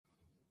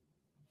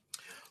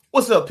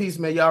What's up, peace,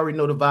 man? Y'all already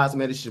know the vibes,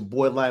 man. It's your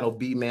boy Lionel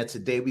B, man.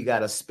 Today we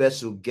got a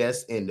special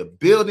guest in the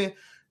building,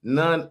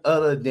 none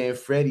other than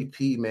Freddy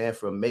P, man,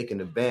 from Making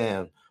the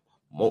Band.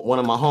 One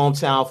of my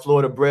hometown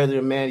Florida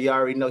brethren, man. You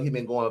already know he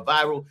been going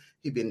viral.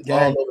 He been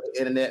all over the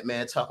internet,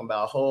 man, talking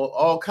about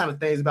all kind of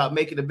things about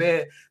Making the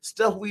Band,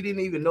 stuff we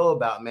didn't even know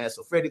about, man.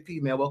 So Freddy P,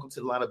 man, welcome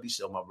to the Lionel B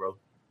Show, my bro.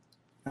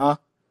 Huh?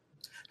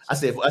 I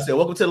said,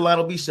 welcome to the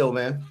Lionel B Show,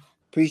 man.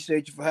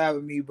 Appreciate you for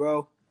having me,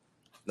 bro.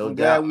 I'm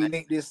glad we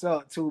linked this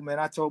up too, man.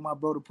 I told my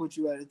bro to put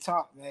you at the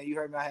top, man. You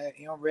heard me. I had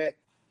MREC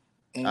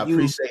and I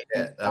appreciate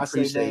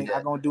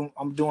that.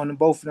 I'm doing them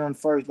both of them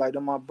first. Like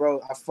them, my bro.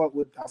 I fuck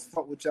with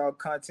y'all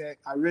content.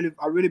 I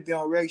really be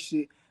on reg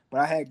shit, but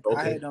I had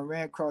done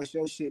ran across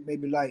your shit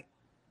maybe like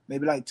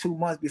 2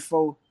 months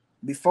before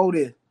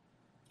this.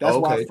 That's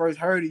why I first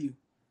heard of you.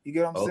 You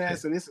get what I'm saying?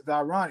 So this is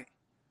ironic.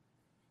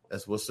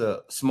 That's what's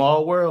up.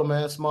 Small world,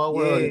 man. Small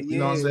world. You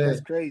know what I'm saying?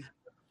 That's crazy.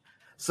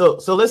 So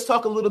let's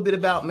talk a little bit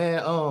about,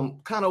 man,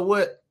 kind of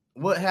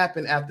what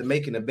happened after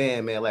Making the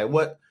Band, man. Like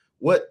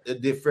what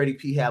did Freddy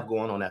P have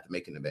going on after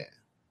Making the Band?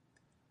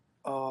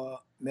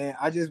 Man,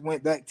 I just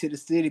went back to the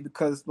city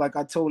because like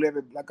I told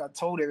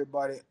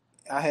everybody,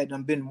 I had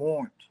done been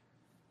warned.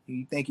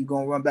 You think you're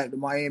gonna run back to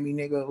Miami,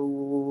 nigga?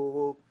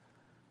 Ooh.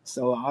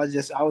 So I was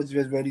just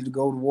ready to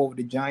go to war with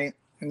the giant.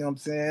 You know what I'm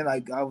saying?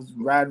 Like I was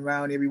riding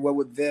around everywhere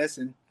with vests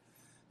and,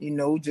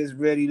 just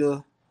ready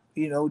to,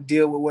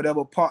 deal with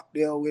whatever Pac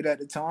dealt with at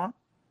the time.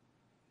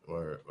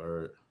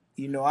 Word.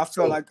 I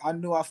felt like I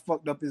knew I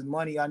fucked up his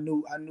money. I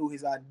knew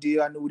his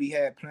idea. I knew what he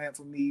had planned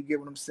for me. You get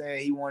what I'm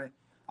saying?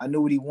 I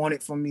knew what he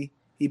wanted from me.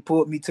 He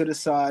pulled me to the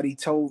side. He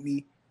told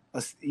me,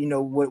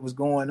 what was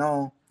going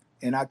on.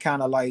 And I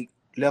kind of like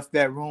left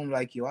that room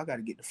like, yo, I got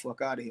to get the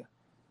fuck out of here.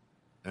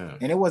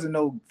 And it wasn't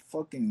no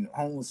fucking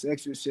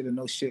homosexual shit or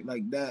no shit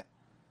like that.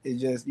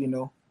 It's just,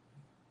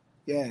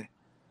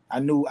 I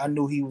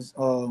knew he was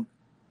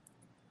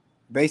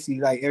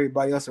basically like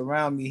everybody else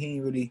around me. He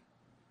ain't really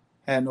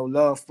had no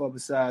love for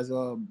besides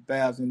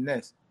Babs and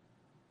Ness.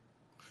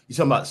 You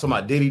talking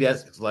about Diddy?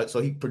 That's like, so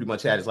he pretty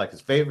much had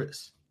his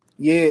favorites.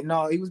 Yeah,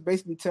 no, he was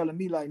basically telling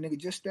me like, nigga,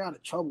 just stay out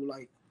of trouble.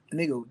 Like,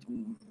 nigga,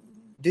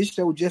 this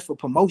show just for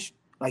promotion.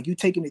 Like you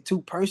taking it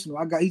too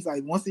personal. He's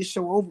like, once this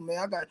show over,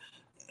 man,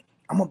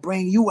 I'm gonna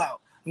bring you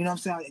out. You know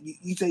what I'm saying?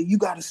 You say you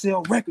gotta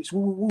sell records,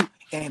 woo.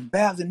 And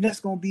Babs and Ness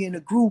gonna be in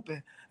the group,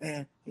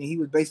 and he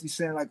was basically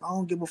saying like, I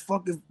don't give a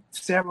fuck if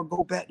Sarah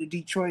go back to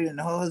Detroit and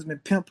her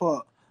husband pimp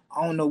her.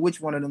 I don't know which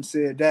one of them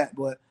said that,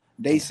 but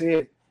they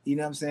said, you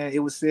know what I'm saying? It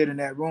was said in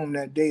that room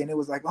that day, and it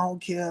was like, I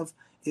don't care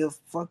if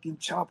fucking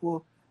Chopper,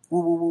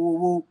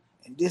 woo,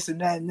 and this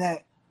and that and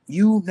that.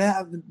 You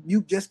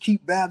just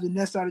keep Babs and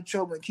Ness out of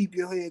trouble and keep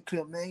your head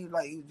clear, man. He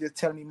was just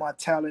telling me my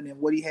talent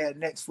and what he had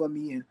next for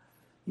me, and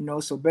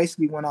so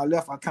basically when I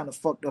left, I kind of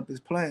fucked up his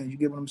plans. You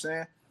get what I'm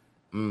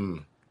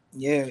saying?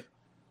 Yeah.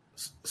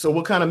 So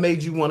what kind of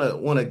made you want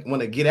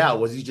to get out?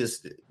 Was you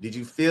did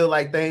you feel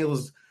like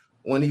things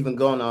weren't even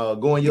go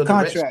in your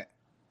direction?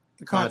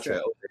 The contract.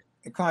 Okay.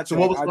 The contract. So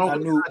what was wrong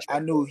with the contract? I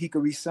knew he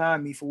could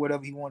re-sign me for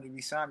whatever he wanted to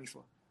re-sign me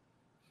for.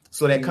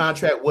 So that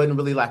contract wasn't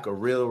really like a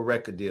real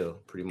record deal,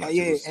 pretty much.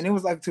 Yeah, and it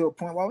was like to a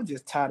point where I was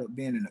just tired of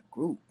being in a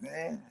group,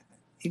 man.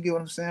 You get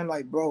what I'm saying?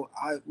 Like, bro,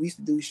 we used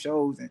to do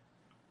shows and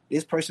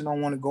this person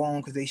don't want to go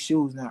on because their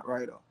shoes not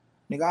right up.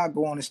 Nigga, I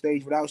go on the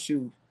stage without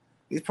shoes.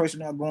 This person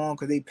not go on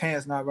because their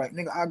pants not right.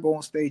 Nigga, I go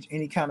on stage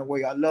any kind of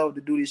way. I love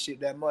to do this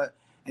shit that much.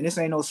 And this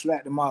ain't no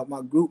slack to my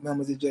group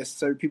members. It's just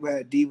certain people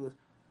had diva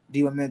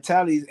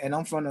mentalities. And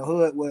I'm from the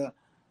hood where,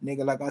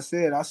 nigga, like I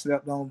said, I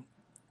slept on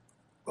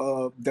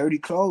dirty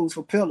clothes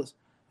for pillows.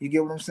 You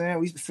get what I'm saying?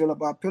 We used to fill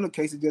up our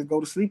pillowcases, just go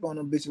to sleep on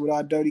them bitches with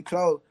our dirty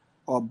clothes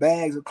or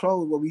bags of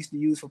clothes what we used to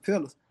use for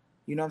pillows.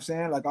 You know what I'm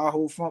saying? Like our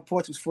whole front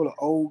porch was full of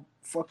old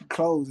fucking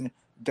clothes and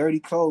dirty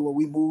clothes where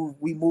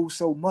we moved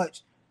so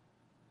much.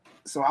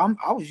 So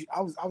I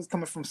was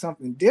coming from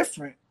something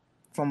different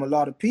from a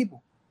lot of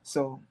people.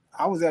 So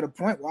I was at a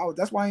point where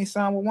that's why I ain't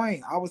signed with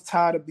Wayne. I was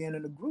tired of being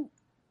in the group.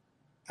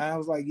 And I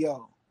was like,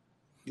 yo,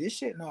 this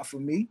shit not for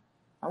me.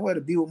 I want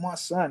to be with my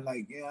son.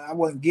 Like, I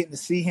wasn't getting to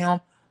see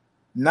him.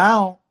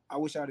 Now I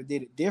wish I'd have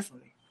did it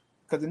differently.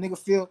 Because the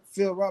nigga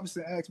Phil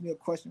Robinson asked me a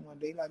question one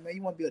day, like, man,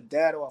 you want to be a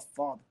dad or a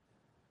father?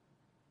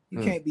 You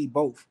can't be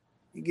both.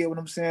 You get what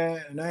I'm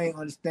saying? And I ain't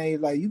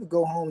understand. Like, you could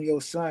go home to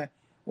your son,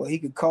 well, he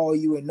could call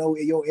you and know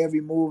your every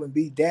move and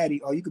be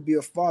daddy, or you could be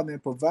a father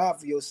and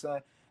provide for your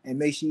son and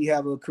make sure you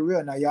have a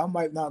career. Now, y'all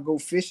might not go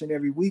fishing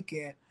every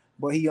weekend,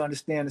 but he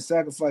understand the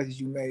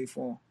sacrifices you made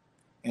for him.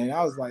 And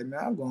I was like,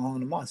 man, I'm going home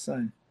to my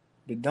son.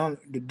 The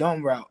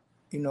dumb route.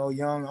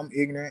 Young, I'm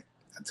ignorant.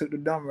 I took the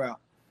dumb route.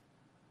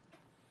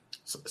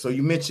 So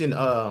you mentioned,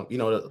 you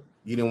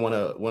didn't want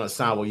to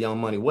sign with Young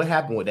Money. What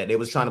happened with that? They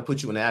was trying to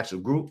put you in the actual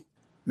group?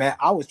 Man,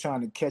 I was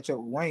trying to catch up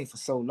with Wayne for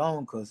so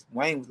long because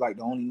Wayne was like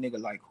the only nigga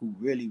like who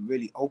really,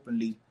 really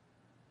openly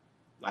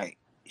like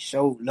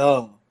showed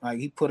love. Like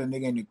he put a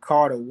nigga in the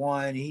car to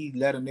one. He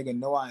let a nigga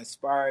know I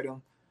inspired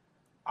him.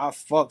 I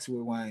fucks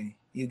with Wayne.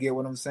 You get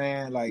what I'm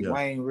saying? Like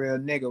Wayne, real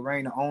nigga.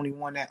 Wayne, the only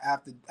one that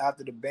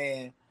after the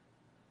band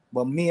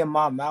But me and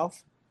my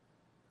mouth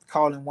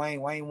calling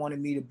Wayne. Wayne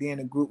wanted me to be in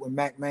a group with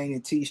Mac Main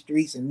and T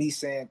Streets, and me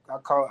saying I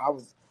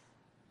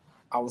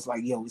was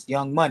like, yo, it's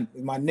Young Money.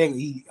 It's my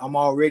nigga. I'm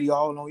already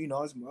all on,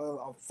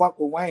 I fuck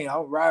with Wayne.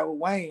 I'll ride with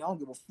Wayne. I don't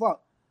give a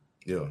fuck.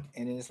 Yeah.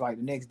 And then it's like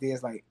the next day,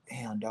 it's like,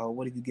 damn, dog,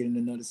 what if you get in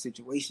another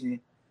situation?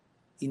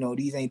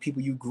 These ain't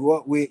people you grew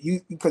up with.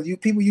 Because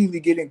people usually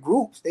get in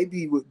groups. They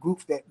be with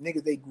groups that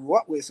niggas they grew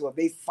up with. So if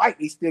they fight,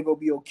 they still gonna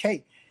be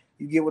okay.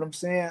 You get what I'm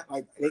saying?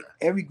 Like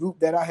every group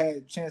that I had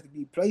a chance to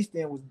be placed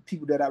in was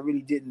people that I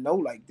really didn't know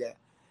like that.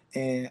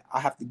 And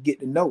I have to get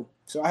to know.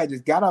 So I had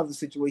just got out of a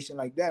situation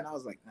like that, and I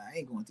was like, nah, I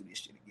ain't going through this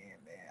shit again,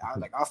 man. I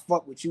was like, I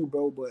fuck with you,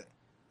 bro, but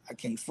I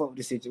can't fuck with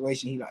the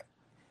situation. He like,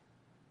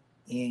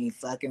 he ain't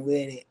fucking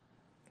with it.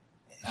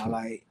 And I'm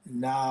like,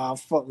 nah, I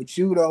fuck with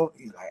you though.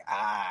 He's like,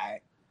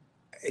 alright.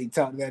 He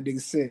talked to that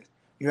nigga since.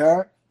 You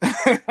heard?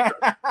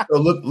 So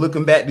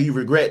looking back, do you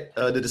regret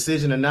the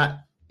decision or not?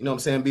 You know what I'm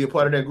saying? Be a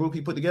part of that group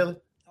he put together?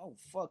 Oh,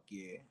 fuck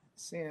yeah.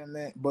 Saying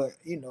that. But,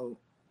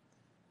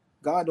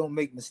 God don't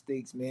make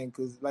mistakes, man.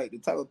 Because, like, the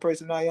type of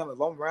person I am,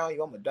 if I'm around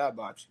you, I'm going to die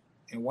about you.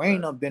 And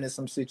Wayne done been in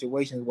some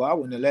situations where I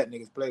wouldn't have let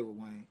niggas play with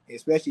Wayne,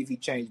 especially if he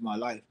changed my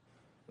life.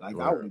 Like,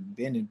 I would have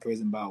been in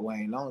prison by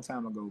Wayne a long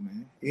time ago,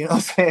 man. You know what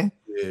I'm saying?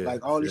 Yeah,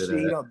 like, all the shit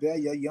he done bear,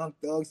 your Young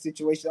Thug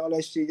situation, all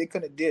that shit, they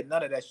couldn't have did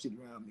none of that shit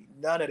around me.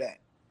 None of that.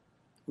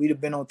 We'd have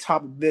been on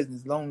top of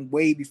business long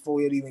way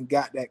before it even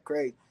got that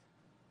crazy.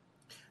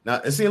 Now,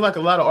 it seemed like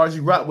a lot of artists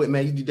you rock with,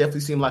 man. You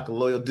definitely seem like a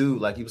loyal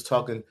dude. Like he was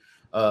talking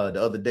the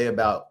other day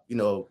about,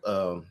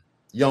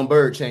 Young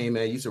Bird Chain,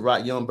 man. You used to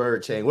rock Young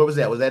Bird Chain. Where was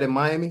that? Was that in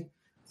Miami?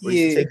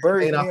 Yeah,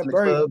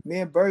 me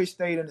and Bird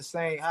stayed in the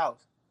same house.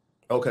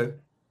 Okay.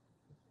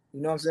 You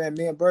know what I'm saying?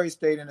 Me and Bird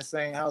stayed in the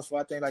same house for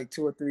I think like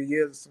 2 or 3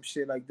 years or some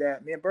shit like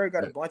that. Me and Bird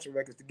got a bunch of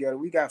records together.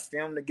 We got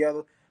filmed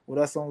together with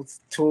us on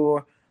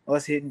tour,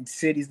 us hitting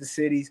cities to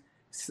cities.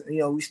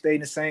 We stayed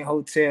in the same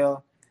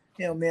hotel.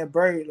 Me and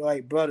Bird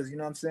like brothers, you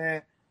know what I'm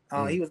saying?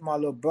 He was my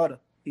little brother,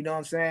 you know what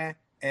I'm saying?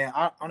 And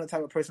I'm the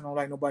type of person who don't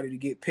like nobody to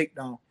get picked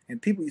on.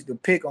 And people used to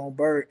pick on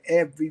Bird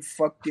every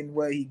fucking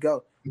way he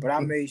go. But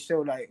I made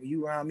sure, like,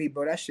 you around me,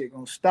 bro, that shit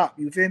gonna stop.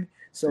 You feel me?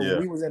 So when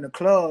we was in the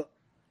club,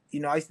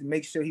 I used to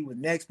make sure he was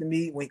next to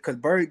me because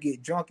Bird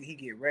get drunk and he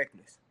get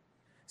reckless.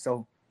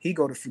 So he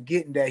go to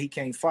forgetting that he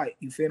can't fight.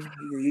 You feel me?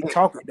 He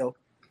talk it though.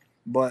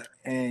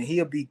 And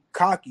he'll be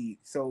cocky.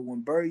 So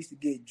when Bird used to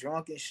get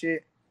drunk and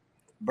shit,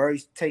 Bird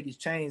used to take his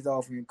chains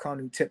off and come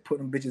and put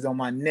them bitches on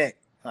my neck.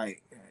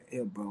 Like,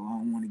 yeah, bro, I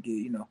don't want to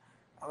get,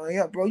 oh,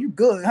 yeah, bro, you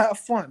good. Have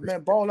fun,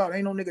 man. Ball out.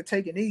 Ain't no nigga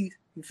taking these.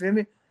 You feel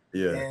me?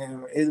 Yeah.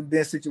 And it's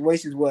been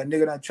situations where a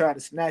nigga done tried to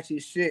snatch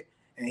his shit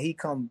and he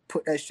come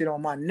put that shit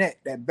on my neck,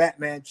 that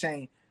Batman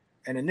chain.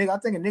 And I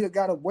think a nigga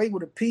got away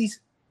with a piece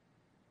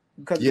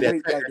because the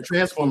way, like the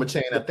Transformer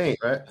chain, I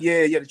think, right?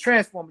 Yeah, the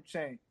Transformer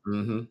chain.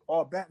 Mm-hmm.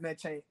 Or Batman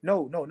chain.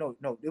 No.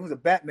 It was a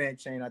Batman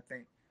chain, I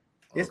think.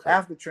 It's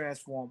after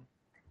Transformer.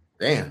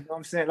 Damn. You know what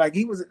I'm saying? Like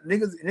he was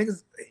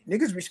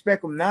niggas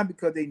respect him not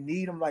because they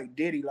need him like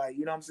Diddy, like,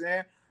 you know what I'm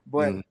saying?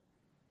 But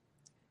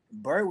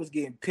Bird was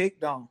getting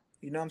picked on,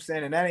 you know what I'm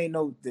saying? And that ain't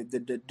no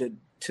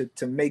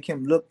to make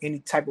him look any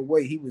type of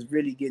way. He was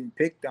really getting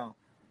picked on.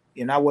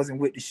 And I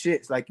wasn't with the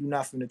shits. Like, you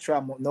not finna try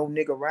no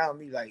nigga around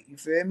me. Like, you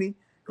feel me?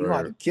 You gonna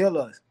have to kill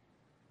us.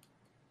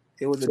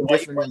 It was a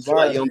different environment.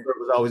 Like Young Bird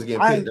was always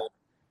getting picked on.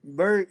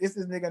 Bird, it's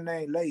this nigga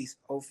named Lace,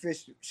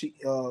 official.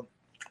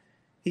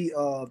 He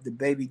the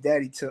baby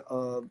daddy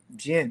to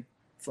Jen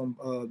from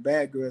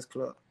Bad Girls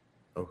Club.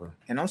 Okay.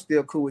 And I'm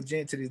still cool with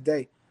Jen to this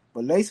day.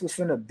 But Lace was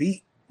finna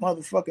beat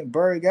motherfucking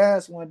Bird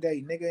ass one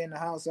day. Nigga in the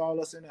house, all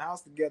us in the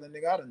house together.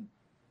 Nigga,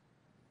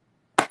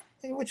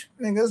 hey, which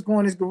nigga, let's go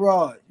in his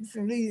garage. You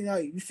feel me?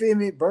 Like, you feel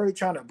me? Bird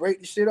trying to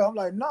break the shit up. I'm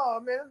like, nah,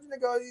 man,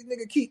 these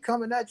nigga keep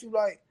coming at you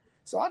like.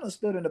 So I done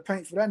stood in the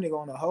paint for that nigga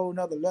on a whole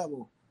nother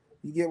level.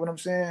 You get what I'm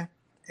saying?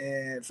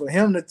 And for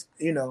him to,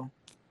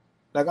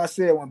 like I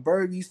said, when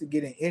Bird used to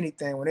get in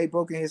anything, when they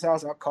broke in his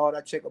house, I called,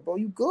 I check up, bro,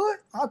 you good?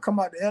 I'll come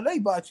out to LA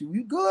about you.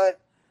 You good?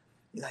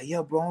 He's like,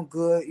 yeah, bro, I'm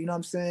good. You know what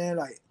I'm saying?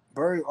 Like,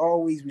 Bird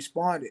always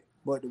responded.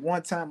 But the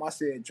one time I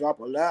said, drop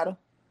a ladder,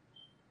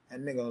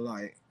 that nigga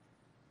like,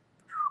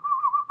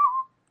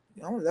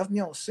 left me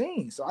on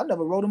scene. So I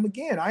never wrote him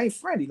again. I ain't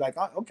Freddy. Like,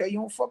 okay, you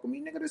don't fuck with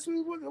me, nigga. This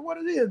is what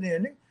it is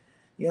then, nigga.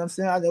 You know what I'm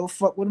saying? I never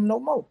fuck with him no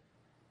more.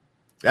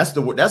 That's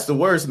the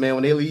worst, man.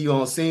 When they leave you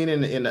on scene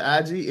in the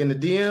IG, in the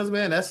DMs,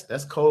 man,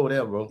 that's cold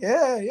there, bro.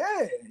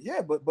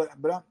 Yeah.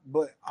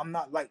 But I'm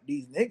not like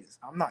these niggas.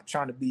 I'm not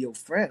trying to be your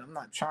friend. I'm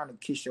not trying to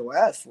kiss your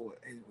ass for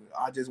it.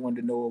 I just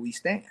wanted to know where we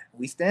stand.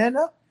 We stand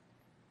up.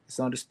 It's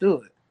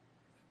understood.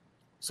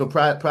 So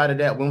prior to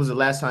that, when was the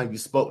last time you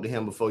spoke to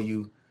him before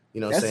you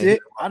That's saying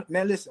it.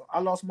 Man, listen, I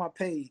lost my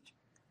page,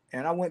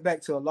 and I went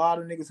back to a lot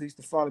of niggas who used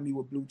to follow me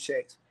with blue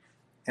checks,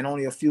 and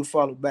only a few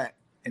followed back,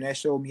 and that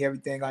showed me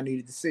everything I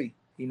needed to see.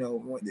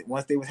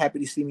 Once they was happy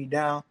to see me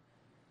down,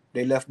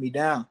 they left me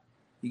down.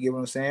 You get what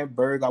I'm saying?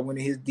 Berg, I went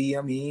in his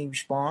DM, he ain't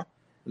respond.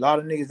 A lot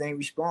of niggas ain't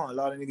respond. A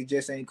lot of niggas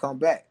just ain't come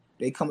back.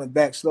 They coming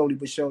back slowly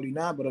but surely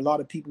now, but a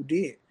lot of people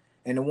did.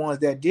 And the ones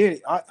that did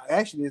it,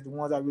 actually is the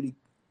ones I really,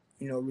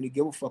 really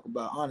give a fuck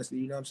about. Honestly,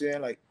 you know what I'm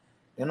saying? Like,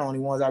 they're the only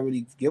ones I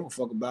really give a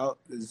fuck about.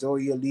 The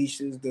Zoe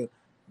Alicia's, the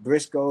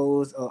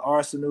Briscoes,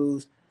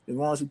 Arsenals, the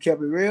ones who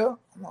kept it real.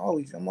 I'm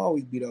always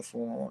beat up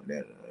for them. You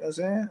know what I'm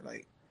saying?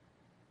 Like,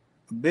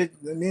 a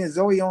bit. Me and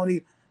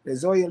Zoe the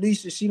Zoe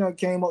Alicia, she done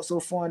came up so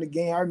far in the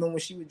game. I remember when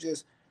she was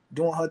just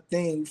doing her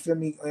thing. You feel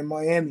me? In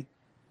Miami,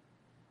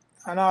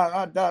 and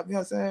I you know what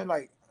I'm saying?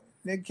 Like,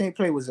 nigga can't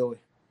play with Zoe.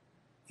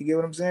 You get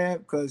what I'm saying?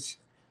 Because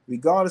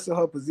regardless of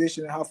her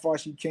position and how far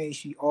she came,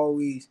 she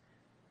always,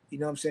 you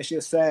know what I'm saying?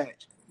 She's Sag.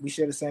 We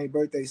share the same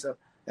birthday, so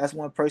that's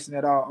one person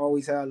that I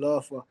always had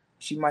love for.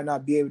 She might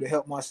not be able to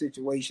help my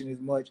situation as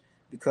much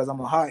because I'm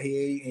a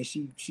hothead and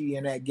she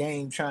in that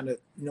game trying to,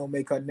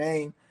 make her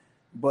name,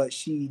 but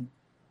she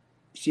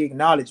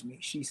acknowledged me.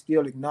 She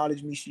still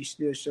acknowledged me. She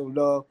still showed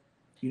love.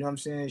 You know what I'm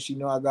saying? She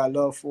know I got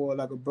love for her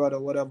like a brother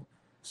or whatever.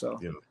 So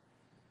yeah.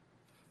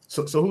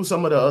 So who's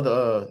some of the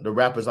other the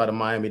rappers out of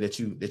Miami that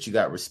you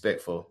got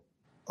respect for?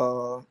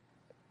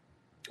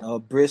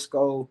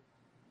 Briscoe,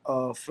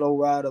 Flow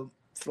Rider.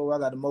 I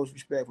got the most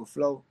respect for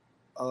Flow.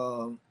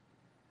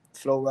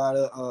 Flow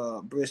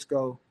Rider,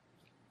 Briscoe.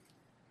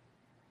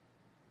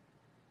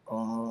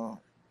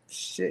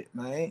 Shit,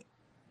 man.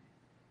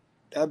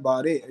 That's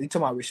about it. You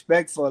talking about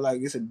respect for,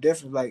 like, it's a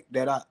difference, like,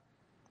 that I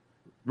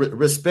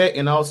respect,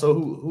 and also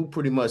who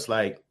pretty much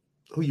like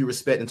who you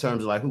respect in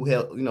terms of like who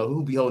held,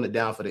 who be holding it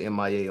down for the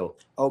MIAO.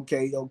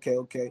 Okay.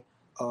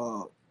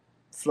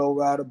 Flow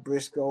Rider,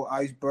 Briscoe,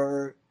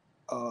 Iceberg,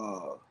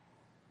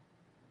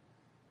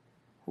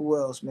 who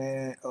else,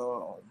 man?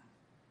 The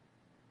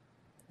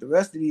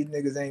rest of these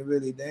niggas ain't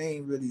really.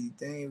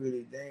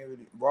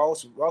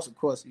 Ross, of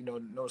course,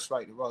 no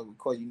slight to Ross, of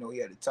course, he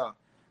had the top.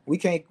 We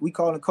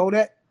call him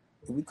Kodak.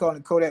 If we call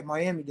him Kodak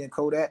Miami, then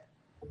Kodak.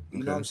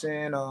 You know what I'm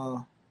saying?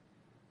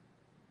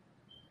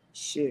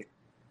 Shit.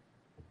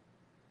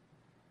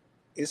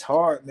 It's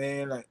hard,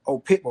 man. Like,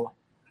 Pitbull.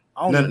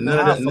 I don't even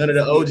know how none of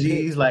the OGs,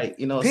 Pitt. like,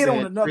 you know what I'm Pitt saying?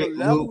 on another Rick,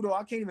 level, Luke, though.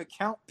 I can't even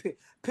count Pitt.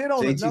 Pitt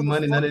on JT another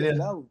Money, none of fucking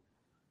them. level.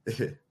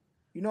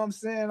 You know what I'm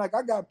saying? Like,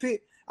 I got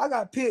Pitt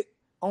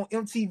on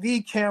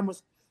MTV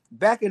cameras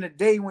back in the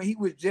day when he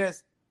was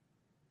just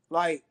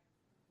like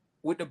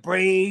with the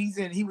braids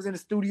and he was in the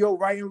studio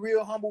writing,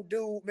 real humble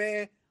dude,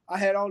 man. I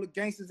had all the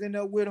gangsters in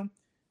there with him.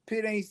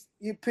 Pitt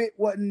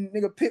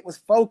was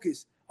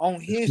focused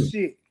on his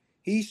shit.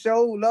 He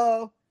showed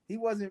love. He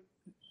wasn't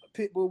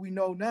Pitbull we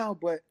know now,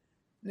 but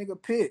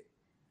nigga Pitt.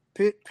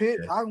 Yeah.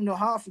 I don't know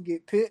how I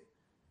forget Pitt.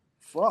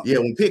 Fuck. Yeah,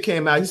 when Pitt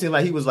came out, he seemed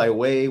like he was like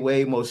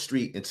way more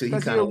street until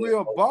he kind of a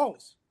real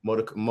boss.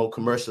 More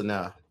commercial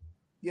now.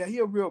 Yeah, he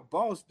a real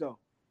boss though.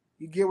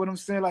 You get what I'm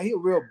saying? Like, he a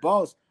real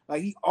boss.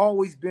 Like, he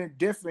always been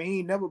different. He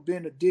ain't never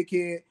been a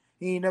dickhead.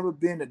 He ain't never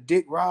been a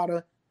dick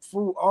rider.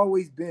 Fool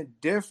always been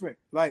different.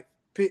 Like,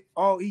 Pitt,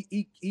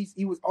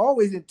 he was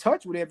always in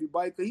touch with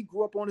everybody because he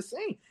grew up on the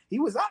scene. He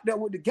was out there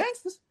with the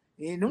gangsters.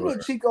 And them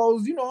little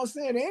Chicos, you know what I'm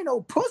saying? They ain't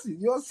no pussies.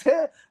 You know what I'm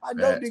saying? I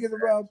know niggas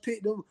around Pitt.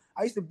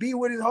 I used to be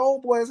with his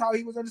homeboys, how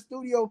he was in the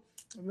studio.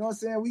 You know what I'm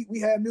saying? We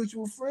had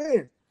mutual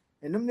friends.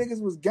 And them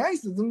niggas was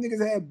gangsters. Them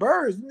niggas had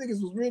birds. Them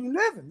niggas was really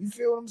living. You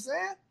feel what I'm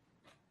saying?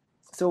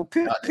 So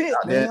Pitt,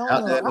 man.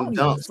 Out there in them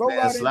dumps,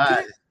 man,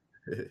 slide.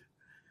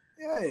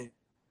 Yeah.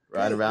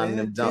 Riding around in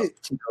them dumps,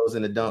 Chicos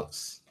in the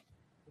dumps.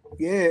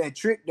 Yeah, and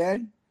Trick,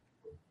 daddy.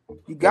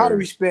 You gotta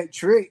respect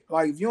Trick.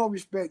 Like, if you don't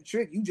respect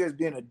Trick, you just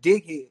being a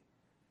dickhead.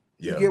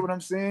 You get what I'm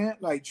saying?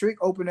 Like, Trick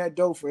opened that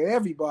door for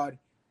everybody.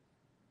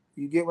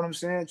 You get what I'm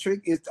saying?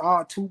 Trick is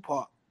our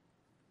Tupac.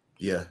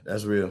 Yeah,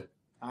 that's real.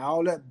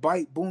 All that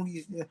bite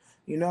boonies,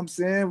 you know what I'm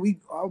saying?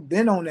 I've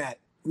been on that.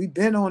 We've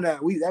been on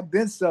that. That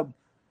been something.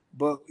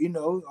 But,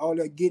 all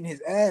that getting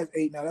his ass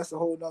ate, now that's a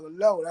whole nother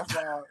level. That's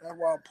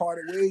why I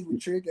parted ways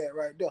with Trick at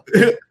right there.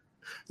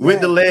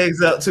 With the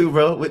legs up too,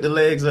 bro. With the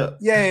legs up.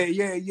 Yeah.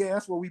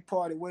 That's where we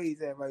parted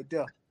ways at right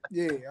there.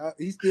 Yeah,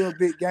 he's still a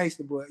big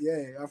gangster, but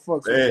yeah, I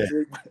fucks with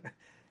Trick.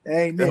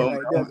 Ain't it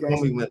like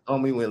that,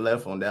 homie went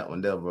left on that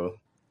one there, bro.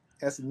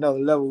 That's another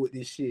level with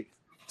this shit.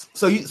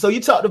 So you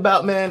talked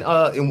about, man,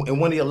 in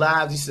one of your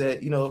lives, you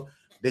said,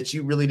 that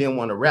you really didn't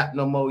want to rap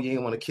no more. You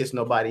didn't want to kiss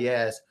nobody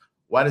ass.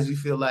 Why did you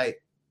feel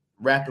like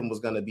rapping was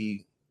gonna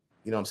be,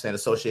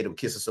 associated with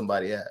kissing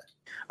somebody ass?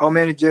 Oh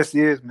man, it just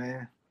is,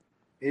 man.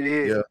 It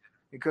is. Yeah.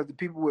 Because the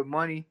people with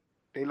money,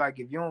 they like,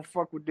 if you don't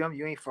fuck with them,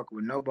 you ain't fucking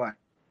with nobody.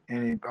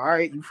 And all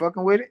right, you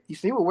fucking with it. You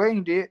see what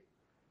Wayne did.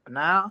 But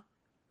now,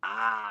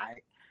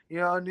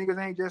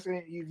 niggas ain't just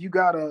saying, if you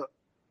gotta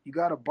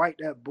bite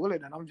that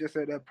bullet. And I'm just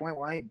at that point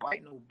where I ain't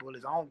biting no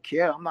bullets. I don't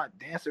care. I'm not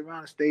dancing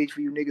around the stage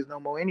for you niggas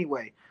no more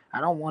anyway. I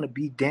don't want to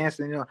be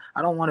dancing.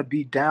 I don't want to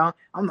be down.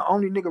 I'm the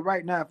only nigga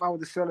right now. If I was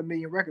to sell 1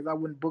 million records, I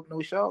wouldn't book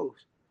no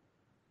shows.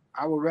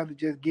 I would rather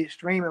just get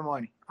streaming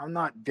money. I'm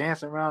not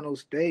dancing around no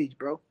stage,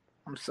 bro.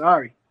 I'm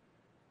sorry.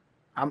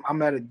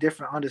 I'm at a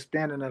different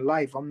understanding of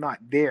life. I'm not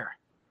there.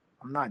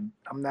 I'm not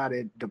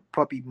at the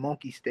puppy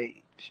monkey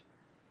stage.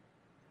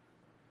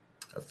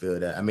 I feel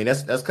that. I mean,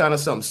 that's kind of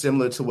something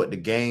similar to what the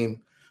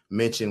game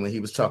mentioned when he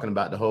was talking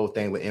about the whole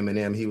thing with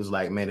Eminem. He was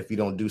like, man, if you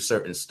don't do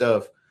certain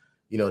stuff,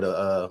 you know,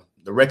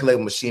 the record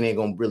label machine ain't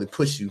gonna really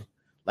push you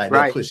like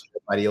they'll Right. push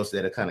everybody else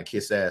that'll kind of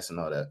kiss ass and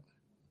all that.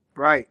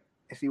 Right.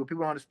 And see what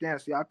people don't understand.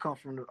 See, I come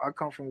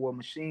from where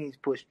machines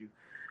pushed you.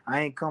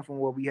 I ain't come from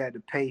where we had to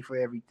pay for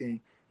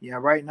everything. Yeah,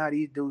 right now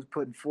these dudes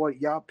putting 40,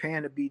 y'all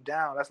paying to be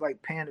down. That's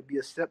like paying to be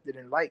accepted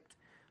and liked.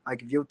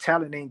 Like if your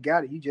talent ain't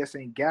got it, you just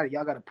ain't got it.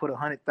 Y'all got to put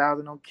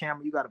 100,000 on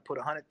camera. You got to put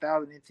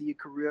 100,000 into your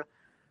career.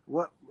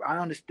 What I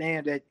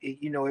understand that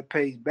it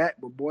pays back,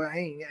 but boy,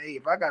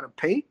 if I gotta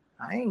pay,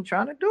 I ain't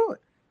trying to do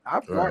it. I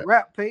thought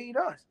rap paid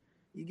us.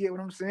 You get what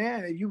I'm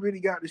saying? If you really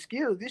got the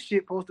skills, this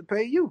shit supposed to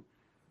pay you.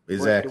 But the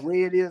Exactly.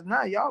 way it is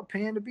now, y'all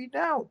paying to be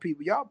down with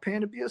people. Y'all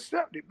paying to be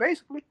accepted.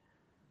 Basically,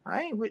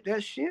 I ain't with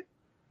that shit.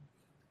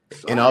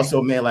 So And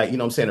also, man, like, you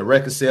know what I'm saying, the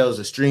record sales,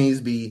 the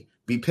streams be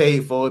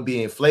paid for, it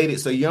be inflated.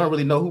 So you don't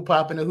really know who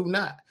popping and who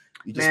not.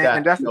 You just got,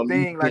 and that's you the know,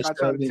 music thing. being Like I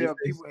try to shoved in your tell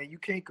face. people, and you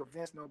can't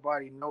convince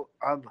nobody no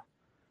other.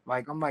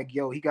 Like I'm like,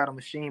 yo, he got a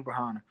machine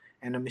behind him,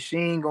 and the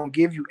machine gonna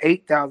give you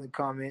 8,000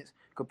 comments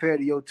compared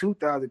to your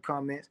 2,000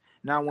 comments.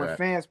 Now, when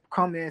fans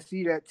come in and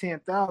see that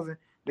 10,000,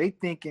 they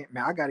thinking,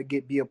 man, I gotta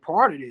be a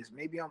part of this.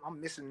 Maybe I'm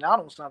missing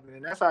out on something,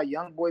 and that's how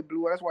Young Boy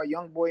blew. That's why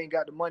Young Boy ain't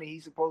got the money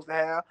he's supposed to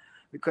have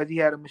because he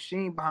had a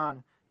machine behind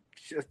him.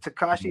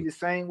 Tekashi the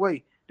same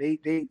way. They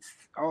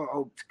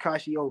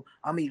Tekashi,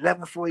 I'm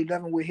 11 for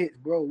 11 with hits,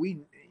 bro. We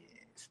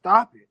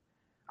stop it.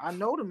 I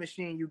know the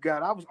machine you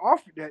got. I was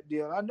offered that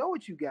deal. I know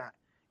what you got.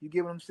 You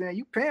get what I'm saying?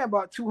 You paying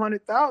about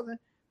 200,000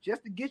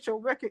 just to get your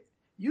record.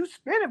 You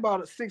spend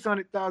about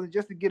 600,000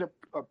 just to get a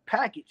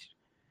package.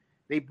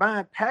 They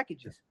buying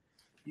packages.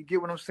 You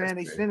get what I'm saying?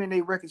 They sending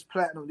their records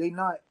platinum. They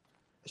not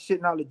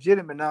shit not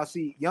legitimate. Now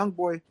see, Young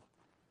Boy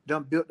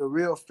done built a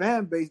real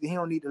fan base that he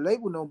don't need the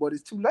label no, but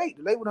it's too late.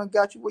 The label done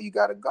got you where you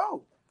gotta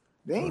go.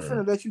 They ain't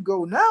finna let you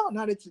go now.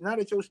 Now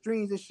that your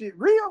streams and shit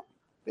real,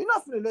 they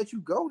not finna let you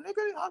go,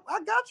 nigga.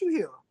 I got you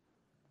here.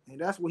 And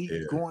that's what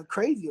he's going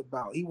crazy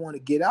about. He want to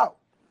get out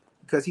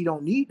because he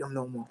don't need them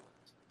no more.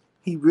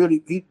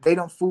 They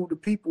don't fool the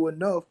people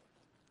enough.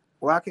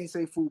 Well, I can't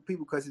say fool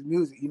people because his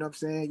music, you know what I'm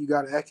saying? You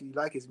got to actually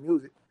like his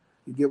music.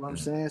 You get what I'm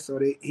saying? So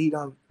he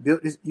done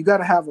built this. You got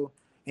to have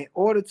in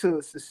order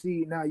to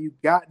succeed now, you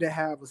got to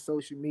have a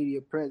social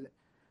media presence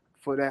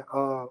for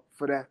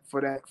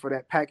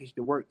that package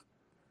to work.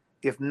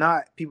 If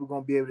not, people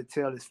gonna be able to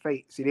tell it's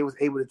fake. See, they was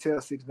able to tell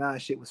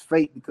 6ix9ine shit was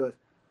fake because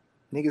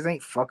niggas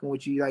ain't fucking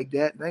with you like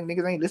that.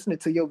 Niggas ain't listening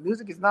to your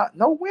music. It's not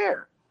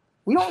nowhere.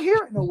 We don't hear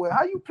it nowhere.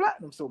 How you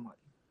platinum so much?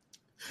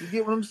 You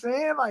get what I'm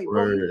saying? Like,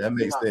 bro, That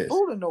makes not sense.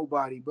 fooling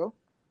nobody, bro.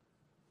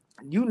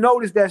 You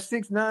notice that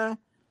 6ix9ine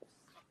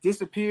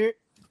disappeared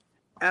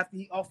after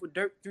he offered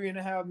Dirk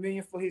 $3.5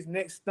 million for his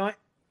next stunt,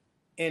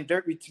 and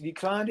Dirk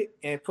declined it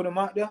and put him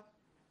out there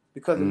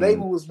because the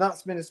label was not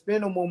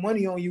spend no more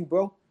money on you,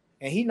 bro.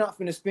 And he not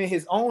finna spend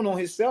his own on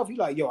himself. He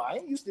like, yo, I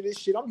ain't used to this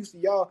shit. I'm used to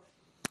y'all,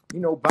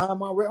 buying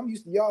my rep. I'm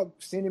used to y'all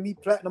sending me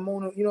platinum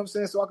on, you know what I'm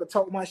saying, so I could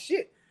talk my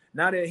shit.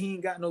 Now that he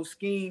ain't got no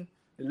scheme,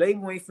 the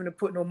label ain't finna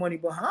put no money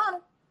behind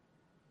him.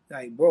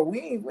 Like, bro, we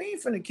ain't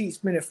finna keep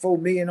spending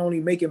 $4 million only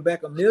making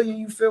back $1 million.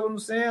 You feel what I'm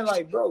saying?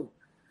 Like, bro,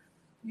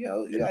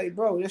 like,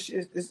 bro, this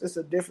shit, it's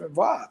a different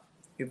vibe.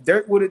 If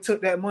Dirk would have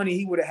took that money,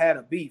 he would have had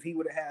a beef. He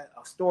would have had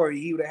a story.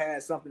 He would have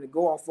had something to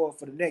go off for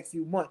the next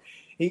few months.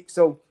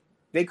 So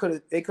they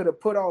could have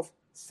put off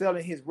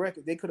selling his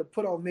record. They could have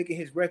put off making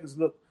his records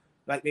look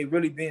like they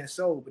really being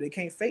sold, but they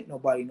can't fake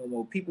nobody no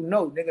more. People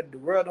know, nigga, the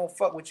world don't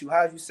fuck with you.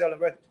 How's you selling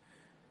records?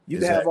 You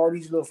can have all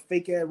these little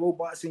fake ass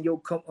robots in your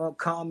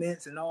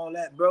comments and all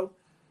that, bro.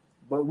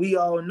 But we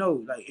all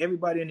know, like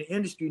everybody in the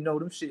industry know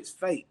them shit's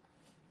fake.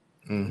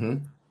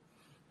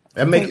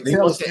 That make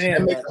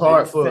it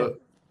hard for.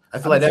 I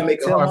feel like that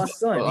make it hard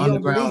for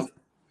underground.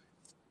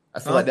 I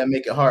feel like that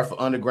make it hard for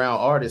underground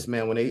artists,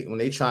 man, when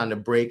they trying to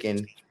break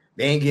and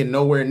they ain't getting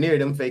nowhere near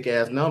them fake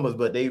ass numbers,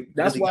 but they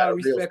that's really why got I a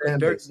real respect a fan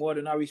Dirk base. more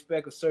than I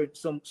respect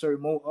some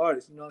certain more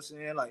artists. You know what I'm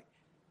saying? Like,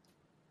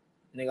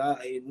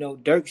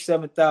 nigga, Dirk's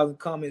 7,000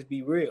 comments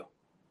be real,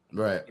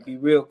 right? It be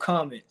real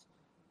comments,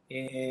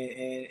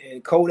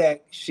 and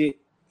Kodak shit.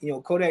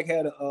 Kodak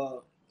had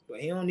but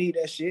he don't need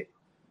that shit.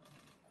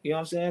 You know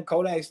what I'm saying?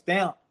 Kodak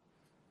stamp.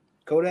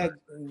 Kodak,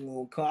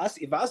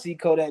 if I see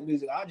Kodak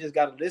music, I just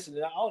gotta listen.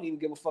 I don't even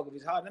give a fuck if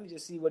it's hot. Let me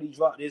just see what he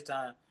dropped this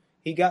time.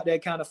 He got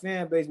that kind of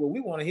fan base where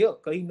we want to hear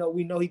because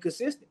we know he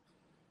consistent.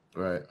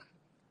 Right.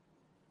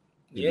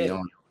 He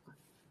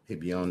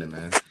be on it,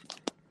 man.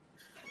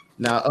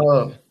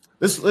 Now,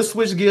 let's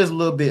switch gears a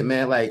little bit,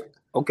 man. Like,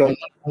 okay,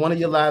 on one of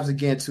your lives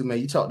again, too, man.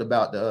 You talked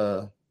about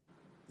the,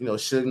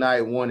 Suge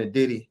Knight, Warren, and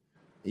Diddy.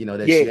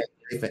 That you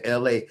had in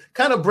L.A.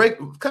 Kind of break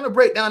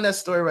down that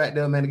story right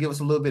there, man, to give us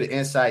a little bit of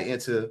insight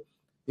into,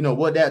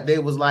 what that day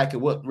was like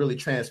and what really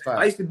transpired.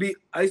 I used to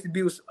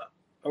be with.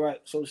 All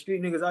right, so the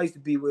street niggas I used to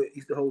be with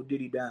used to hold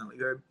Diddy down.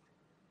 You heard?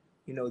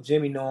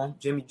 Jimmy know him,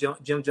 Jim Jones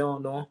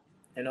know him,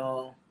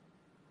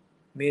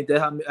 and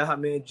that's how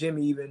me and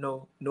Jimmy even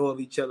know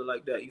of each other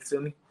like that. You feel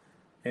me?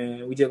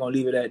 And we just gonna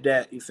leave it at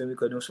that. You feel me?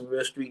 Because there's some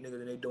real street niggas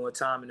and they doing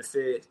time in the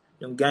feds.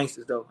 Them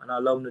gangsters though, and I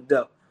love them to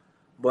death.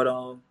 But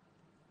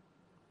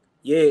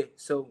yeah.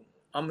 So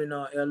I'm in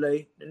LA.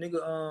 The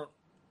nigga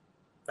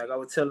like I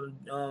was telling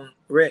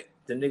Rhett,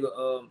 the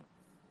nigga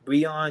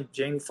Breon,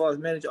 Jamie Foxx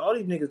manager, all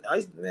these niggas.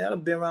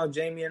 I've been around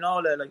Jamie and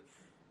all that. Like,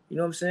 you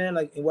know what I'm saying?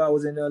 Like, while I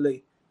was in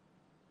LA,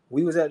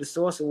 we was at the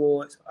Source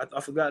Awards.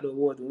 I forgot the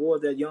award. The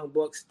award that Young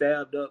Buck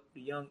stabbed up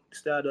the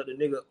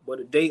nigga. But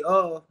the day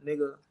of,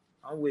 nigga,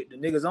 the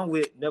niggas I'm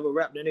with never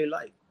rapped in their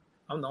life.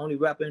 I'm the only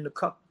rapper in the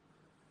car.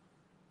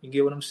 You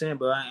get what I'm saying?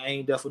 But I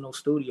ain't there for no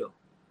studio.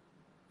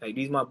 Like,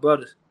 these my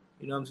brothers.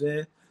 You know what I'm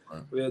saying?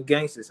 Right. Real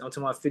gangsters. I'm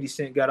talking about 50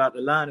 Cent got out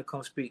the line to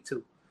come speak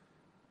too.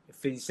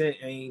 50 Cent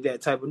ain't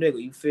that type of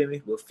nigga, you feel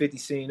me? But 50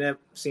 seen in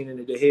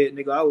the head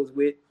nigga I was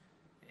with,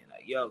 and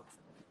like, yo,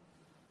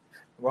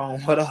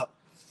 wrong, what up?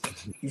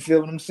 You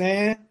feel what I'm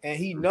saying? And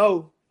he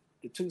know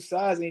the two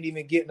sides ain't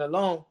even getting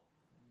along,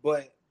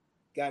 but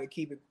gotta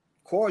keep it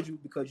cordial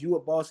because you a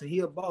boss and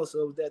he a boss,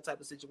 so it was that type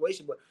of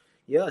situation. But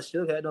yeah,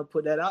 Suge had to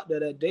put that out there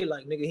that day,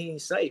 like, nigga, he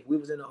ain't safe. We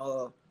was in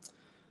I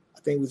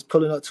think we was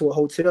pulling up to a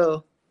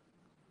hotel.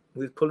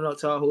 We was pulling up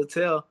to our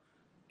hotel,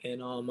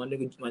 and my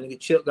nigga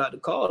Chip got the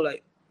call,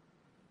 like,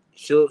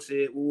 Suge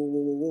said,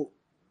 woo.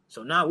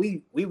 So now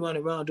we run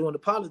around doing the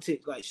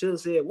politics. Like, Suge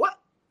said, what?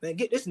 Man,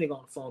 get this nigga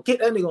on the phone. Get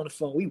that nigga on the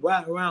phone. We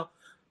ride around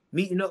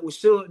meeting up with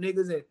Suge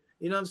niggas, and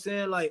you know what I'm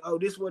saying? Like, oh,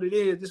 this what it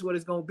is. This what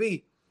it's going to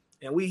be.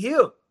 And we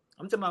here.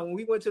 I'm talking about when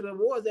we went to the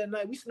awards that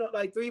night, we snuck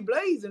like 3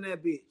 blades in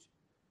that bitch.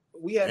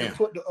 We had to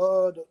put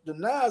the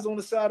knives on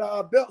the side of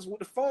our belts with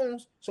the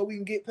phones so we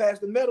can get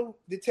past the metal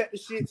detector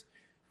shits.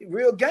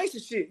 Real gangster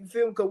shit. You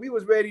feel me?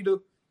 Because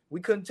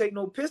we couldn't take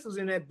no pistols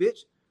in that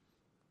bitch.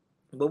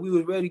 But we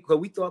was ready because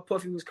we thought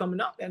Puffy was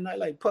coming out that night.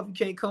 Like, Puffy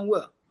can't come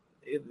well.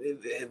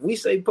 If we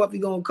say Puffy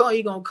gonna come,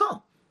 he gonna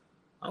come.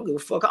 I don't give a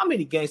fuck how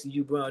many gangsters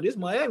you bring. This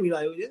Miami,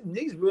 like,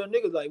 these real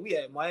niggas. Like, we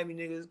had Miami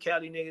niggas,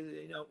 Cali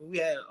niggas. You know, we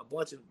had a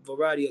bunch of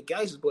variety of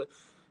gangsters, but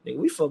nigga,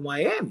 we from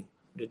Miami.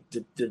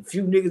 The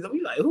few niggas that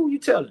we like, who you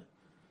telling?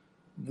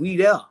 We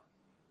there.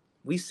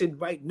 We sitting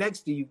right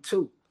next to you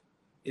too.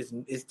 It's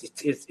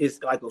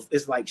like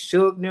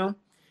Suge now,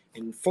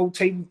 and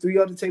 3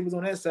 other tables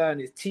on that side,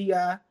 and it's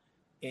T.I.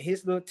 and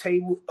his little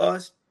table,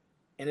 us,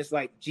 and it's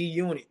like G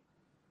Unit.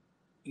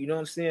 You know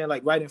what I'm saying?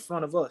 Like, right in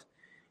front of us.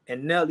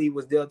 And Nelly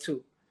was there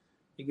too.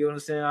 You get what I'm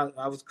saying?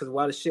 I was, because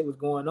while the shit was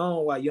going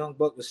on, while Young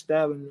Buck was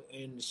stabbing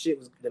and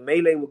the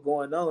melee was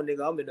going on,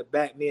 nigga, I'm in the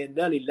back, me and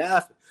Nelly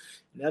laughing.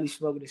 Nelly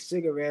smoking a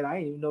cigarette. I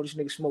didn't even know this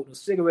nigga smoked no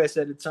cigarettes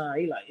at the time.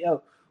 He like,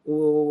 yo,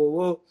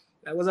 whoa.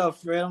 Like, what's up,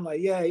 Fred? I'm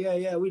like,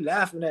 yeah. We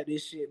laughing at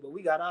this shit, but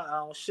we got our eye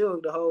on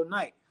Suge the whole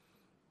night.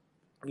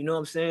 You know what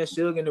I'm saying?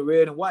 Suge in the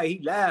red and white, he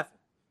laughing.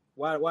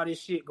 Why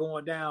this shit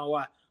going down?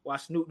 Why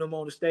Snoop them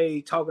on the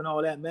stage talking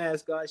all that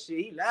mascot shit?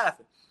 He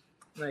laughing.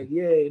 Like,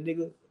 yeah,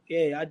 nigga,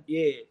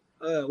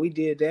 we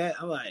did that.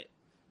 I'm like,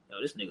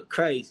 yo, this nigga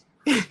crazy.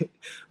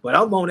 But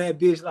I'm on that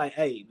bitch like,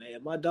 hey,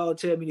 man, my dog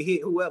tell me to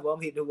hit whoever,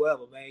 I'm hitting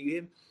whoever, man. You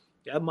hear me?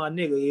 That's my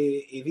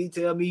nigga. If he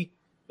tell me,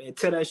 man,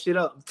 tear that shit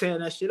up, I'm tearing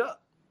that shit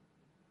up.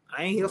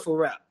 I ain't here for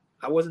rap.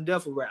 I wasn't there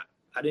for rap.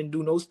 I didn't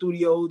do no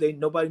studio.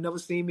 Nobody never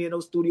seen me in no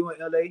studio in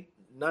LA.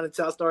 Not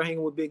until I started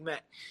hanging with Big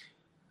Mac.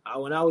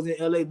 When I was in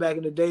LA back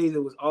in the days,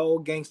 it was all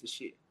gangster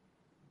shit.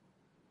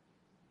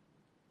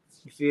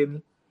 You feel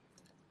me?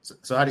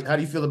 So how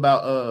do you feel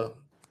about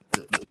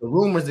the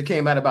rumors that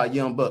came out about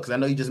Young Buck? Because I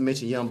know you just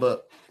mentioned Young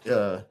Buck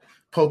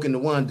poking the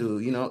one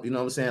dude. You know what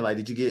I'm saying? Like,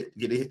 did you get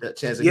a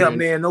chance of hearing?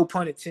 Man, no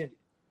pun intended.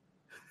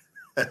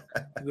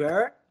 You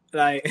heard?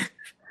 Like,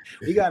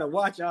 we gotta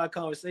watch our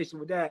conversation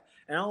with that.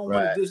 And I don't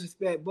want to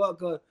disrespect Buck,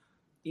 because,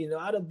 you know,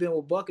 I done been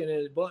with Buck,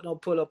 and Buck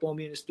don't pull up on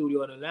me in the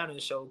studio in Atlanta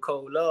and show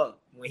Cold Love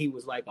when he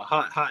was like a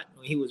hot,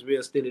 when he was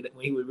really still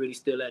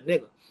that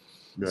nigga.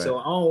 Right. So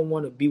I don't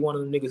want to be one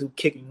of them niggas who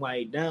kick him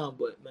right down,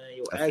 but man,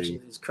 your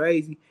action is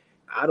crazy.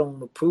 I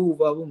don't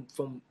approve of him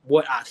from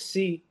what I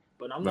see,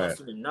 but I'm not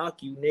finna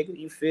knock you, nigga.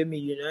 You feel me?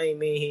 You know what I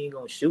mean? He ain't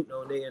gonna shoot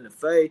no nigga in the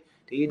face.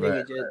 These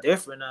niggas just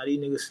different now. These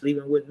niggas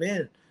sleeping with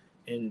men,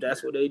 and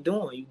that's what they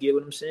doing. You get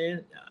what I'm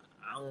saying?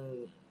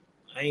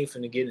 I ain't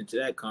finna get into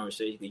that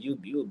conversation, because you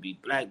would be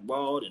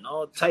blackballed and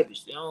all type of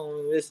shit. I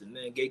don't listen,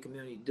 man. Gay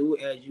community, do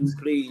it as you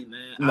please,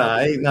 man.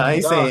 I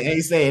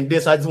ain't saying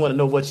this. I just want to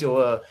know what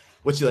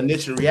your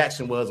initial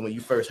reaction was when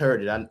you first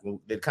heard it. Did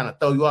it kind of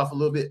throw you off a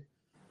little bit?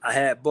 I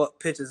had Buck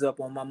pictures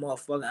up on my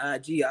motherfucking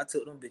IG. I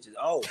took them bitches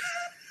off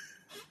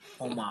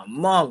on my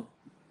mama.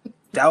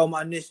 That was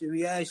my initial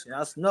reaction.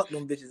 I snuck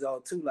them bitches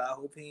off too. Like, I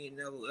hope he ain't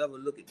never ever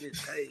look at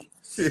this page.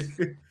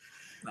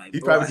 Like,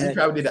 he probably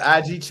did the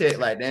IG check.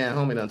 Like, damn,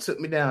 homie done took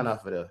me down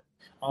off of there.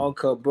 Oh,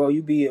 cause bro,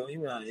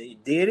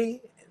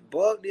 Diddy,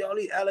 Buck, all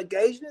these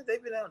allegations, they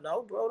been out.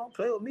 No, bro, don't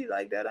play with me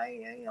like that. I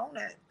ain't on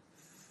that.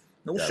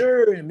 No,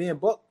 sure. And me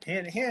and Buck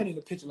hand in hand in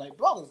the picture like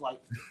brothers. Like,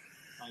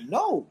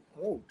 no,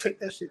 take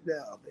that shit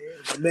down, man.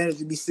 The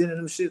manager be sending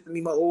them shit to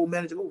me. My old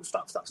manager,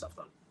 stop.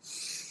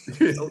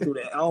 Don't do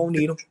that. I don't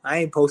need them. I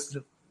ain't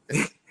posting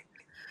them.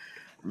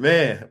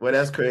 Man, well,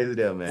 that's crazy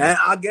there, man. And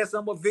I guess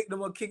I'm a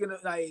victim of kicking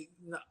it. Like,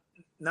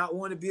 not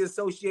want to be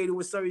associated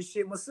with certain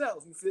shit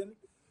myself. You feel me?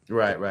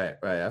 Right.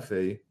 I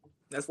feel you.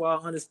 That's why I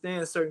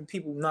understand certain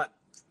people not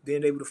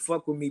being able to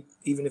fuck with me,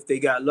 even if they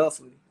got love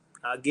for me.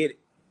 I get it.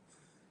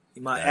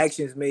 My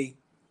actions may,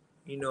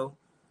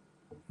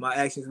 my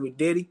actions with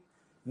Diddy,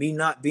 me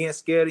not being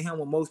scared of him.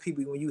 When most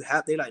people, when you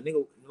have, they like,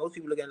 nigga, most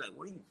people look at it like,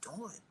 what are you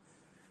doing?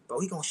 Bro,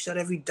 he gonna shut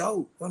every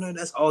door. Well, no,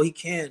 that's all he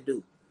can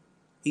do.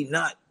 He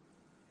not.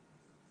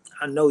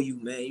 I know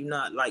you, man. You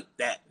not like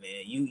that,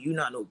 man. You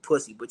not no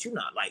pussy, but you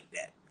not like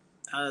that.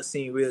 I've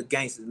seen real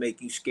gangsters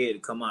make you scared to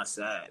come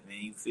outside, man.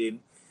 You feel me?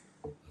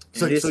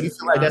 So you feel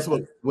like that's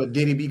what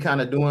Diddy be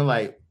kind of doing,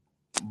 like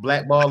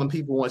blackballing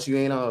people once you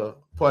ain't a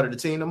part of the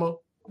team no more?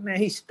 Man,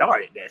 he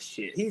started that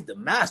shit. He's the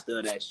master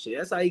of that shit.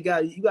 That's how you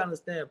got to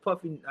understand.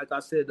 Puffy, like I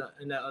said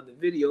in that other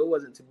video, it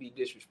wasn't to be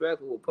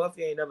disrespectful.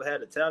 Puffy ain't never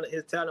had the talent.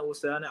 His talent was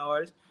signing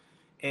artists,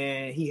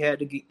 and he had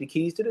the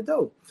keys to the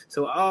door.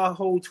 So our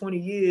whole 20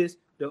 years,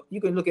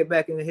 you can look at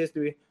back in the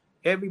history,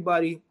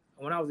 everybody,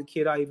 when I was a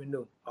kid, I even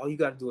knew, all you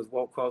got to do is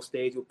walk across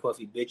stage with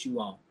Puffy, bet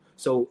you on.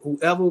 So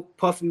whoever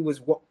Puffy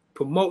was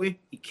promoting,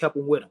 he kept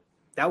him with him.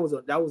 That was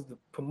the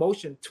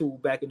promotion tool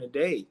back in the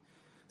day.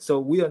 So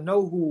we'll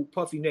know who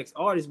Puffy next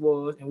artist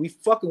was, and we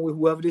fucking with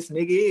whoever this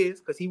nigga is,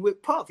 because he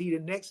with Puff, he the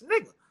next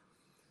nigga.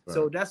 Right.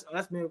 So that's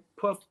been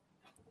Puff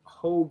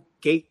whole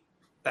gate,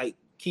 like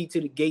key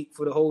to the gate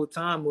for the whole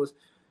time was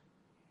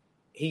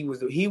he was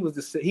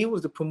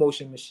the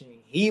promotion machine.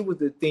 He was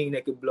the thing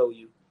that could blow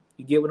you.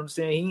 You get what I'm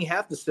saying? He ain't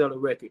have to sell a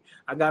record.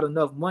 I got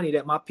enough money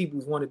that my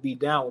peoples want to be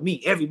down with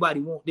me.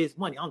 Everybody want this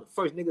money. I'm the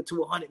first nigga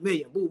to 100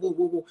 million. Boo, boo,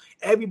 boo, boo.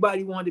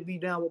 Everybody wanted to be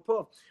down with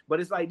Puff. But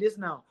it's like this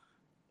now.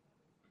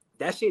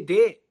 That shit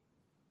dead.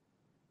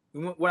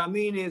 What I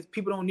mean is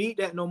people don't need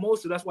that no more,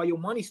 so that's why your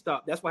money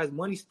stopped. That's why his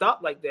money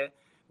stopped like that,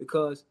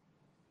 because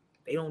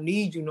they don't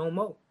need you no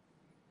more.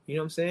 You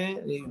know what I'm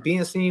saying?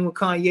 Being seen with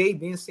Kanye,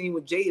 being seen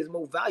with Jay is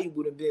more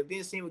valuable than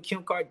being seen with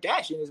Kim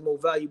Kardashian is more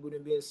valuable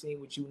than being seen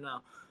with you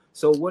now.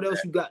 So what else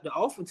you got to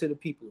offer to the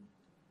people?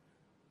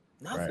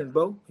 Nothing, right,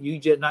 bro.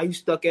 Now you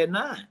stuck at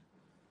 9.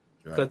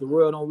 Because the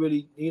world don't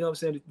really, you know what I'm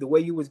saying? The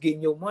way you was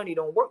getting your money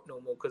don't work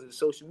no more because of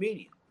social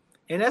media.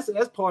 And that's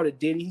part of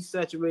Diddy. He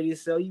saturated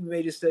himself. He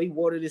made himself. He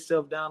watered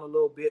himself down a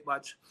little bit.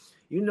 But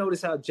you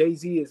notice how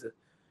Jay-Z is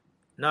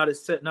not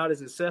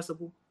as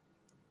accessible,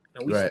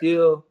 and we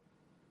still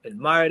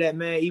admire that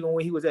man. Even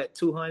when he was at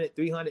 200,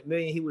 300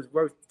 million, he was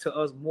worth to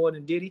us more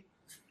than Diddy,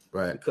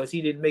 right? Because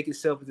he didn't make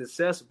himself as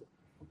accessible.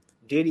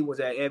 Diddy was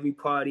at every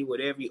party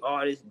with every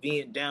artist,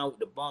 being down with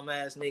the bum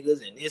ass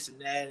niggas and this and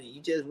that, and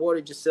you just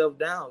watered yourself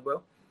down,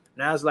 bro.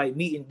 Now it's like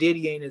meeting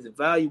Diddy ain't as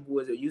valuable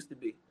as it used to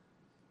be.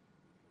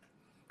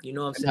 You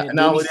know what I'm saying?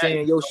 Diddy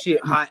saying your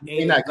shit hot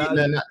ain't not getting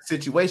in that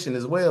situation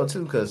as well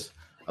too, because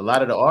a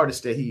lot of the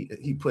artists that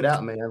he put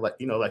out, man, like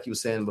like you were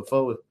saying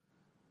before,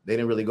 they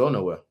didn't really go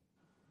nowhere.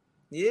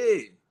 Yeah,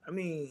 I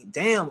mean,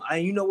 damn.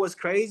 You know what's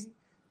crazy?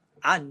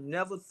 I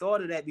never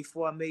thought of that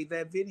before I made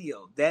that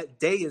video. That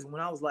day is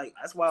when I was like,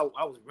 that's why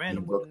I was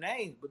random with the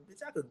names. But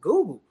bitch, I could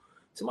Google.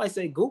 Somebody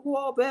say Google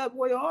all bad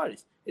boy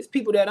artists. It's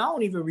people that I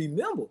don't even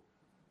remember.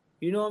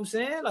 You know what I'm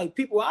saying? Like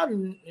people that I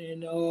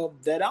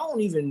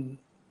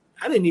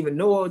didn't even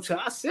know until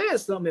I said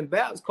something. And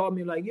Babs called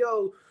me like,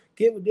 yo,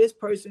 get with this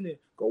person and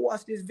go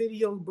watch this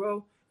video,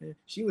 bro. And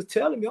she was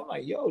telling me, I'm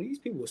like, yo, these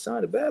people were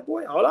signed to Bad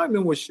Boy. All I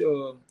remember was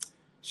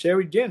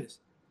Sherry Dennis.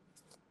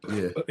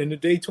 Yeah. In the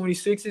Day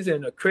 26s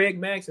and Craig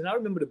Max. And I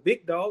remember the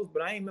big dogs,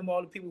 but I ain't remember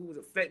all the people who was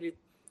affected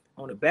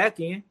on the back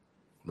end.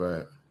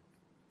 Right.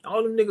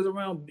 All them niggas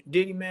around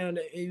Diddy, man,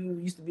 that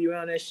used to be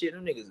around that shit,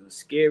 them niggas was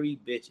scary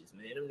bitches,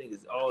 man. Them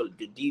niggas, all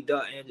the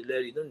D-Dot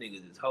Angeletti, them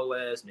niggas is whole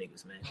ass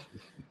niggas, man.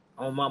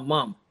 On my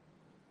mama.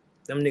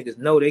 Them niggas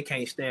know they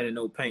can't stand in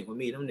no paint with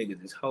me. Them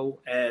niggas is whole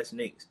ass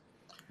niggas.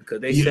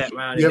 Because they sat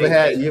around you ever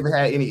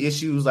had any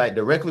issues like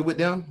directly with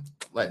them?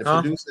 Like the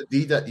producer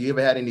D-Dot, you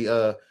ever had any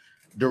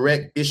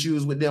direct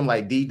issues with them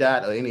like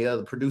D-Dot or any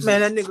other producers? Man,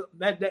 that nigga,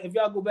 that if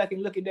y'all go back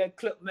and look at that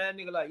clip, man,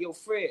 nigga like, yo,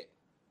 Fred,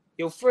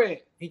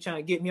 he trying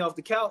to get me off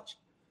the couch.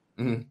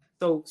 Mm-hmm.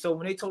 So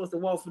when they told us to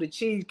walk for the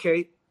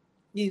cheesecake,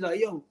 he's like,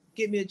 yo,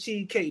 get me a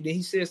cheesecake. Then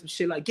he said some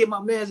shit like, get my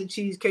man's a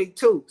cheesecake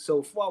too.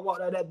 So before I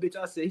walked out of that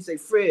bitch, he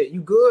said, Fred,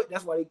 you good?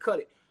 That's why they cut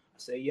it. I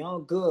said, yeah,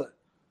 I'm good.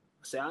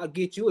 I said, I'll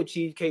get you a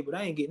cheesecake, but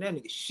I ain't getting that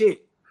nigga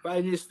shit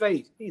right in his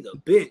face. He's a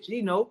bitch,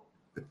 you know.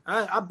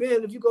 I've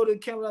been, if you go to the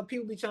camera,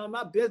 people be trying,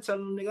 I've been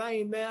telling them, nigga,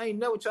 I ain't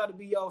never tried to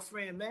be y'all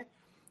friend, man.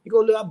 You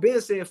go look, I've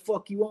been saying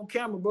fuck you on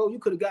camera, bro. You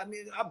could have got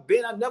me.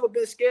 I've never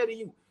been scared of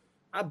you.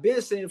 I've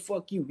been saying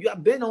fuck you.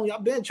 I've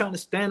been trying to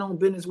stand on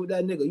business with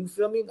that nigga. You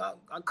feel me?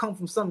 I come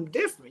from something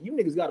different. You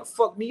niggas gotta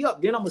fuck me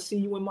up. Then I'm gonna see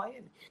you in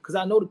Miami. Cause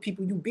I know the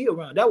people you be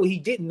around. That's what he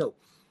didn't know.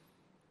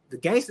 The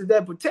gangsters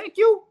that protect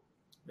you,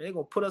 man, they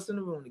gonna put us in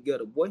the room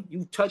together, boy.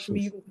 You touch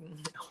me,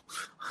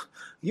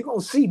 you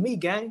gonna see me,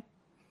 gang.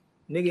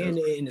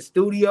 Nigga in the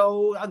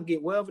studio, I can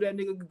get wherever that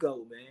nigga could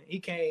go, man. He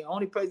can't.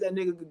 Only place that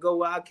nigga could go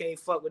where I can't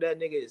fuck with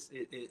that nigga is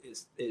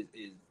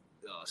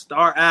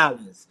Star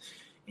Islands,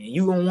 and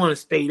you gonna want to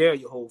stay there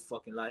your whole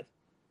fucking life.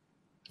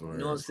 You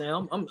know what I'm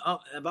saying?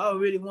 If I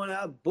really want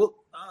to book,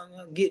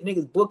 I'll get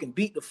niggas book and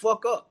beat the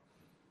fuck up.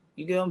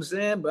 You get what I'm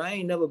saying? But I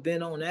ain't never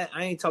been on that.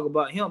 I ain't talking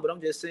about him, but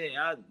I'm just saying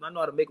I know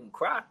how to make him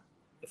cry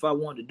if I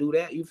wanted to do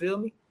that. You feel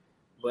me?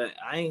 But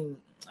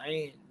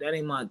that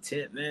ain't my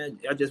intent, man.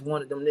 I just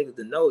wanted them niggas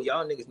to know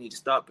y'all niggas need to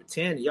stop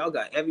pretending. Y'all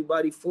got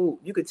everybody fooled.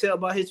 You could tell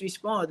by his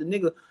response. The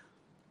nigga,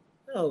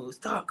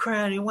 stop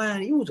crying and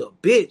whining. You was a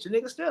bitch. The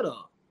nigga instead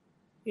of,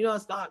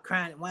 stop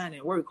crying and whining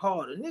and work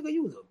harder. Nigga,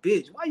 you was a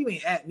bitch. Why you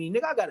ain't at me?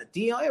 Nigga, I got a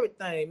D on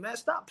everything, man.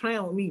 Stop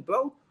playing with me,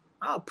 bro.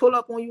 I'll pull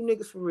up on you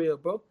niggas for real,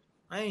 bro.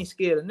 I ain't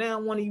scared of now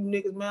one of you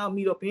niggas, man. I'll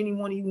meet up any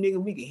one of you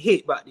niggas. We can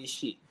hit about this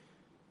shit.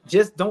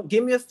 Just don't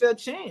give me a fair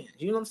chance.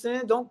 You know what I'm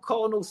saying? Don't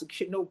call no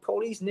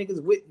police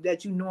niggas with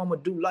that I'm gonna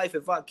do life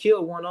if I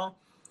kill one on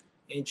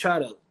and try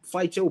to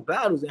fight your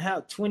battles and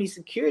have 20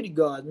 security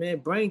guards, man.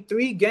 Bring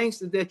 3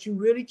 gangsters that you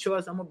really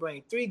trust. I'm gonna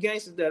bring 3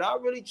 gangsters that I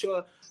really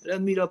trust.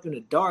 Let's meet up in a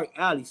dark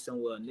alley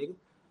somewhere, nigga.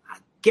 I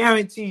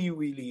guarantee you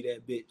we leave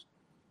that bitch.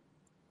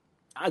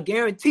 I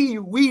guarantee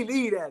you we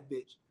leave that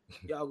bitch.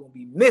 Y'all gonna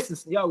be missing.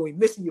 Y'all gonna be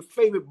missing your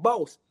favorite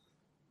boss.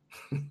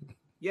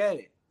 Yeah.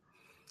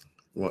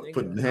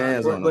 Putting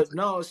hands on them. But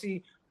no,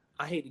 see,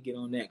 I hate to get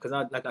on that because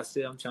like I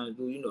said, I'm trying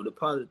to do, the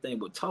positive thing.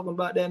 But talking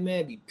about that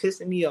man be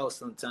pissing me off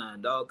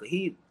sometimes, dog. Cause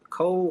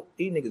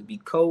these niggas be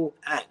cold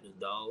actors,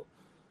 dog.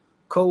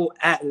 Cold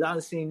actors. I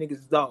done seen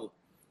niggas, dog,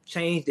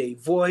 change their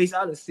voice.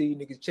 I done seen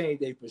niggas change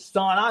their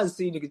persona. I done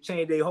seen niggas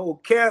change their whole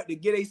character,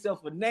 get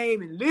themselves a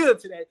name and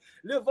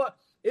live up.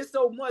 It's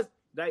so much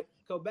like,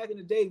 cause back in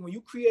the day when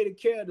you create a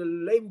character, the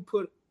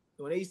label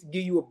when they used to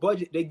give you a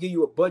budget, they give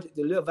you a budget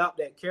to live out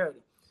that character.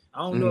 I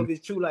don't know if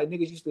it's true. Like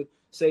niggas used to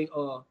say,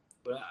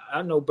 but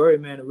I know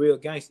Birdman a real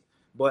gangster.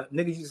 But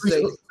niggas used to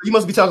say, you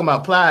must be talking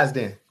about Plies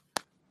then.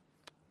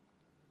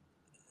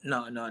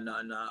 No. Not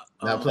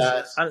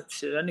Plies. That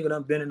nigga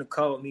done been in the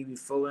car with me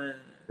before.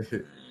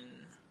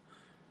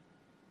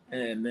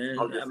 And man,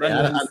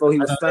 before he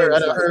was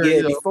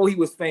famous. Before he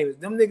was famous,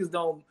 them niggas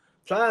don't.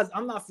 Plies,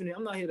 I'm not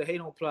here to hate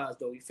on Plies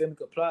though. You feel me?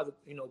 Cause Plies,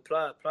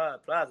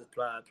 Plies is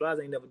Plies. Plies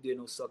ain't never did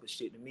no sucker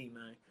shit to me,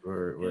 man.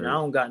 And I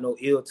don't got no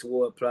ill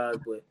toward Plies,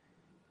 but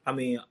I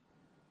mean,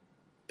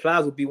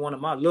 Plies would be one of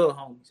my little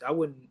homies.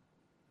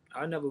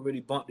 I never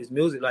really bumped his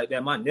music like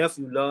that. My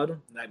nephew loved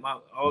him. Like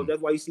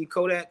that's why you see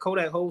Kodak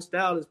whole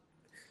style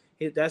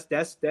is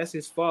that's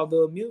his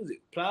father of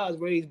music. Plies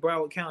raised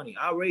Broward County.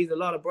 I raised a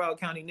lot of Broward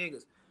County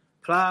niggas.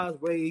 Plies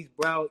raised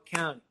Broward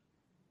County.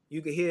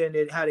 You can hear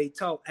in how they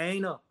talk.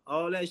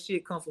 All that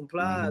shit come from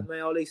Plies,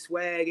 man. All they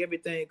swag,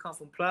 everything come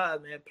from Plies,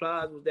 man.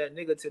 Plies was that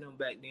nigga to them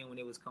back then when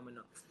they was coming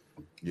up.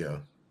 Yeah.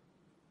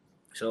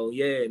 So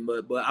yeah,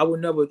 but I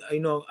would never,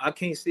 I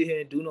can't sit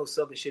here and do no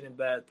sucker shit in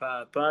bad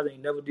Plies. Plies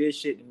ain't never did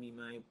shit to me,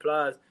 man.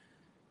 Plies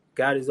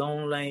got his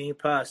own lane.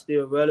 Plies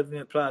still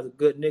relevant. Plies a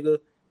good nigga.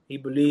 He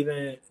believe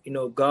in,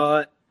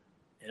 God,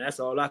 and that's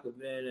all I could,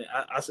 man.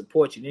 I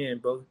support you then,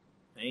 bro.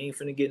 I ain't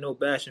finna get no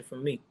bashing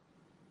from me.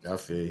 I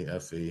feel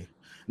you.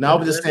 Now I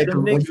was just saying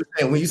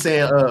when you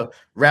saying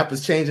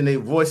rappers changing their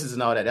voices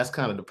and all that, that's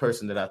kind of the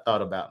person that I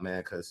thought about,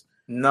 man. Cause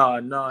no,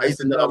 it's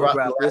another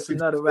rapper. It's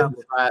another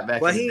rapper.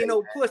 But he ain't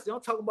no pussy.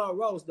 Don't talk about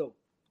Ross though.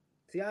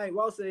 See,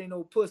 Ross ain't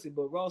no pussy,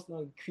 but Ross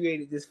done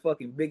created this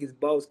fucking biggest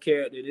boss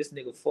character. This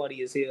nigga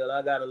funny as hell.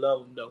 I gotta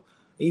love him though.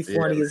 He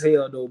funny as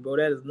hell though, bro.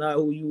 That is not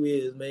who you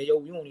is, man.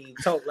 Yo, you don't even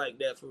talk like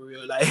that for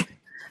real. Like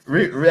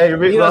Rick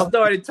Ross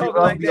started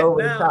talking like that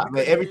now. Top,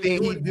 man.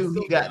 Everything he do,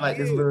 he got like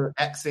this little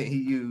accent he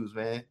used,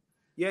 man.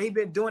 Yeah, he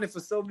been doing it for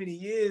so many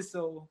years,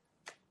 so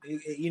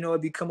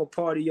it become a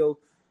part of your.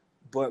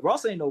 But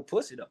Ross ain't no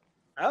pussy though.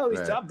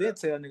 I've been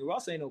telling nigga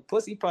Ross ain't no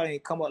pussy. He probably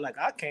ain't come up like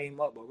I came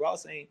up, but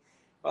Ross the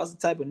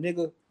type of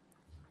nigga.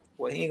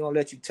 Well, he ain't gonna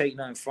let you take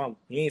nothing from him.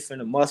 He ain't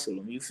finna muscle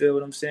him. You feel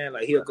what I'm saying?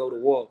 Like he'll go to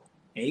war,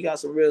 and he got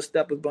some real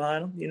steppers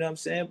behind him. You know what I'm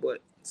saying?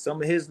 But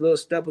some of his little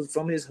steppers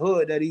from his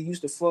hood that he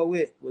used to fuck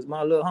with was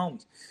my little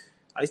homies.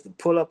 I used to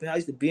pull up and I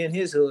used to be in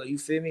his hood. You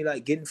feel me?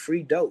 Like getting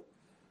free dope,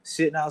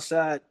 sitting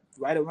outside.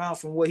 Right around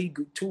from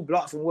 2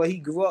 blocks from where he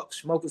grew up,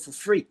 smoking for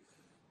free.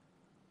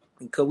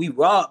 Because we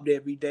robbed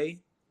every day.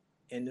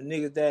 And the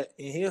niggas that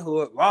in his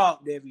hood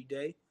robbed every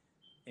day.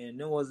 And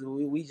then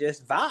we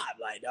just vibe.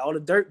 Like all the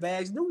dirt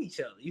bags knew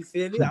each other. You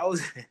feel me?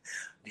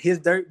 His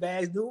dirt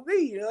bags knew me.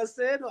 You know what I'm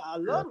saying? I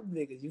love them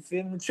niggas. You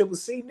feel me? Triple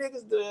C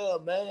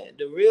niggas, man.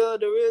 The real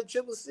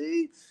Triple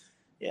C.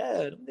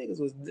 Yeah, them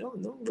niggas was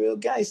them real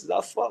gangsters.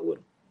 I fuck with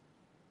them.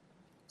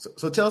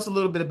 So tell us a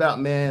little bit about,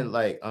 man,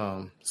 like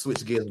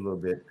switch gears a little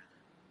bit.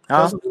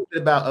 Tell us a little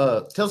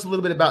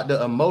bit about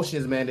the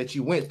emotions, man, that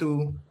you went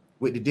through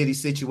with the Diddy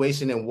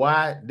situation, and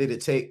why did it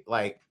take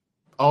like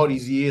all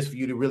these years for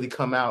you to really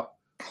come out?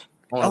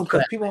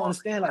 Because people don't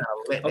understand.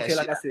 Like,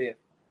 like I said,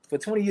 for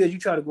 20 years you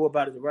try to go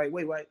about it the right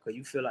way, right? Because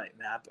you feel like,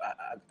 man,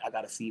 I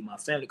gotta feed my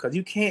family. Because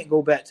you can't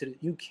go back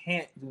you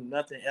can't do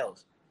nothing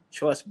else.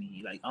 Trust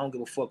me. Like I don't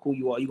give a fuck who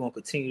you are. You're gonna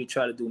continue to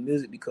try to do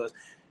music because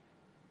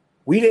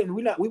we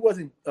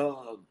wasn't.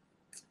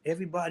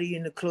 Everybody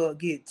in the club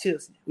get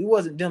tipsy. We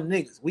wasn't them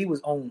niggas. We was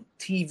on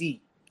TV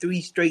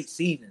 3 straight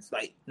seasons,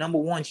 like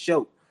 #1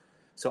 show.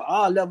 So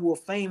our level of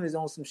fame is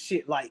on some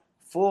shit like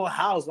Full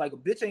House. Like a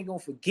bitch ain't gonna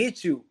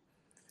forget you.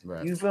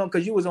 Right. You feel me?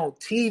 Because you was on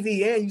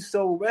TV and you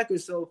sold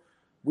records. So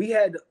we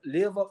had to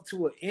live up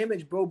to an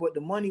image, bro, but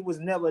the money was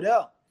never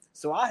there.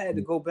 So I had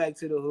to go back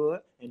to the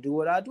hood and do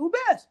what I do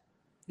best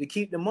to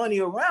keep the money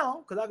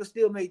around, because I could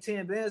still make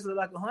 10 bands look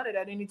like 100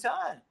 at any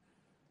time.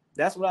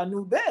 That's what I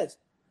knew best.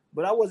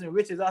 But I wasn't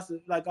rich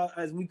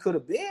as we could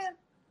have been.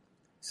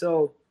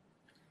 So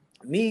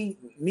me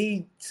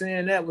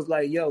saying that was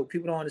like, yo,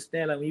 people don't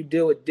understand. Like when you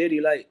deal with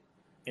Diddy, like,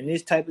 and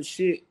this type of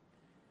shit,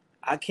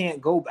 I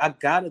can't go. I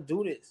gotta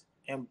do this.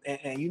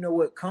 And you know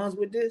what comes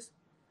with this?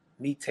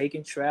 Me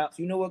taking traps.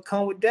 You know what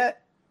comes with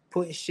that?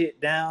 Putting shit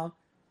down.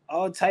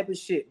 All type of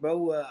shit, bro.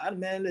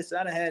 Listen,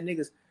 I done had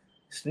niggas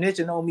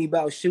snitching on me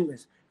about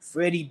shootings.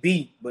 Freddy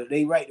B, but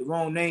they write the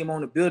wrong name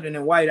on the building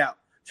in whiteout,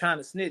 trying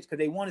to snitch because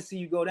they want to see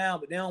you go down,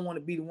 but they don't want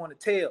to be the one to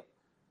tell.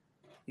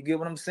 You get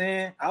what I'm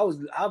saying?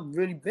 I've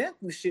really been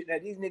through shit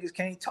that these niggas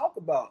can't talk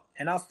about.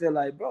 And I feel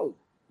like, bro,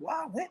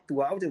 I went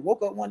through it. I just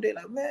woke up one day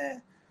like,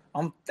 man,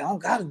 I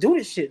don't gotta do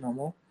this shit no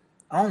more.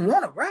 I don't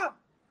want to rap.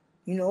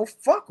 You know,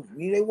 fuck them.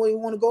 They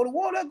want to go to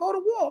war, they go to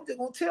war. I'm just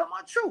gonna tell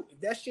my truth.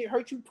 If that shit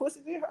hurt you,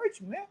 pussy, it hurt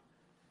you, man.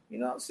 You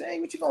know what I'm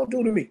saying? What you gonna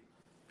do to me?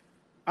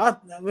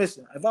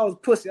 Listen, if I was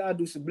pussy, I'd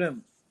do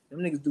subliminal. Them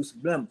niggas do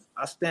subliminal.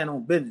 I stand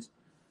on business.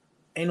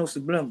 Ain't no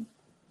subliminal.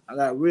 I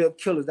got real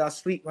killers that I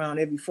sleep around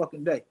every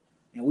fucking day.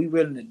 And we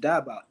willing to die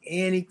about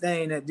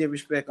anything that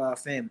disrespect our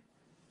family.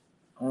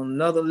 On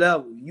another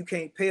level, you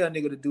can't pay a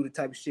nigga to do the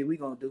type of shit we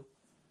gonna do.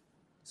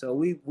 So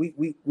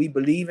we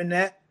believe in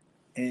that,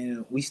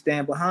 and we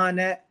stand behind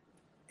that,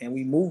 and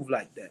we move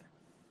like that.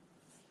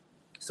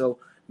 So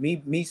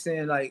me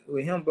saying like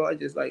with him, bro, I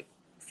just like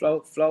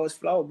flow is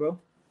flow, bro.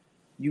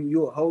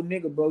 You a whole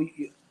nigga, bro.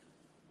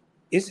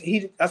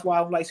 That's why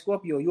I don't like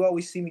Scorpio. You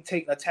always see me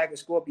attacking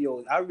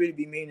Scorpios. I really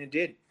be mean and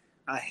did it.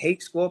 I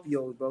hate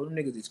Scorpios, bro. Them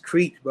niggas is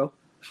creeps, bro.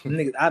 Them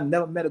niggas, I've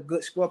never met a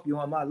good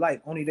Scorpio in my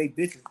life. Only they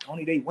bitches,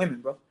 only they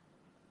women, bro.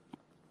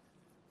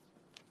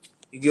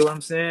 You get what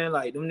I'm saying?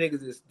 Like them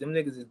niggas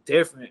is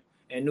different.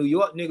 And New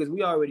York niggas,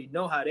 we already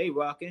know how they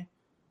rocking.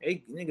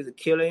 They niggas will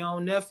kill their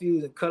own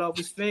nephews and cut off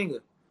his finger.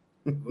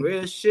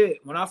 Real shit.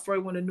 When I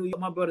first went to New York,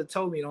 my brother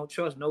told me don't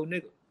trust no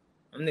nigga.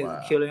 Them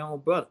niggas will kill their own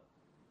brother.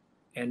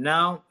 And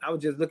now I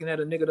was just looking at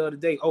a nigga the other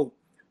day. A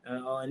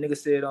nigga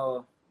said,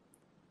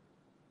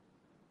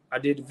 I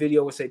did the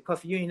video and say,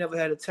 Puffy, you ain't never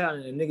had a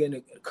talent. And a nigga in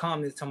the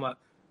comments talking about,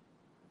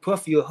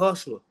 Puffy a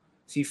hustler.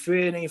 See,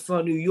 Fred ain't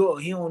from New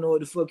York. He don't know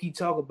what the fuck he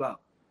talk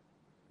about.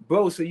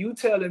 Bro, so you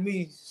telling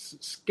me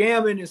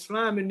scamming and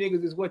sliming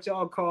niggas is what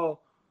y'all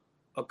call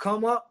a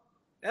come up?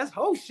 That's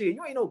whole shit.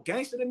 You ain't no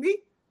gangster to me.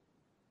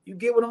 You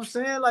get what I'm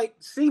saying? Like,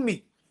 see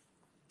me.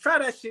 Try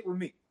that shit with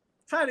me.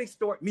 Try to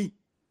extort me.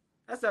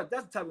 That's the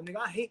type of nigga.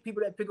 I hate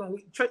people that pick on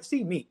me.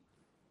 See me.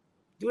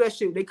 Do that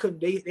shit. They couldn't.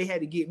 They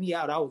had to get me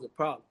out. I was a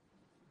problem.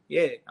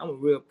 Yeah, I'm a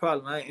real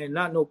problem. And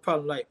not no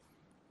problem like,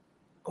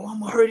 oh, I'm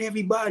gonna hurt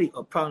everybody.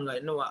 A problem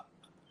like, no, I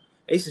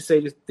used to say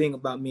this thing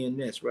about me and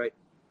Ness, right?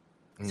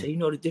 So you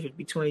know the difference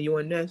between you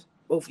and Ness?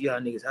 Both of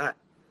y'all niggas hot.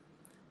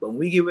 But when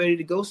we get ready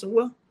to go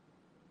somewhere,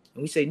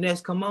 and we say,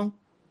 Ness, come on,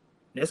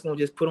 Ness gonna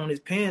just put on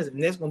his pants and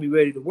Ness gonna be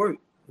ready to work.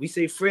 We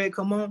say, Fred,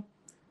 come on,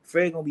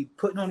 Fred gonna be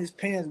putting on his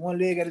pants one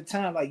leg at a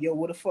time, like, yo,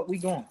 where the fuck we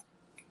going?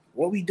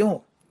 What we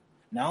doing?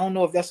 Now, I don't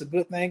know if that's a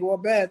good thing or a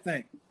bad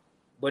thing,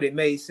 but it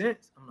made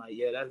sense. I'm like,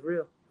 yeah, that's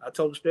real. I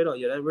told him straight up,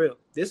 yeah, that's real.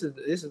 This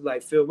is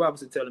like Phil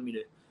Robinson telling me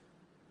that.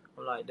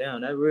 I'm like,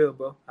 damn, that's real,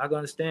 bro. I can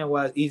understand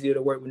why it's easier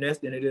to work with Ness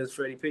than it is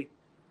Freddie P.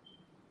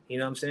 You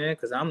know what I'm saying?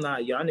 Because I'm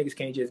not, y'all niggas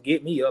can't just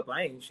get me up.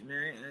 I ain't,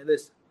 man,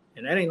 listen.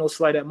 And that ain't no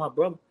slight at my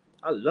brother.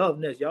 I love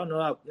Ness. Y'all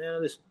know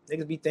listen,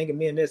 niggas be thinking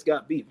me and Ness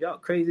got beef. Y'all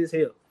crazy as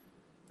hell.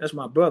 That's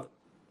my brother.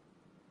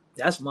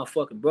 That's my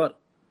fucking brother.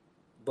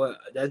 But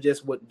that's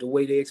just the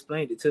way they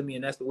explained it to me,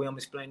 and that's the way I'm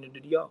explaining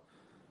it to y'all.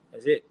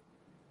 That's it.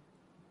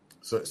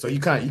 So you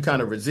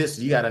kind of resist.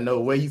 You got to know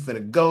where you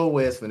finna go,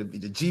 where it's finna be,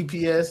 the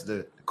GPS,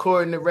 the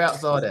coordinate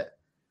routes, all that.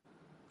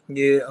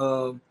 Yeah.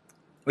 What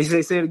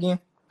you say it again?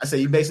 I say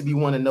you basically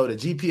want to know the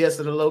GPS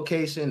of the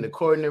location, the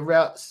coordinate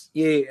routes.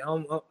 Yeah.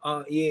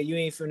 You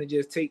ain't finna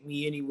just take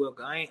me anywhere.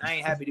 I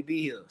ain't happy to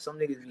be here. Some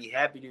niggas be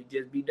happy to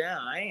just be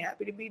down. I ain't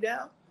happy to be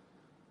down.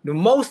 The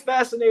most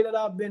fascinated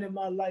I've been in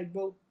my life,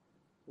 bro,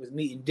 was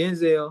meeting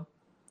Denzel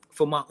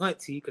for my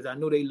auntie, because I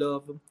know they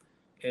love him,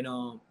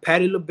 and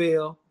Patti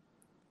LaBelle.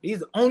 These are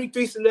the only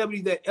three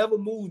celebrities that ever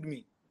moved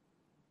me.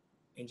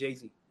 And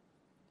Jay-Z.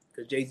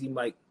 Because Jay-Z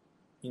might,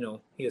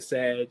 he a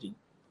Sag, and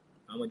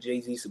I'm a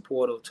Jay-Z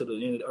supporter to the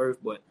end of the earth,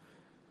 but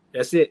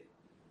that's it.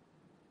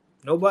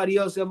 Nobody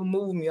else ever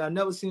moved me. I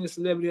never seen a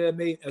celebrity that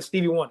made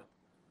Stevie Wonder.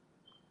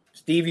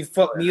 Stevie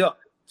fucked me up.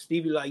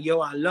 Stevie like, yo,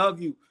 I love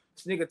you.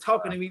 This nigga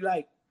talking to me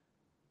like,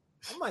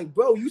 I'm like,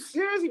 bro, you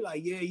serious? He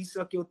like, yeah, you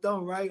suck your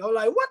thumb, right? I'm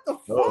like, what the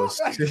fuck?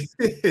 Like, this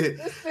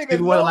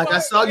nigga like, I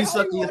saw you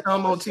sucking your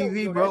thumb on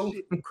TV, bro.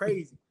 That shit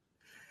crazy.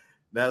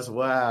 That's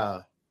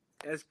wild.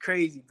 That's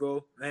crazy,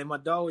 bro. Man, my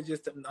dog was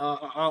just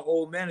our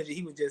old manager.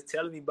 He was just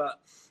telling me about.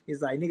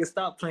 He's like, nigga,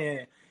 stop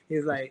playing.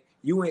 He's like,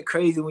 you went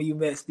crazy when you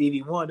met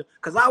Stevie Wonder,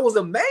 cause I was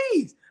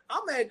amazed.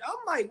 I'm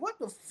like, what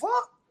the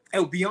fuck?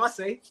 And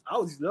Beyonce, I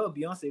always love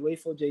Beyonce way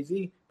before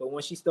Jay-Z. But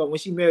when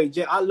she married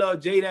Jay, I love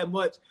Jay that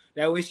much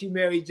that when she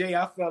married Jay,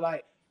 I felt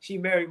like she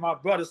married my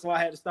brother, so I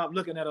had to stop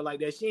looking at her like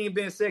that. She ain't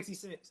been sexy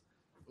since.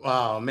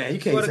 Wow, man, you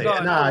can't say God,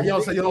 that. Nah,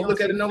 you don't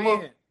look at Beyonce it no fan.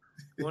 more.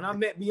 When I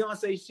met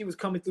Beyonce, she was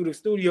coming through the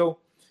studio,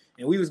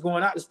 and we was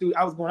going out the studio.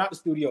 I was going out the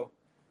studio.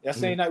 That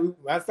same night,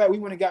 matter of fact, we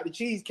went and got the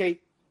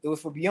cheesecake. It was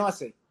for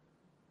Beyonce.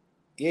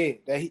 Yeah,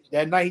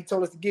 that night he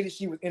told us to get it.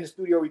 She was in the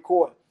studio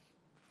recording.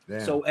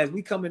 Damn. So as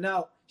we coming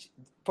out,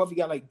 Puffy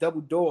got like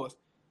double doors,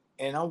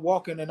 and I'm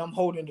walking and I'm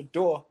holding the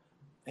door,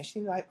 and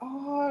she like,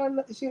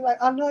 oh, she like,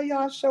 I love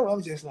y'all show. I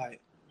was just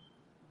like,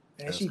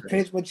 and she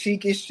pinched my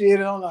cheek and shit,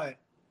 and I'm like,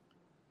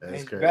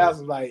 and Val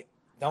was like,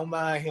 don't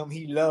mind him,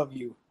 he love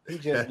you. He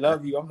just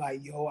love you. I'm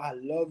like, yo, I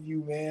love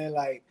you, man.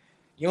 Like,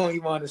 you don't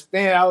even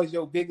understand. I was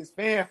your biggest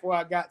fan before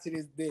I got to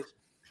this bitch.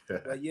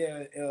 But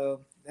yeah,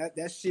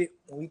 that shit,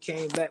 when we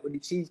came back with the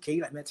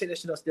cheesecake, like, man, take that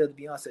shit upstairs to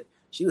Beyonce.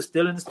 She was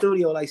still in the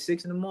studio like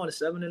 6 in the morning,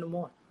 7 in the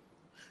morning.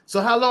 So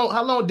how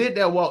long did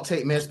that walk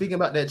take, man? Speaking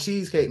about that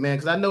cheesecake, man,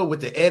 because I know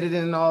with the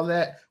editing and all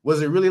that,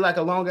 was it really like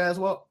a long ass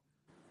walk?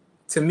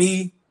 To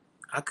me,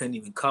 I couldn't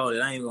even call it.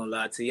 I ain't gonna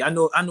lie to you. I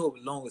know it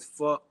was long as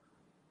fuck,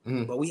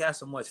 but we had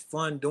so much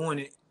fun doing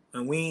it,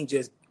 and we ain't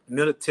just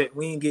militant.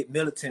 We ain't get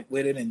militant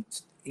with it, and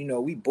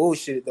we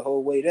bullshitted the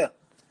whole way there.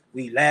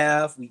 We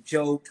laughed, we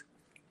joked,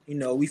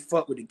 we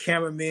fucked with the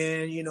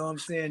cameraman. You know what I'm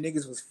saying?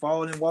 Niggas was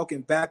falling,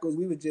 walking backwards.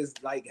 We were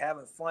just like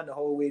having fun the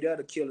whole way there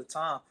to kill the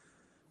time.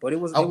 But it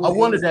was. I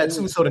wondered that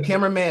too. So the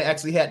cameraman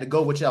actually had to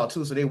go with y'all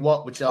too. So they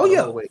walked with y'all the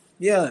whole way.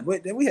 Yeah,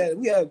 but then we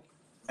had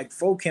like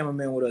 4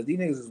 cameramen with us. These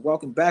niggas was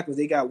walking backwards.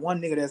 They got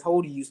one nigga that's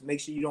holding you to make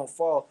sure you don't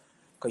fall,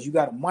 because you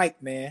got a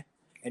mic, man,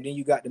 and then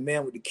you got the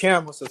man with the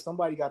camera. So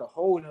somebody got a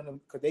hold on them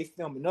because they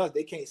filming us.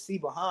 They can't see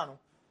behind them,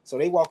 so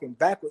they walking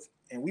backwards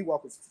and we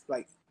walking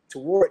like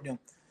toward them.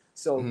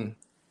 So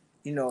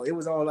it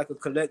was all like a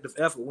collective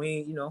effort.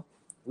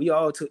 We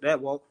all took that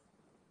walk.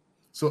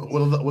 So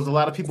was a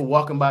lot of people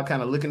walking by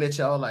kind of looking at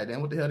y'all like, damn,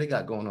 what the hell they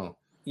got going on?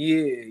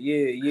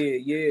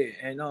 Yeah.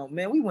 And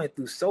man, we went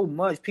through so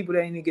much. People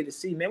that didn't even get to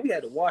see, man. We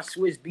had to wash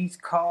Switch Beats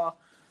car.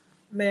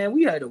 Man,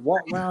 we had to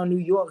walk around New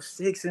York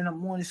 6 in the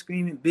morning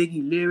screaming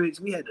Biggie lyrics.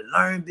 We had to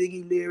learn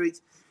Biggie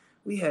lyrics.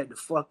 We had to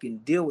fucking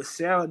deal with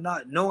Sarah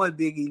not knowing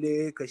Biggie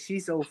lyrics because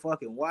she's so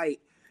fucking white.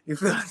 You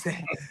feel what I'm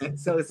saying?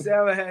 So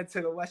Sarah had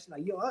to watch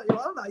like, yo,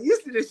 I'm not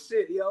used to this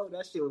shit, yo.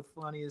 That shit was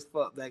funny as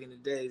fuck back in the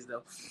days,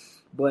 though.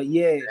 But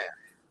yeah,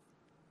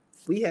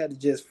 we had to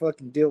just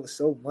fucking deal with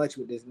so much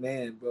with this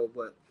man, bro.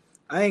 But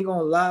I ain't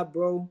gonna lie,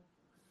 bro.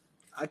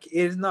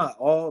 It's not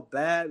all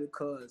bad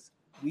because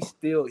we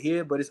still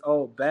here, but it's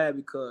all bad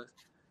because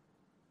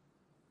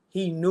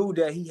he knew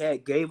that he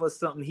had gave us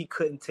something he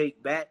couldn't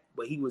take back,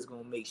 but he was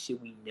gonna make sure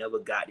we never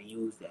got to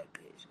use that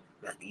bitch.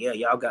 Like, yeah,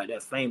 y'all got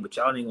that fame, but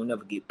y'all ain't gonna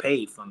never get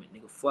paid from it,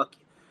 nigga. Fuck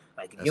you.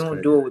 Like, if you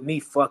don't do it with me,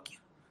 fuck you.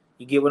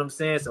 You get what I'm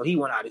saying? So he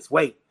went out his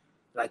way.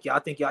 Like, y'all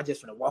think y'all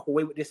just gonna walk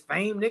away with this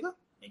fame, nigga,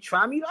 and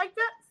try me like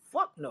that?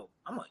 Fuck no.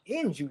 I'm gonna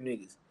end you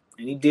niggas.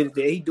 And he did it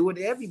there. He do it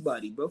to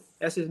everybody, bro.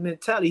 That's his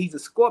mentality. He's a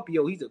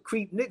Scorpio. He's a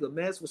creep nigga,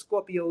 man. That's what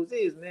Scorpios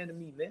is, man, to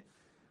me, man.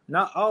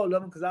 Not all of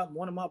them, because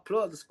one of my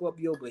plugs is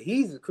Scorpio, but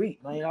he's a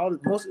creep, man.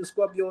 Most of the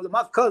Scorpios,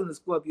 my cousin is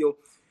Scorpio,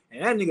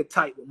 and that nigga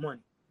tight with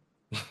money.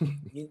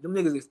 Them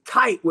niggas is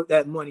tight with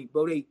that money,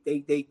 bro. They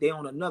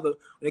on another.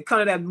 When it come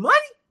to that money,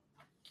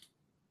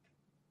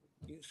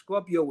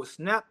 Scorpio will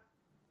snap,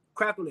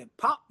 crackle, and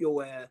pop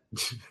your ass.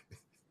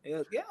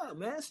 Yeah,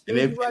 man. And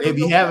they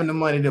be having the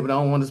money, but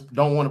don't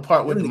want to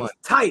part with the money.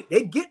 Tight.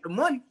 They get the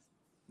money.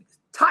 It's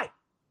tight.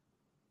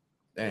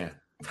 Damn.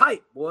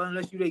 Tight, boy.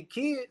 Unless you they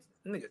kids,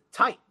 nigga,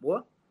 tight, boy.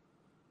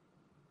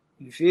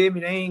 You feel me?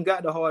 They ain't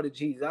got the heart of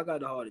Jesus. I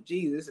got the heart of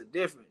Jesus. It's a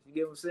difference. You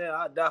get what I'm saying?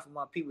 I die for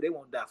my people. They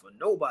won't die for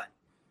nobody.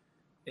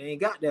 They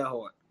ain't got that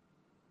heart.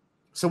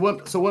 So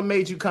what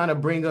made you kind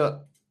of bring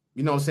up,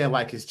 you know what I'm saying,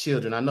 like his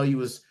children? I know you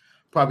was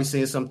probably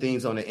seeing some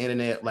things on the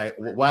internet. Like,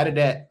 why did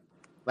that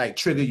like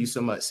trigger you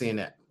so much seeing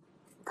that?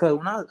 Cause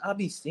when I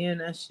be seeing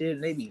that shit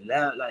and they be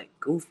loud, like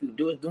goofy,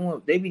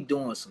 they be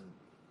doing some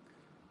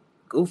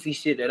goofy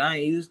shit that I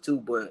ain't used to.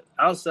 But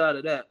outside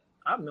of that,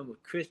 I remember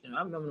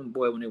them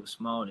boys when they were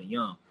small and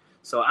young.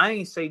 So I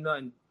ain't say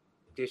nothing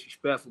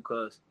disrespectful,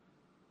 cause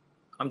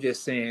I'm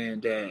just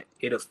saying that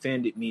it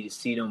offended me to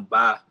see them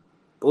buy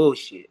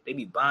bullshit. They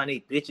be buying they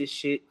bitches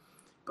shit,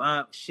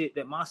 buying shit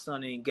that my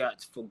son ain't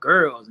got for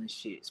girls and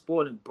shit,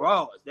 spoiling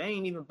bras. They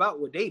ain't even about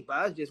what they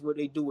buy. It's just what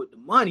they do with the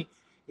money.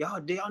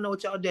 Y'all know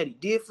what y'all daddy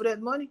did for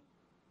that money?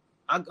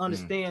 I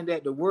understand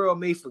that the world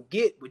may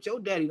forget, but your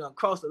daddy done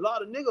crossed a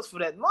lot of niggas for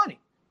that money.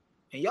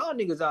 And y'all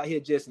niggas out here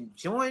just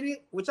enjoying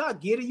it, which I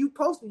get it. You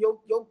posting,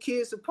 your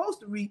kid's supposed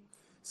to read.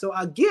 So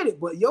I get it,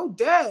 but your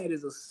dad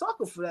is a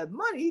sucker for that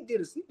money. He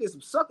did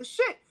some sucker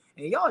shit.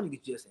 And y'all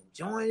niggas just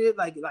enjoying it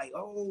like,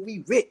 oh,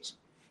 we rich.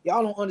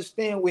 Y'all don't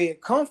understand where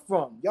it come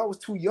from. Y'all was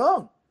too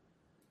young.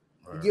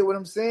 You get what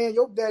I'm saying?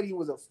 Your daddy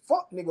was a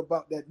fuck nigga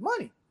about that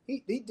money.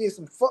 He did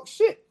some fuck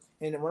shit.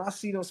 And when I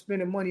see them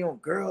spending money on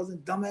girls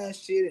and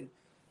dumbass shit, and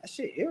that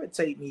shit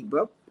irritate me,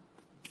 bro.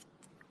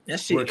 That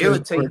shit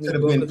irritate me,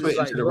 bro. Been Because put it's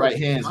like, into the bro, right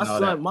hands and all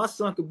that. my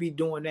son could be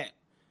doing that.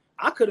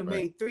 I could have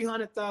made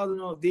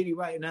 $300,000 on Diddy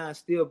right now and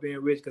still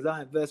being rich because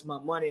I invest my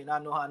money and I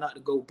know how not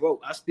to go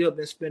broke. I still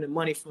been spending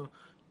money from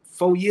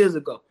 4 years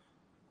ago.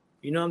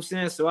 You know what I'm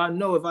saying? So I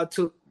know if I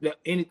took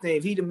anything,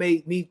 if he'd have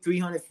made me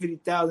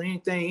 $350,000,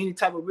 anything, any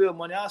type of real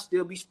money, I'll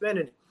still be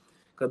spending it.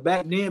 Cause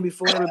back then,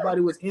 before everybody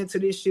was into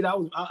this shit, I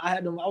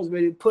was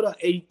ready to put up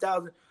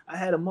 80,000. I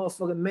had a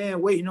motherfucking man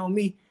waiting on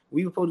me.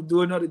 We were supposed to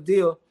do another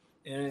deal,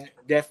 and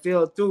that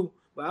fell through.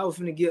 But I was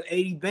finna give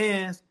 80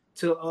 bands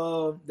to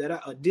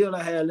a deal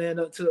I had land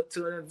up to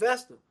an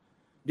investor.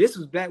 This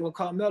was back when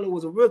Carmelo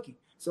was a rookie.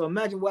 So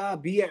imagine where I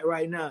be at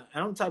right now.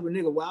 And I'm the type of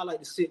nigga where I like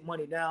to sit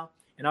money down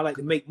and I like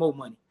to make more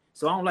money.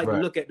 So I don't like to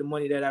look at the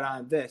money that I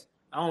invest.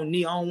 I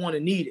don't want to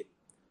need it.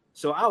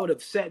 So I would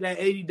have set that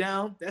 80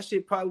 down. That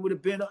shit probably would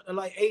have been up to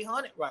like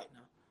 800 right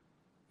now.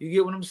 You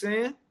get what I'm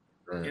saying?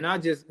 Right.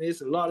 And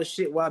it's a lot of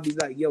shit where I be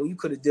like, yo, you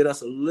could have did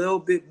us a little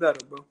bit better,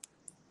 bro.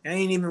 We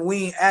ain't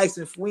even asked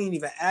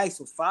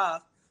for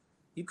 5.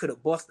 You could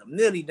have bust a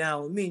milli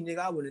down with me, nigga.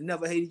 I would have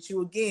never hated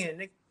you again,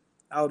 nigga.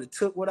 I would have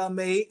took what I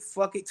made,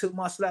 took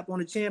my slap on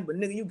the chin, but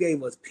nigga, you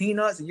gave us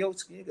peanuts and yo,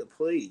 nigga,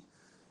 please.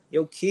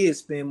 Your kids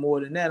spend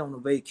more than that on a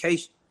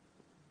vacation.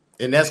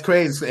 And that's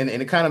crazy. And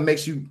it kind of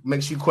makes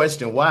you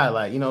question why.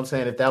 Like, you know what I'm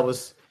saying? If that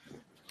was,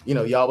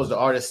 y'all was the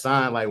artist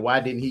signed, like, why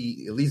didn't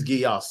he at least give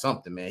y'all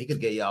something, man? He could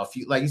get y'all a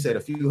few, like you said, a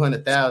few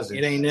 $100,000.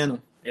 It ain't in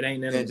him. It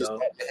ain't in him, just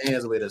dog. Just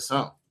hands with or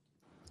something.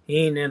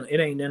 It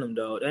ain't in him,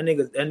 dog. That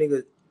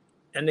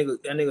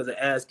nigga's an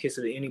ass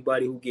kisser to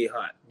anybody who get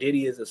hot.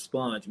 Diddy is a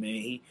sponge,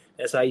 man.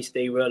 That's how he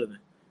stay relevant.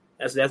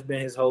 That's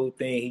been his whole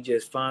thing. He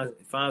just find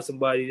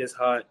somebody that's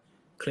hot,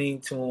 cling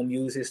to him,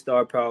 use his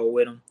star power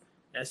with him.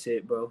 That's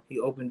it, bro. He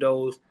opened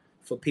doors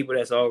for people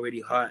that's already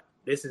hot.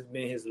 This has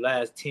been his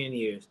last 10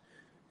 years,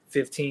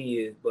 15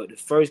 years. But the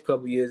first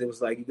couple years, it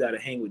was like you got to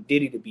hang with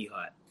Diddy to be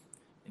hot.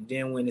 And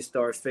then when it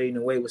started fading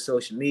away with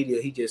social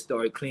media, he just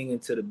started clinging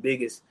to the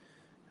biggest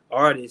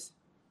artists.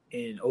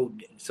 And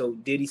so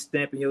Diddy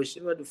stamping your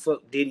shit. What the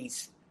fuck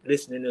Diddy's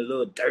listening to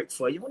Lil Durk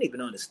for? You don't even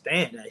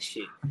understand that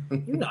shit.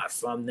 You're not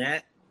from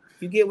that.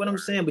 You get what I'm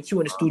saying? But you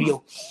in the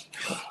studio.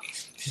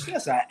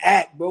 That's an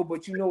act, bro.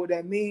 But you know what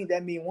that means?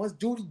 That means once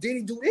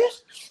Diddy do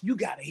this, you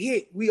got a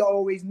hit. We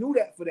always knew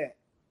that for that.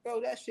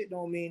 Bro, that shit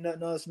don't mean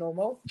nothing to us no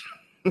more.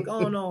 What's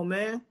going on,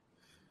 man?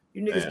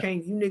 You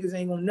niggas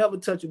ain't gonna never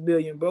touch $1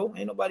 billion, bro.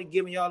 Ain't nobody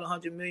giving y'all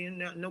 $100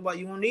 million.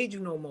 Nobody won't need you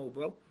no more,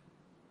 bro.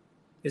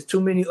 There's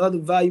too many other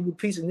valuable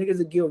pieces. Niggas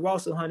that give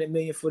Ross $100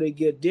 million before they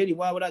give Diddy.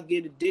 Why would I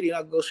give to Diddy?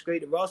 I go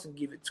straight to Ross and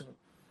give it to him.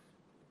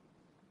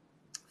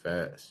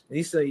 Fast.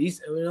 He say, you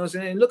know what I'm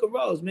saying? Look at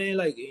Ross, man.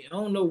 Like, I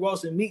don't know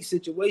Ross and Meek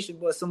situation,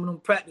 but some of them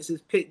practices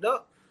picked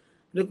up.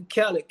 Look at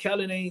Khaled.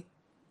 Khaled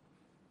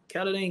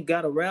ain't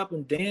got to rap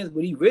and dance,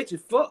 but he rich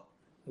as fuck.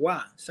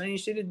 Why? Same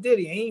shit as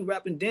Diddy. He ain't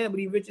rapping dance, but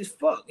he rich as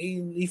fuck.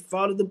 He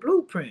followed the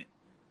blueprint.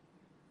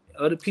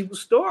 Other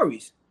people's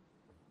stories.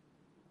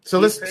 So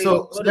let's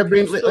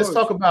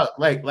talk about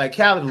like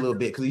Khaled a little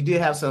bit, because you did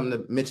have something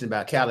to mention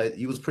about Khaled.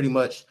 You was pretty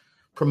much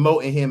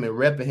promoting him and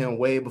repping him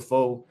way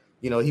before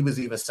he was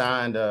even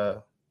signed. You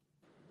know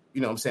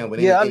what I'm saying?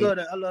 I love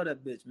that. I love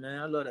that bitch,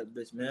 man.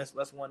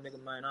 That's one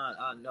nigga, man.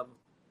 I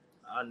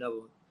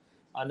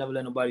never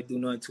let nobody do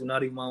nothing to.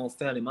 Not even my own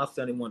family. My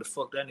family wanted to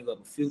fuck that nigga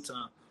up a few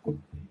times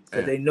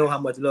because they know how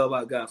much love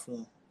I got for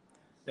him.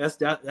 That's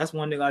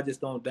one nigga I just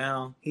don't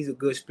down. He's a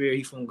good spirit.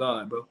 He's from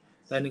God, bro.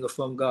 That nigga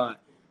from God.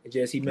 It's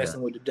just he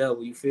messing with the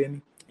devil. You feel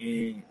me?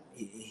 And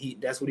he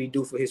that's what he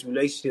do for his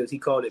relationships. He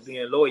called it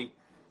being loyal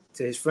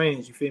to his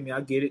friends. You feel me?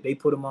 I get it. They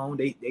put him on.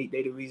 They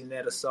the reason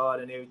that Assad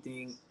and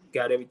everything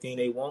got everything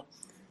they want,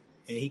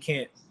 and he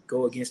can't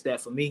go against that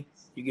for me.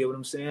 You get what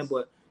I'm saying?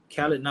 But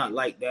Khaled not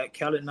like that.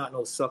 Khaled not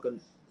no sucker.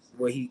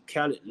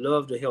 Khaled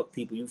love to help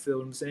people. You feel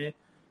what I'm saying?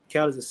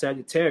 Khaled's a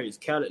Sagittarius.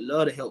 Khaled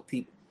love to help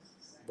people,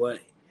 but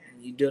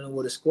you dealing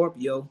with a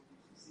Scorpio.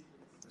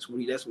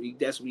 That's what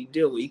he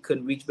deal with. He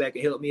couldn't reach back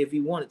and help me if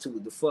he wanted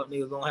to. The fuck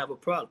nigga gonna have a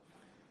problem.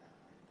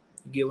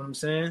 You get what I'm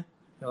saying?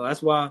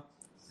 That's why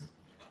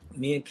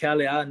me and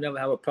Khaled, I never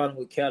have a problem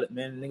with Khaled,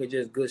 man. The nigga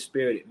just good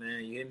spirited,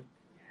 man. You hear me?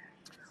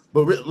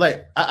 But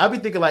like I be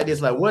thinking like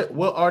this, like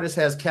what artist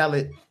has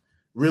Khaled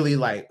really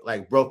like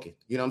broken?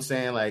 You know what I'm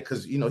saying? Like,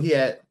 cause he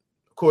had,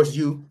 of course,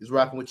 you is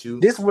rocking with you.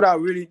 This one I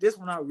really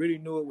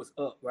knew it was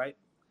up, right?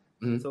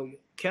 Mm-hmm. So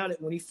Khaled,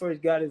 when he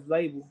first got his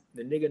label,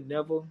 the nigga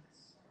never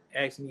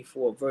asked me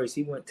for a verse.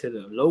 He went to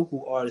the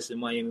local artist in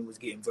Miami, was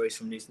getting verse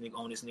from this nigga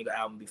on this nigga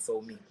album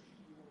before me.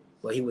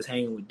 But he was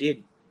hanging with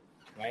Diddy,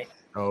 right?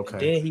 Oh, okay.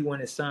 And then he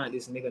went and signed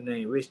this nigga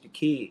named Rich the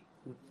Kid,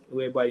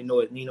 everybody know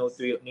it. Nino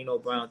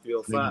Brown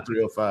 305.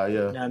 305,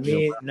 yeah.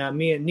 Now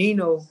me and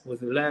Nino was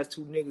the last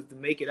two niggas to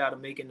make it out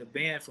of making the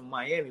band from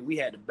Miami. We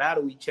had to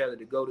battle each other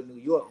to go to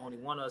New York. Only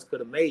one of us could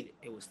have made it.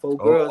 It was four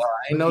girls,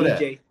 I know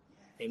DJ,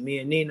 and me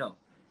and Nino.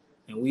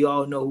 And we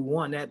all know who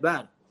won that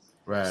battle.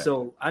 Right.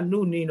 So I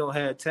knew Nino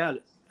had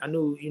talent. I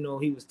knew,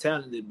 he was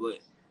talented, but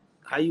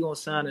how you gonna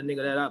sign a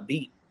nigga that I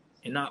beat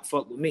and not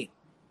fuck with me?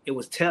 It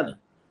was telling,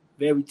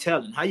 very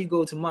telling. How you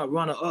go to my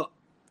runner up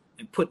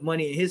and put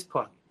money in his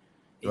pocket?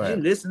 If you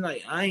listen,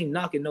 like, I ain't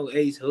knocking no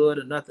Ace Hood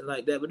or nothing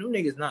like that, but them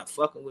niggas not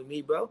fucking with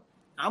me, bro.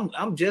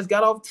 I'm just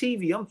got off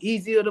TV. I'm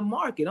easier to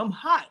market. I'm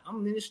hot.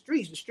 I'm in the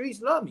streets. The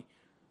streets love me.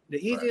 The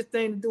easiest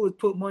thing to do is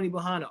put money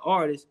behind an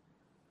artist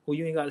who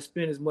you ain't got to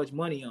spend as much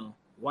money on.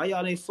 Why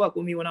y'all ain't fuck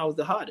with me when I was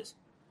the hottest?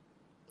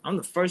 I'm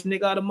the first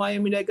nigga out of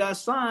Miami that got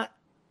signed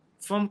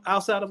from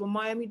outside of a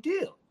Miami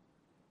deal.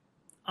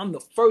 I'm the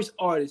first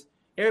artist.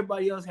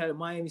 Everybody else had a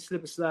Miami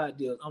slip and slide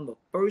deal. I'm the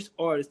first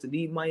artist to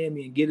leave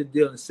Miami and get a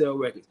deal and sell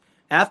records.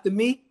 After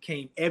me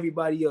came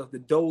everybody else. The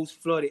doors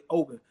flooded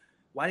open.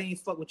 Why they ain't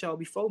fuck with y'all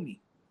before me?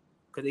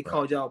 Because they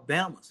called y'all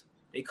Bammers.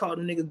 They called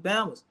them niggas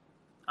Bammers.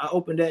 I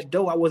opened that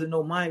door. I wasn't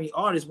no Miami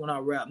artist when I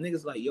rap.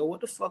 Niggas like, yo,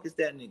 what the fuck is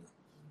that nigga?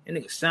 That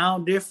nigga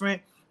sound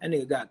different. That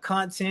nigga got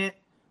content.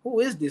 Who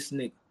is this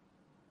nigga?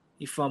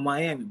 He from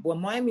Miami. Boy,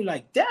 Miami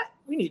like that.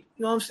 We need,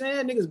 you know what I'm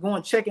saying? Niggas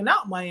going checking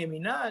out Miami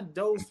now, and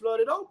doors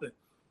flooded open.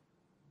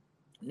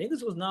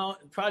 Niggas was now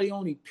probably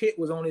only Pitt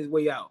was on his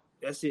way out.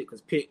 That's it, because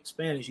Pitt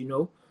Spanish,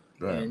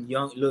 and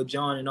young Lil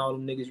John and all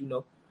them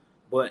niggas,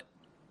 But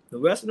the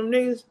rest of them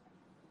niggas,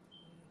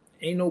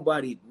 ain't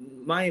nobody,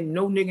 Miami,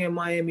 no nigga in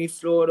Miami,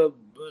 Florida,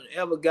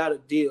 ever got a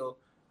deal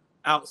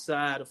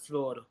outside of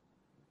Florida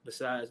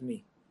besides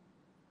me.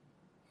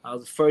 I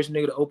was the first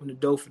nigga to open the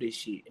door for this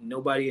shit, and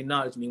nobody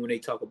acknowledged me when they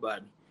talk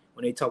about me.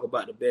 When they talk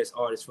about the best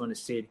artists from the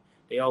city,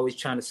 they always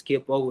trying to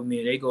skip over me,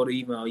 and they go to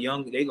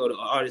they go to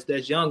artists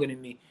that's younger than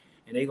me,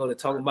 and they go to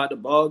talking about the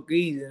ball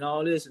grease and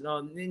all this and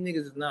all. These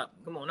niggas is not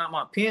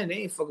my pen. They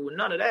ain't fucking with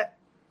none of that.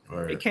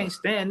 Right. They can't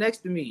stand next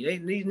to me.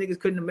 These niggas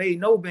couldn't have made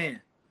no band,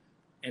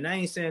 and I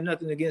ain't saying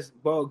nothing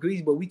against ball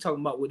grease, but we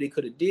talking about what they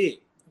could have did.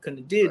 Couldn't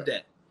have did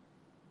that.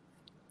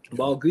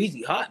 Ball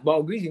greasy hot.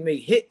 Ball greasy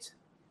made hits.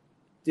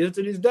 Still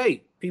to this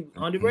day,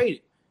 people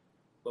underrated.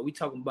 But we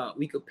talking about,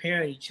 we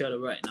comparing each other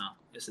right now.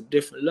 It's a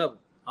different level.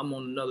 I'm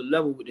on another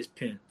level with this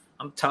pen.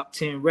 I'm top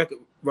 10 record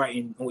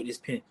writing with this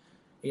pen.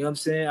 You know what I'm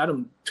saying? I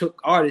done took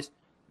artists.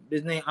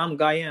 This name, I'm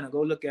Guyana.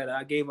 Go look at her.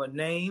 I gave her a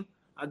name.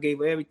 I gave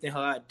her everything, her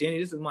identity.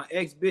 This is my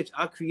ex bitch.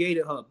 I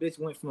created her. Bitch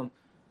went from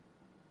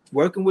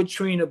working with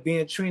Trina,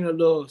 being Trina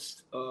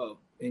Loves,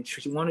 in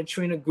one of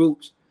Trina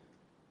groups,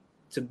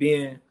 to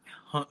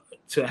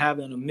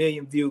having 1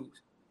 million views.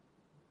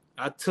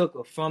 I took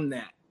her from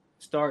that,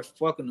 started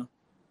fucking her,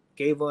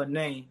 gave her a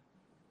name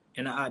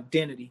and an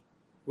identity,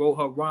 wrote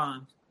her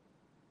rhymes,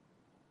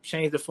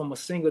 changed her from a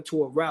singer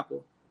to a rapper,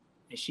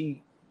 and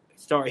she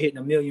started hitting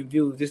 1 million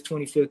views this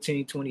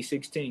 2015,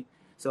 2016.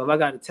 So if I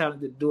got the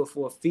talent to do it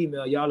for a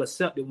female, y'all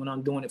accept it when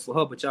I'm doing it for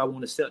her, but y'all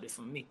won't accept it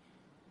from me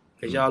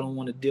because y'all don't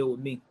want to deal with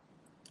me.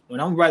 When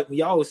I'm writing,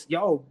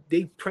 y'all,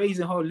 they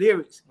praising her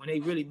lyrics when they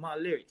really my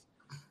lyrics.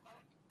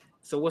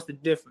 So what's the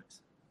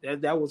difference?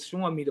 That was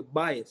showing me the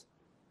bias.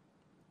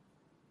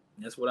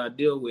 That's what I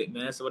deal with,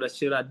 man. That's what that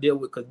shit I deal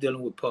with, because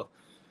dealing with Puff.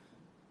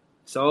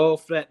 It's all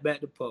flat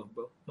back to Puff,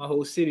 bro. My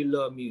whole city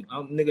love me.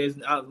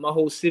 My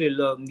whole city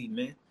love me,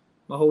 man.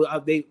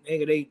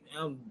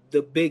 I'm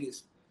the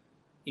biggest.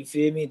 You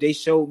feel me? They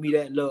showed me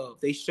that love.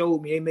 They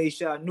showed me. They made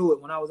sure I knew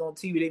it. When I was on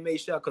TV, they made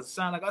sure, because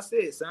like I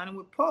said, signing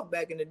with Puff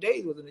back in the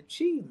day was an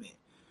achievement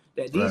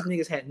that these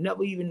niggas had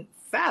never even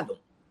fathomed.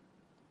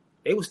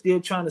 They were still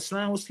trying to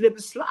sign with Slip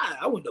and Slide.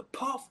 I went to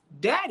Puff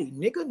Daddy,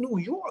 nigga, New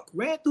York,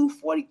 ran through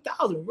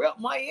 40,000, rep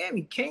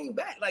Miami, came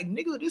back like,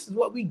 nigga, this is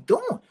what we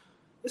doing.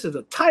 This is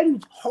a title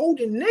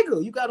holding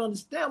nigga. You got to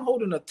understand, I'm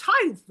holding a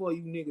title for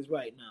you niggas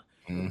right now.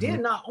 Mm-hmm. And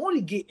then not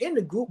only get in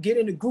the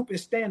group and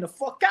stand the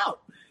fuck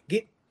out.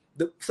 Get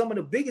some of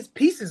the biggest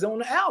pieces on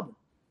the album.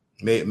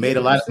 Made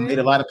a lot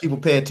of people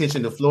pay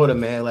attention to Florida,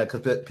 man. Like,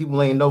 because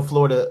people ain't know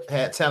Florida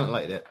had talent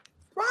like that.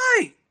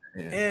 Right.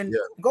 Yeah. And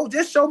go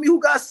just show me who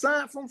got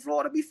signed from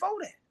Florida before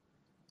that.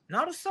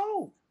 Not a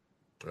soul.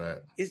 Right.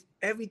 It's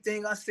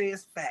everything I say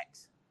is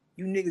facts.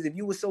 You niggas, if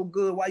you were so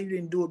good, why you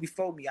didn't do it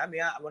before me? I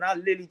mean, when I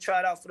literally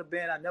tried out for the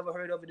band, I never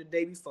heard of it the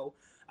day before.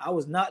 I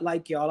was not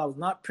like y'all. I was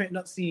not printing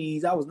up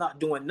CDs. I was not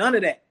doing none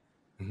of that.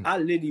 Mm-hmm. I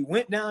literally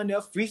went down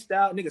there,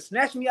 freestyle, nigga,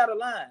 snatched me out of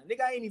line.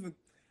 Nigga,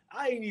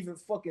 I ain't even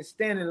fucking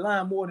stand in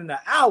line more than an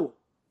hour.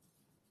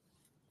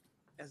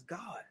 That's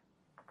God.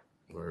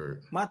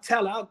 Word. My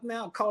talent,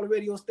 I'll call the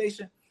radio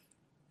station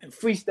and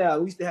freestyle.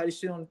 We used to have this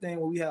shit on the thing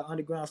where we had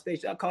underground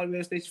station. I call the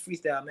radio station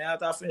freestyle, man.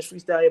 After I finished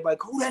freestyle, everybody,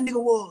 who that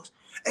nigga was?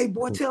 Hey,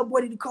 boy, tell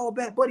Buddy to call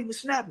back. Buddy was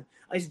snapping.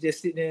 I used to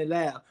just sit there and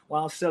laugh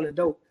while I'm selling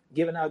dope,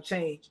 giving out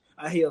change.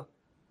 I hear,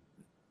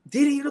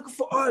 Diddy, you looking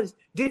for artists?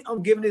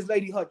 I'm giving this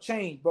lady her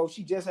change, bro.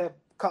 She just had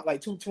caught like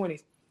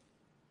 220s,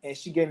 and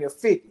she gave me a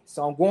 50.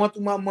 So I'm going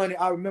through my money.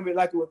 I remember it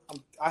like it was,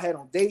 I had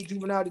on day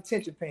juvenile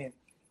detention pen.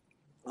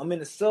 I'm in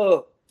the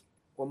sub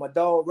with my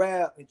dog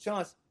Rab and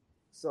Chauncey.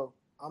 So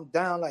I'm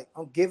down, like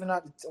I'm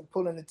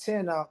pulling the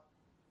 10 out.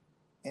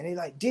 And they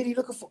like, Diddy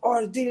looking for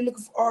artists, Diddy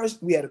looking for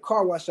artists. We had a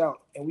car wash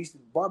out, and we used to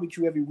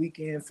barbecue every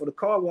weekend for the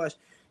car wash.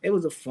 It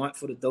was a front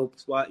for the dope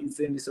spot, you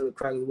feel me? So the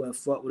crackers wouldn't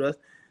fuck with us.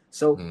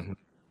 So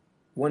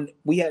when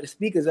we had the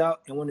speakers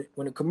out, and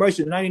when the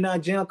commercial,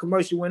 99 Jam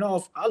commercial went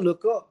off, I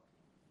look up.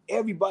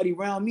 Everybody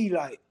around me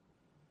like,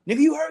 nigga,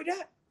 you heard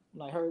that? I'm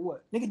like, heard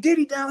what? Nigga,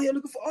 Diddy down here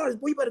looking for artists.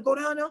 Boy, you better go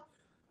down there. I'm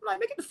like,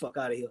 man, get the fuck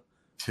out of here.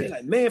 They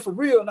like, man, for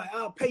real, like,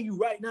 I'll pay you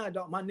right now,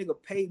 dog. My nigga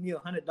paid me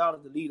 $100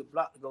 to leave the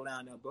block to go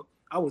down there, bro.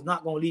 I was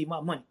not gonna leave my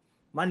money.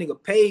 My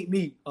nigga paid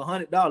me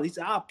 $100. He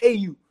said, I'll pay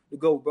you to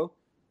go, bro.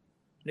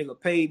 Nigga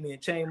paid me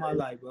and changed my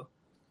life, bro.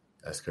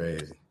 That's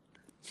crazy.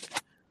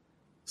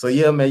 So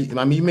yeah, man.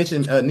 I mean, you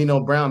mentioned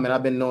Nino Brown, man.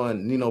 I've been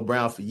knowing Nino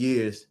Brown for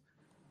years.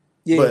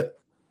 Yeah.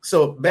 But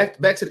so back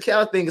to the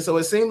Cal thing. So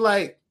it seemed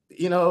like,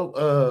 you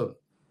know,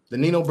 the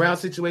Nino Brown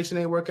situation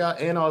ain't work out,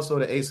 and also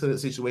the Ace Hood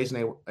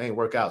situation ain't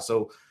work out.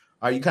 So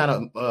are you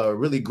kind of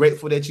really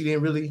grateful that you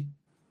didn't really,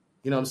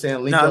 you know what I'm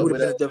saying, link up it would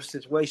with have been a different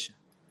situation.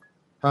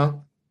 Huh?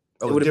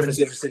 Oh, it would have been a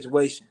different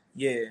situation.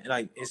 Yeah,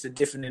 like it's a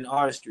different in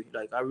artistry.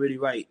 Like I really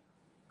write.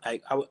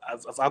 Like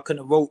if I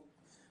couldn't have wrote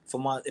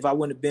if I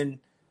wouldn't have been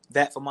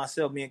that for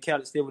myself, me and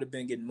Khaled still would have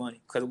been getting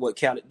money because of what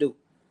Khaled do.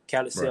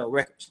 Khaled sell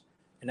records,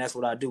 and that's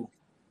what I do.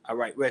 I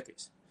write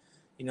records.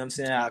 You know what I'm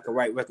saying? I could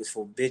write records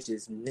for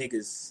bitches,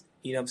 niggas.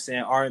 You know what I'm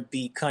saying?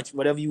 R&B, country,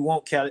 whatever you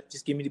want, Khaled.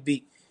 Just give me the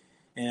beat,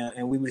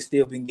 and we would have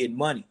still been getting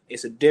money.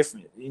 It's a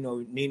different. You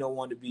know, Nino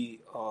wanted to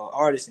be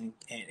artist, and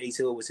Ace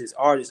Hood was his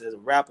artist as a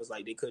rapper.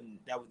 Like they couldn't.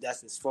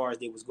 That's as far as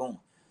they was going.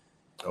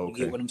 Okay. You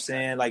get what I'm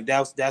saying? Like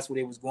that's where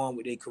they was going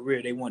with their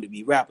career. They wanted to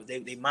be rappers.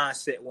 They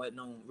mindset wasn't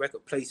on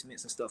record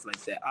placements and stuff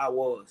like that. I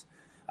was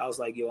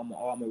like, yo,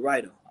 I'm a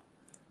writer.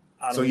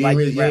 So you ain't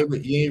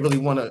really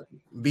want to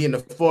be in the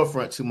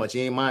forefront too much.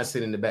 You ain't mind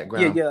sitting in the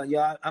background.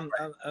 Yeah.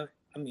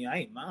 I mean, I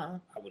ain't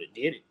mind. I would have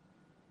did it.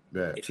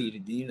 Yeah. If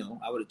he, you know,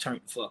 I would have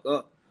turned the fuck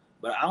up.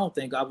 But I don't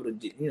think I would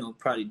have, you know,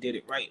 probably did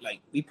it right. Like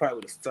we probably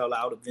would have fell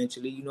out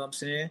eventually. You know what I'm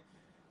saying?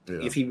 Yeah.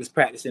 If he was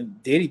practicing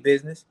Diddy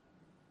business.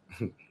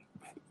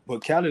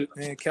 But Khaled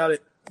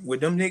with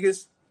them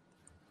niggas,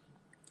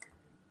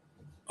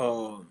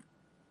 I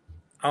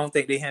don't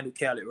think they handled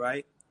Khaled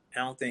right. I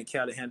don't think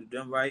Khaled handled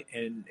them right,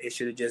 and it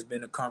should have just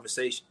been a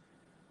conversation.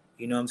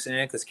 You know what I'm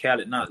saying? Because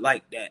Khaled not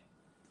like that.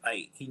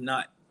 Like he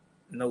not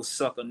no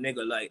sucker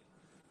nigga. Like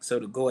so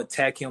to go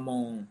attack him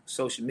on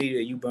social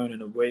media, you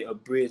burning a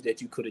bridge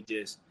that you could have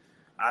just.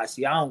 I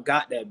don't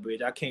got that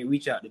bridge. I can't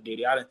reach out to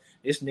Diddy.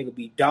 This nigga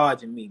be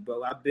dodging me,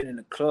 bro. I've been in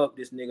the club.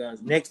 This nigga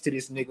is next to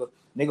this nigga.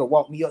 Nigga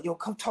walk me up. Yo,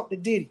 come talk to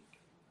Diddy.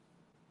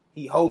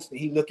 He hosts and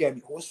he look at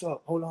me. What's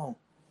up? Hold on.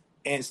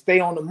 And stay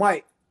on the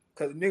mic.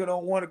 Because the nigga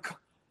don't want to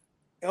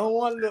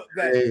look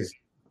back. Crazy.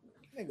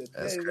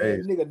 That's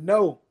crazy. Nigga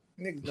know.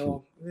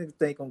 Niggas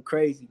think I'm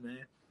crazy,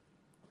 man.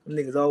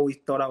 Niggas always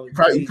thought I was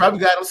You probably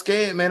got him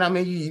scared, man. I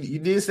mean, you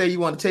did say you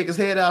want to take his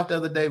head off the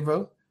other day,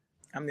 bro.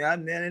 I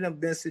mean, there have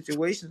been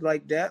situations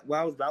like that where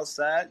I was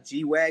outside,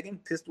 G-Wagon,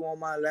 pistol on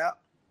my lap,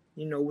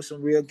 you know, with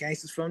some real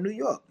gangsters from New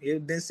York. It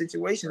have been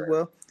situations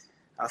where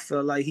I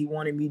felt like he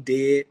wanted me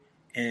dead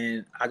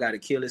and I got to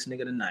kill this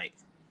nigga tonight.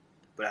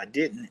 But I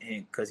didn't,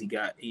 and because he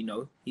got, you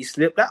know, he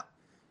slipped out.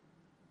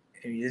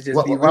 And you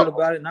just be real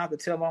about it, and I could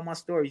tell all my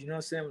stories, you know what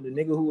I'm saying? When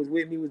the nigga who was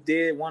with me was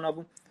dead, one of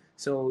them.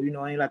 So, you know,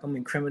 I ain't like I'm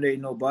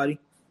incriminating nobody.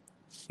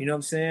 You know what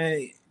I'm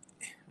saying?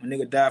 My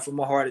nigga died from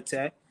a heart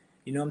attack.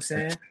 You know what I'm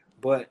saying?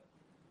 But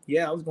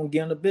yeah, I was gonna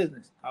get on the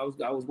business. I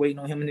was waiting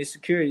on him and his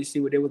security to see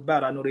what they was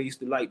about. I know they used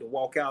to like to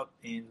walk out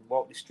and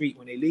walk the street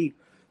when they leave.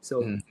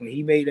 So when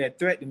he made that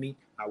threat to me,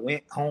 I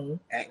went home,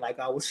 act like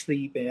I was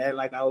asleep, and act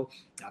like I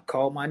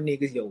called my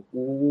niggas, yo,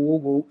 woo, woo,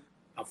 woo.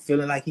 I'm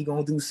feeling like he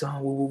gonna do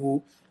something, woo, woo,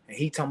 woo. And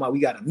he talking about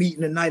we got a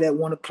meeting tonight at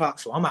 1:00,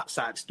 so I'm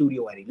outside the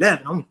studio at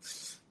 11. I'm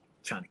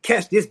trying to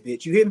catch this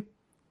bitch, you hear me?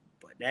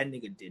 But that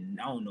nigga didn't.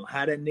 I don't know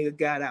how that nigga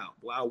got out.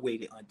 Well, I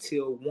waited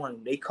until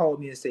 1. They called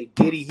me and say,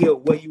 Diddy Hill,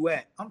 where you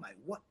at? I'm like,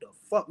 what the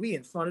fuck? We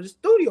in front of the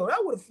studio.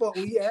 That where the fuck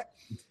we at.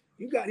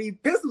 You got these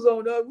pistols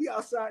on us. We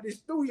outside the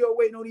studio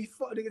waiting on these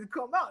fuck niggas to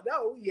come out. That's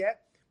where we at.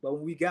 But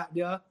when we got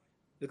there,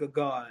 look at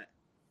God.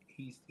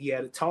 He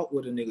had a talk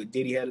with a nigga.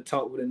 Diddy had a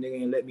talk with a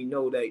nigga and let me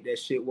know that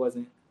shit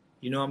wasn't,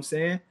 you know what I'm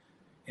saying?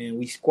 And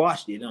we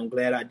squashed it. And I'm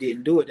glad I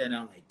didn't do it. Then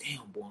I'm like,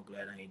 damn, boy, I'm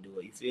glad I ain't do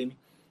it. You feel me?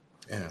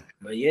 Yeah.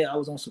 But yeah, I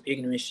was on some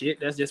ignorant shit.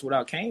 That's just what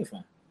I came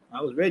from.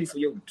 I was ready for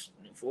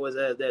his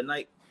ass that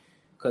night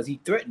because he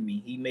threatened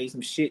me. He made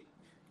some shit.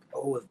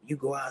 Oh, if you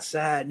go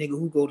outside, nigga,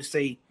 who go to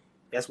say?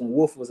 That's when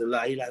Wolf was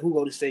alive. He like, who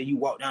go to say you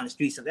walk down the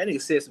street? So that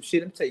nigga said some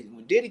shit. Let me tell you,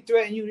 when Diddy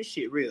threaten you, this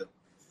shit real.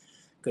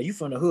 Cause you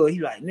from the hood. He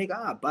like, nigga,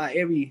 I'll buy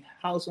every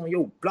house on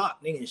your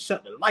block, nigga, and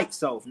shut the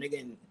lights off, nigga.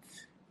 And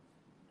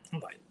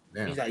I'm like,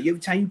 damn. He's like, every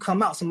time you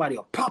come out, somebody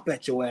will pop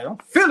at your ass. I'm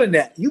feeling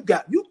that. You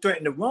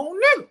threatened the wrong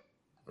nigga.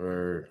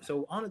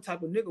 So I'm the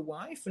type of nigga, well,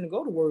 I ain't finna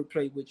go to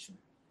wordplay with you.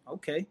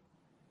 Okay.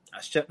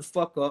 I shut the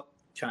fuck up,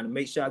 trying to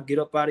make sure I get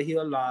up out of here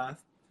alive.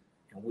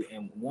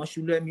 And once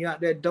you let me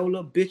out that door,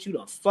 little bitch, you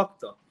done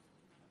fucked up.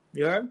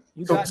 You heard?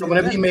 So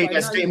whenever he made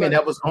that statement,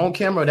 that was on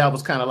camera, or that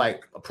was kind of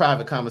like a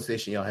private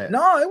conversation y'all had?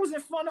 No, it was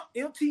in front of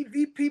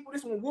MTV people.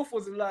 This when Wolf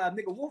was alive.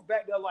 Nigga, Wolf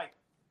back there like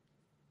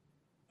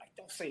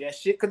don't say that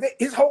shit. Because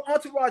his whole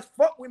entourage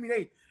fuck with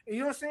me. You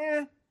know what I'm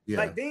saying? Yeah.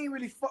 Like, they ain't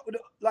really fuck with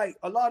like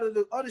a lot of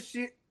the other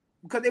shit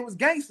because they was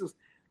gangsters.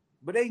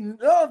 But they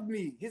loved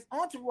me. His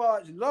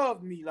entourage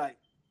loved me. Like,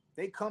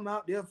 they come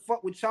out, they'll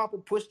fuck with Chopper,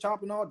 push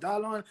Chopper and all,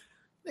 dial on.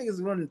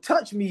 Niggas running to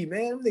touch me,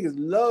 man. Them niggas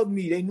love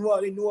me. They knew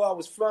where I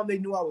was from. They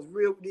knew I was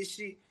real with this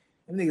shit.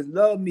 Them niggas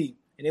love me.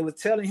 And they was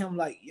telling him,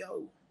 like,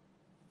 yo,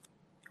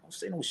 don't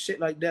say no shit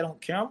like that on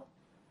camera.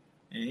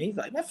 And he's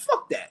like, man,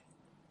 fuck that.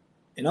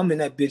 And I'm in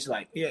that bitch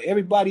like, yeah,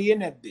 everybody in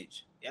that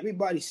bitch.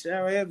 Everybody,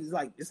 Sarah Evans,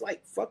 like, it's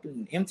like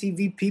fucking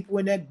MTV people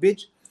in that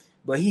bitch.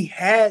 But he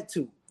had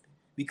to.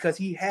 Because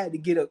he had to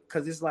get up.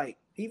 Because it's like,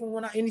 even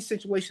when any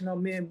situation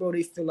I'm in, bro,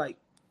 they feel like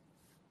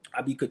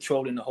I be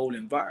controlling the whole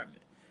environment.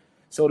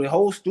 So the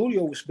whole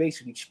studio was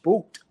basically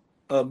spooked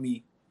of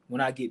me when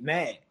I get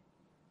mad.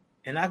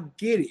 And I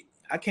get it.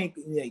 I can't,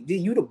 like,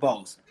 you the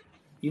boss.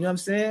 You know what I'm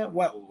saying?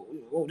 What?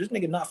 Oh, this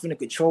nigga not finna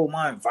control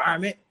my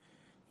environment.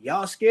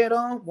 Y'all scared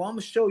of him? Well, I'm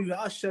gonna show you.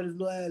 I'll shut his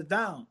little ass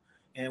down.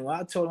 And when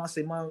I told him, I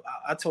said, man,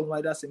 I told him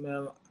like that, I said,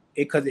 man,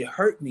 because it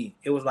hurt me.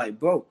 It was like,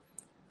 bro,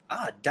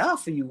 I'll die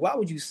for you. Why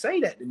would you say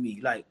that to me?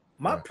 Like,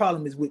 my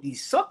problem is with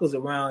these suckers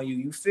around you.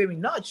 You feel me?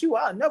 Not you.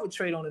 I'll never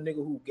trade on a nigga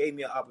who gave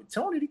me an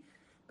opportunity.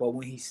 But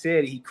when he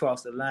said it, he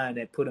crossed the line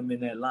that put him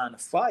in that line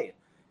of fire.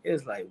 It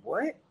was like,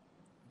 what?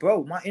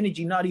 Bro, my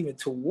energy not even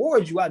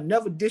towards you. I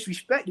never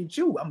disrespected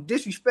you. I'm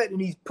disrespecting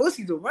these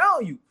pussies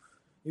around you.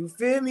 You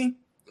feel me?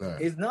 Right.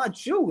 It's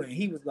not you. And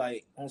he was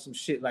like on some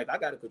shit like, I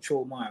got to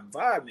control my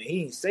environment.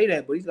 He didn't say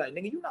that, but he's like,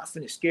 nigga, you not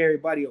finna scare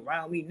everybody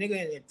around me,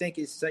 nigga, and think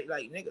it's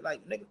like,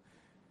 nigga.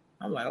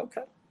 I'm like,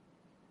 okay.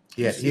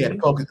 Yeah, he had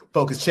to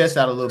poke his chest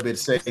out a little bit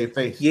to save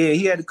face. Yeah,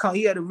 he had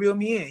to reel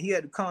me in. He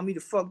had to calm me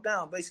the fuck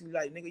down. Basically,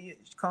 like, nigga, you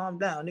calm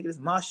down. Nigga, this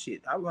is my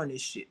shit. I run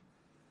this shit.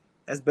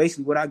 That's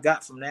basically what I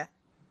got from that.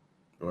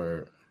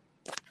 Word.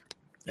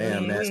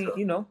 Damn, man.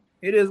 You know,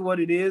 it is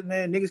what it is,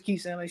 man. Niggas keep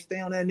saying, like, stay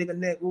on that nigga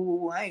neck.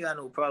 Ooh, I ain't got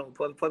no problem with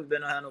Puppy. Puppy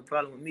better not have no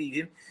problem with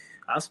me.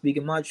 I'm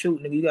speaking my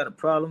truth, nigga. You got a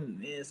problem,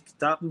 man.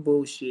 Stop the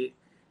bullshit.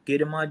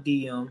 Get in my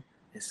DM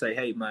and say,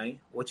 hey, man,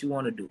 what you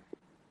want to do?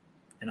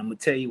 And I'm going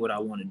to tell you what I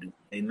want to do.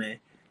 Hey, man,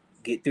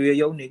 get 3 of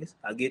your niggas.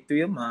 I get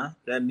 3 of mine.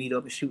 Let's meet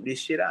up and shoot this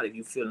shit out if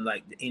you feeling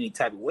like any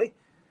type of way.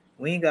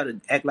 We ain't got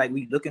to act like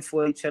we looking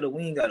for each other.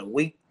 We ain't got to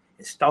wait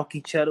and stalk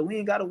each other. We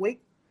ain't got to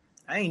wait.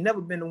 I ain't never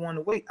been the one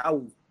to wait. I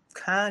will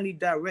kindly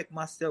direct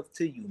myself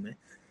to you, man.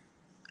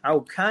 I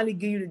will kindly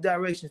give you the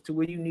directions to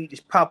where you need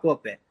to pop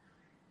up at.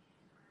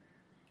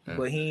 Yeah.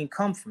 But he ain't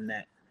come from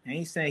that. I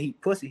ain't saying he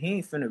pussy. He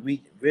ain't finna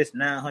risk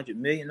 $900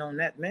 million on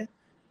that, man.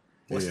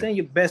 Well, send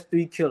your best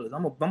 3 killers.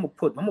 I'm gonna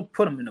put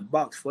them in the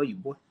box for you,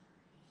 boy.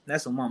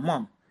 That's on my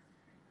mama.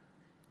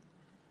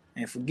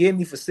 And forgive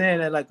me for saying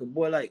that, like a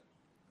boy, like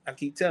I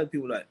keep telling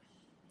people, like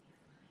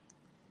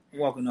I'm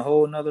walking a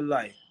whole nother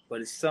life.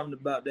 But it's something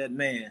about that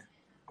man.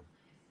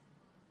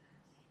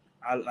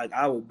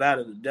 I will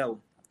battle the devil.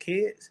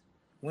 Kids,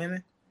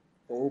 women,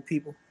 old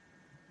people.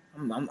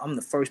 I'm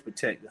the first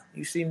protector.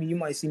 You see me, you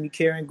might see me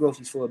carrying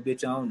groceries for a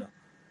bitch. I don't know.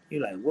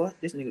 You're like, what?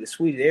 This nigga the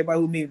sweetest. Everybody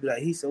who meet me be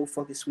like, he's so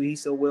fucking sweet.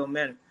 He's so well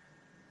mannered.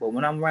 But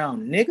when I'm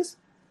around niggas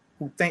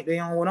who think they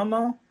on what I'm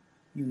on,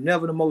 you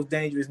never the most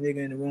dangerous nigga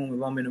in the room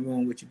if I'm in the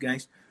room with you,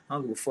 gangster. I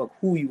don't give a fuck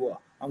who you are.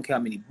 I don't care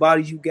how many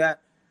bodies you got.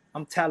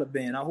 I'm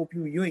Taliban. I hope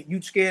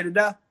you scared to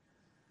die.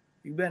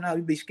 You better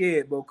not be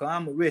scared, bro, because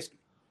I'm a risk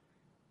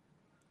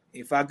it.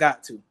 If I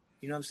got to.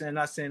 You know what I'm saying?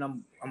 Not saying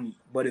I'm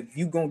but if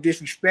you gonna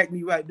disrespect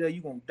me right there,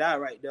 you gonna die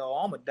right there,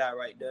 or I'm gonna die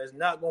right there. It's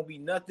not gonna be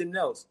nothing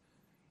else.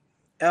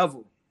 Ever.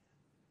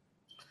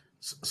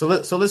 So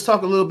let's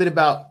talk a little bit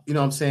about, you know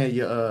what I'm saying,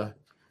 your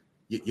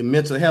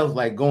mental health,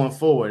 like going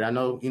forward. I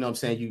know, you know what I'm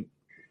saying,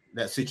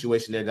 that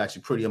situation there got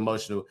you pretty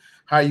emotional.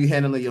 How are you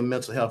handling your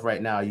mental health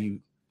right now? You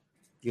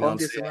know I'm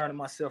just surrounding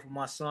myself with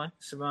my son,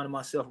 surrounding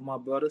myself with my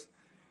brothers.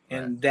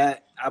 And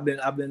that I've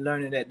been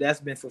learning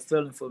that's been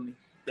fulfilling for me.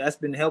 That's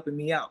been helping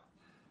me out.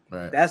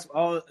 Right. That's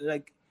all.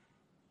 Like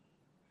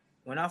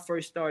when I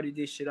first started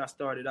this shit, I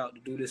started out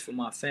to do this for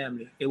my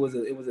family. It was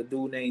a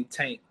dude named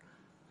Tank,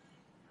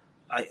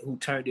 who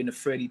turned into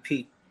Freddy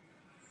P.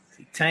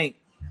 See, Tank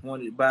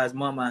wanted to buy his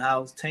mama a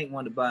house. Tank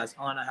wanted to buy his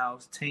aunt a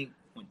house.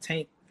 When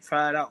Tank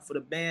tried out for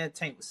the band,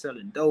 Tank was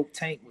selling dope.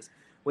 Tank was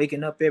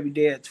waking up every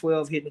day at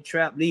 12, hitting the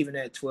trap, leaving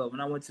at 12.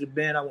 When I went to the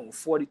band, I went with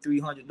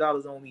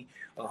 $4,300 on me,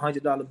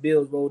 $100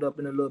 bills rolled up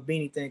in a little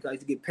beanie thing. I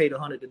used to get paid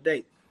 $100 a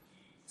day.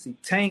 See,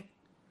 Tank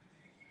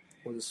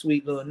was a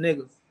sweet little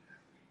nigga,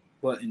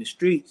 but in the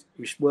streets,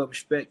 well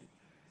respected.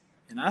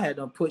 And I had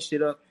them put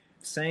shit up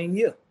the same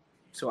year.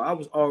 So I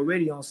was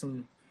already on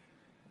some,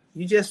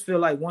 you just feel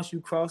like once you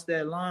cross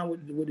that line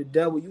with the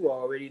devil, you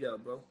already there,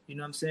 bro. You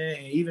know what I'm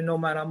saying? And even no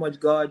matter how much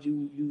God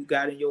you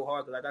got in your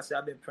heart, like I said,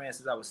 I've been praying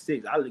since I was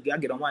 6. I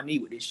get on my knee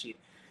with this shit.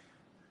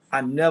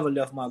 I never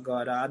left my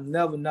God. I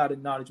never not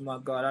acknowledged my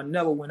God. I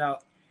never went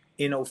out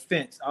in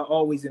offense. I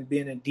always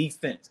been in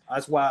defense.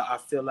 That's why I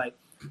feel like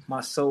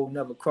my soul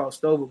never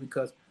crossed over,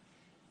 because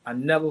I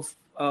never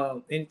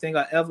anything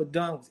I ever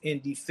done was in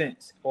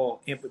defense or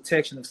in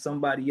protection of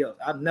somebody else.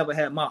 I've never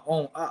had my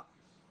own op.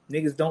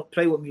 Niggas don't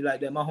play with me like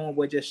that. My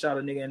homeboy just shot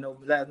a nigga in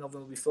last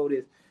November before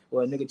this,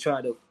 where a nigga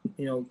tried to,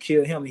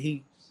 kill him, and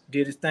he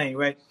did his thing,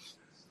 right?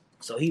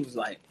 So he was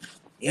like,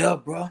 yeah,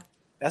 bro,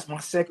 that's my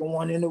second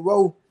one in a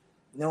row.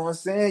 You know what I'm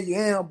saying?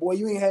 Yeah, boy,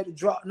 you ain't had to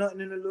drop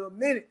nothing in a little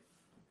minute.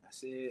 I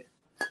said,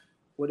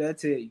 what'd I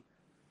tell you?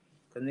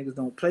 Cause niggas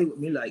don't play with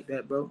me like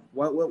that, bro.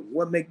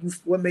 What make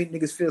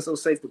niggas feel so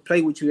safe to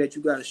play with you that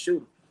you gotta shoot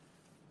them?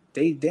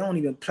 They don't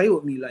even play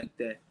with me like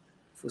that.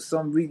 For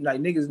some reason, like,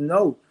 niggas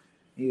know.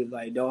 He was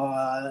like,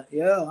 dawg,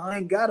 yeah, I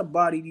ain't gotta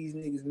body these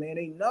niggas, man.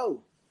 They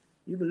know.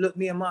 You can look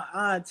me in my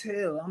eye and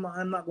tell.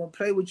 I'm not gonna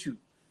play with you.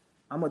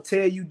 I'm gonna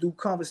tell you through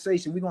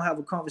conversation. We're gonna have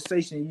a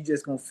conversation, and you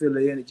just gonna feel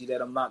the energy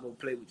that I'm not gonna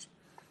play with you.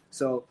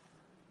 So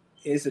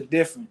it's a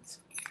difference.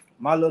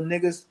 My little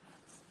niggas,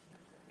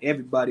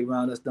 everybody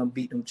around us done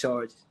beat them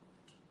charges.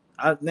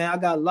 I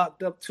got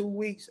locked up 2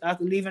 weeks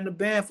after leaving the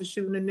band for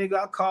shooting a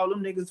nigga. I called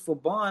them niggas for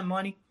bond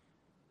money.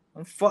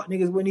 Them fuck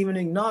niggas wouldn't even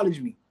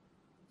acknowledge me.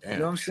 Damn. You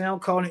know what I'm saying? I'm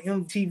calling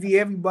MTV,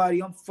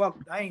 everybody.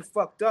 I ain't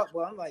fucked up, but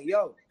I'm like,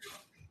 yo,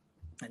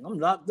 and I'm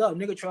locked up.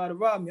 Nigga tried to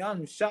rob me. I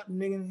done shot the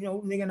nigga,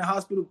 nigga in the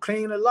hospital,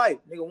 clean the life.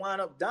 Nigga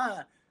wound up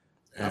dying.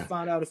 I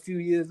found out a few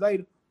years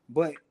later,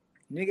 but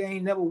nigga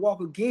ain't never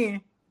walk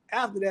again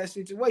after that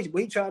situation.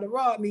 But he tried to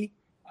rob me.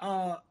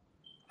 I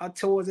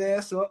tore his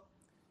ass up,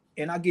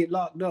 and I get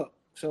locked up.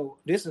 So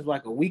this is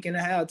like a week and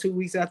a half, 2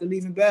 weeks after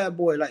leaving Bad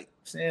Boy. Like,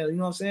 saying, you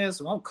know what I'm saying?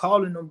 So I'm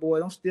calling them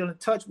boys. I'm still in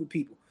touch with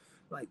people.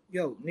 Like,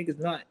 yo, niggas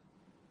not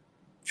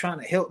trying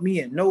to help me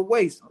in no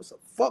way. So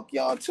fuck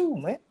y'all too,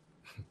 man.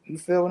 You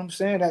feel what I'm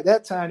saying? At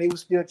that time, they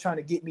was still trying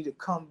to get me to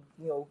come,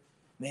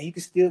 man, you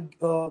can still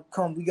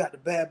come. We got the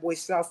Bad Boy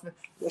South, man.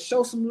 Well,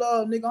 show some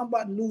love, nigga. I'm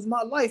about to lose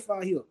my life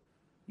out here.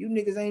 You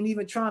niggas ain't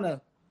even trying to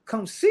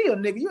come see a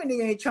nigga. You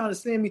nigga ain't trying to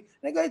send me.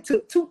 Nigga, it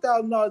took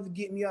 $2,000 to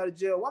get me out of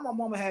jail. Why my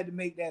mama had to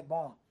make that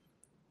bond?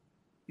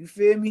 You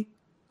feel me?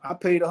 I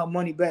paid her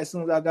money back as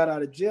soon as I got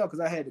out of jail, because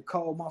I had to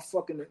call my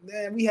fucking,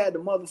 man, we had the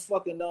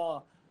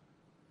motherfucking,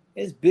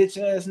 this bitch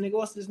ass nigga,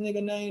 what's this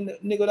nigga name? The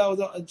nigga that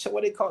was on,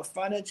 what they call it,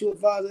 financial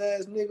advisor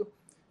ass nigga.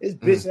 This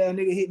bitch ass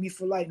nigga hit me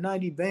for like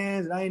 90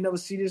 bands, and I ain't never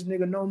see this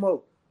nigga no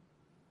more.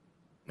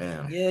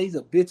 Man. Yeah, he's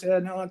a bitch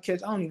ass. Now I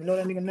don't even know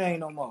that nigga name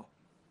no more.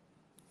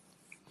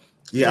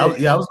 Yeah,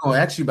 I was gonna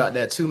ask you about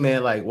that too,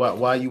 man. Like,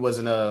 why you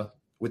wasn't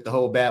with the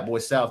whole Bad Boy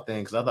South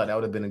thing? Because I thought that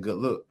would have been a good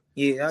look.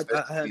 Yeah,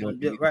 I had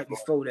them right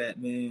before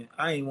that, man.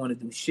 I ain't want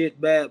to do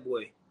shit Bad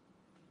Boy.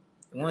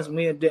 Once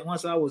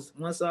I was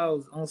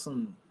on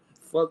some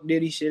fuck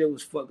Diddy shit, it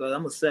was fuck.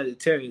 I'm a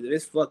Sagittarius.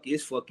 It's fuck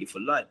you for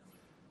life.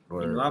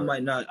 Right, I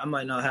might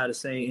not have the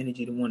same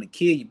energy to want to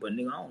kill you, but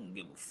nigga, I don't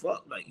give a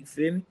fuck. Like, you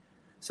feel me?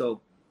 So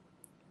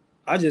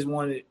I just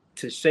wanted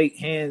to shake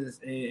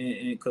hands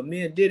and cause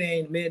me and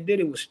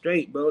Diddy was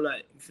straight, bro.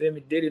 Like, you feel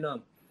me?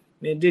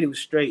 Diddy was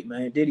straight,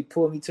 man. Diddy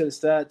pulled me to the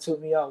side, took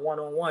me out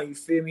one-on-one, you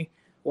feel me?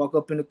 Walk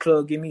up in the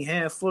club, give me a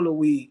handful of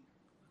weed.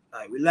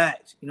 Like,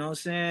 relax. You know what I'm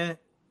saying?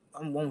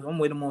 I'm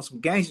with him on some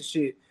gangster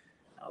shit.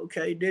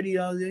 Okay, Diddy,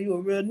 you a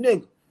real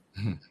nigga.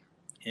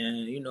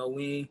 And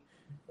we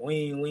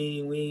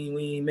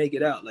ain't make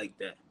it out like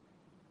that.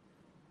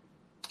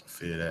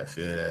 Feel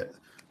that.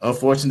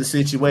 Unfortunate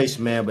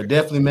situation, man. But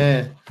definitely,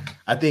 man,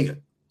 I think,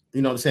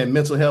 you know what I'm saying,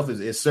 mental health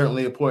is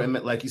certainly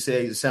important. Like you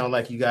said, it sounds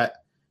like you got,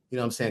 you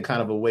know what I'm saying,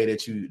 kind of a way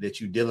that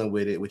you dealing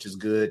with it, which is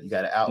good. You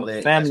got an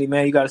outlet. Family,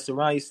 man, you got to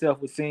surround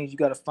yourself with things. You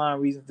got to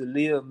find reasons to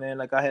live, man.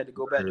 Like, I had to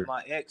go back to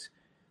my ex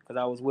because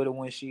I was with her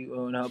when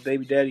her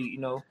baby daddy,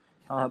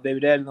 her baby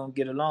daddy don't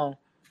get along.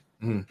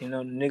 Mm-hmm. The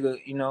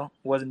nigga,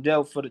 wasn't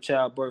there for the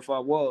childbirth. I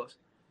was.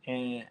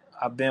 And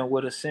I've been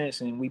with her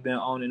since, and we've been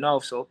on and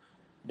off. So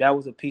that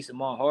was a piece of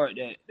my heart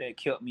that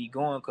kept me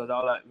going, because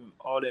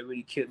all that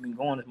really kept me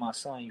going is my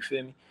son, you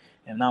feel me?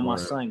 And now my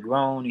son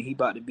grown, and he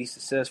about to be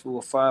successful,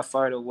 a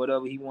firefighter,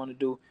 whatever he want to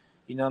do.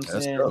 You know what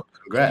I'm saying? Dope.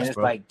 Congrats, and it's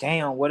bro. like,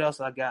 damn, what else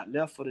I got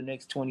left for the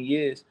next 20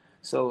 years?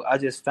 So I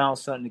just found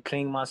something to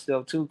clean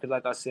myself too, because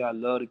like I said, I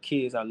love the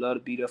kids. I love to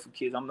be there for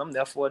kids. I'm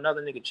there for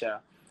another nigga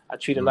child. I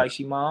treat her like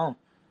she my own.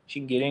 She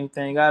can get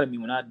anything out of me.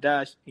 When I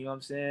die, you know what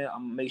I'm saying?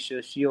 I'm gonna make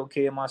sure she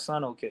okay and my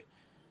son okay.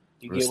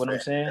 You get what I'm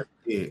saying?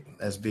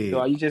 That's big.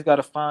 So you just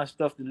gotta find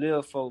stuff to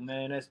live for,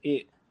 man. That's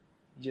it.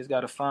 You just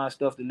gotta find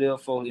stuff to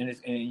live for, and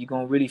you're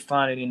gonna really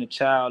find it in the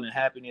child and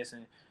happiness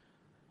and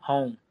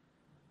home.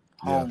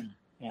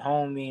 And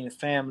home means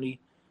family,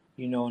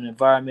 an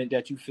environment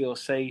that you feel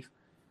safe,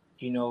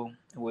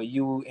 where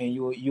you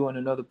and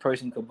another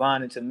person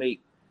combining to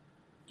make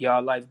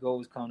y'all life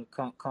goals come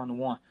to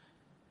one.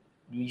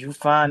 You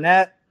find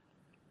that,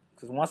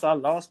 because once I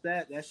lost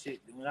that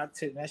shit, when I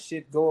take that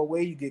shit go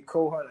away, you get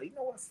cold hearted. Like, you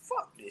know what?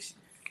 Fuck this.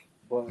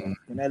 But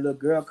when that little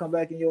girl come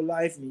back in your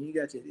life and you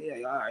got your,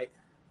 all right.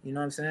 You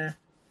know what I'm saying?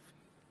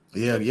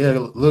 Yeah.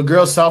 Little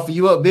girl soften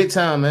you up big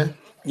time, man.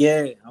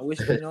 Yeah. I wish,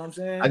 you know what I'm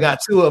saying? I got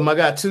two of them. I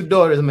got two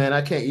daughters, man.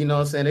 I can't, you know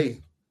what I'm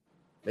saying?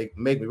 make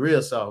me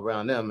real soft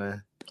around there,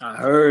 man. I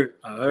heard,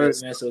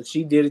 Yes. man. So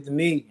she did it to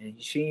me,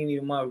 and she ain't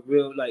even my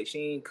real, like, she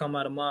ain't come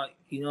out of my,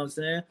 you know what I'm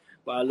saying?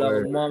 But I love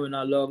her mom, and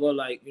I love her,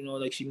 like, you know,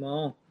 like she my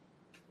own.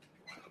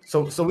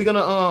 So we're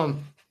gonna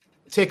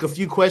take a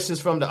few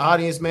questions from the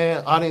audience,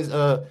 man.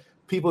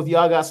 People, if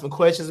y'all got some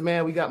questions,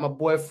 man, we got my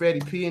boy Freddy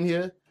P in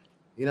here.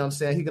 You know what I'm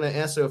saying? He's gonna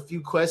answer a few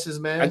questions,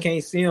 man. I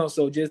can't see him,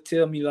 so just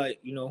tell me, like,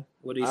 you know,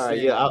 what they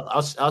saying. Yeah,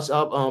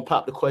 I'll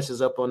pop the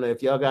questions up on there.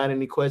 If y'all got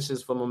any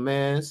questions from my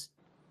mans,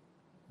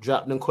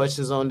 drop them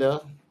questions on there.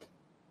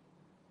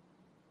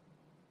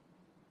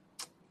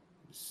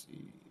 Let's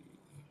see.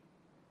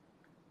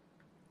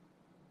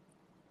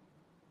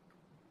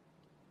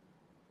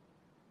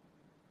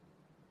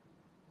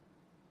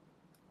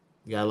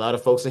 You got a lot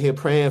of folks in here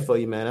praying for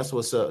you, man. That's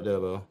what's up, there,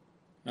 bro.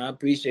 I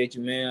appreciate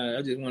you, man.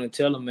 I just want to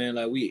tell them, man,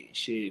 like,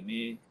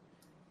 man.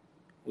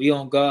 We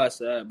on God's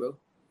side, bro.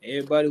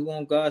 Everybody who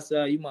on God's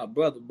side, you my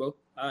brother, bro.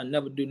 I'll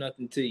never do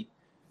nothing to you.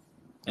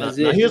 That's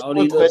it. All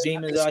these little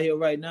demons out here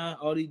right now,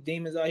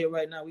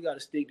 we got to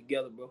stick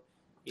together, bro.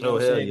 You know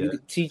what I'm saying? Yeah. We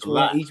could teach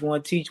one, each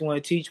one,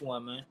 teach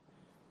one, man.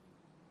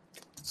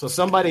 So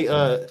somebody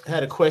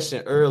had a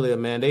question earlier,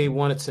 man. They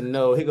wanted to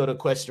know. Here go the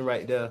question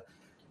right there.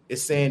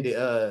 It's saying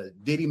that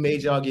Diddy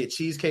made y'all get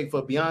cheesecake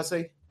for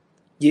Beyonce?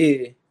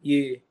 Yeah.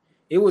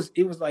 It was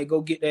like, go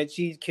get that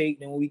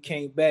cheesecake. Then when we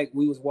came back,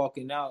 we was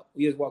walking out.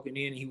 We was walking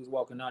in and he was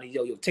walking out. He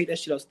yo, take that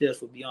shit upstairs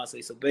for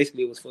Beyonce. So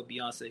basically it was for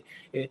Beyonce.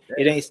 It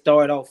ain't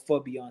started off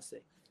for Beyonce.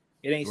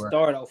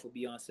 Started off for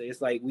Beyonce.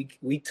 It's like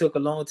we took a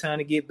long time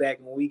to get back.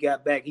 When we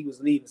got back, he was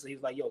leaving. So he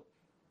was like, yo,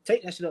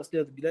 take that shit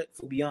upstairs to be that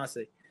for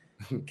Beyonce.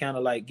 Kind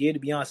of like, give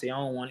it to Beyonce. I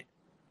don't want it.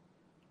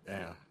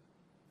 Damn.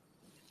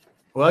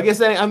 Well, I guess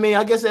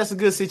that's a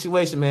good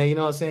situation, man. You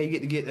know what I'm saying? You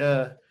get to get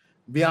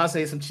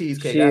Beyonce some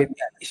cheesecake.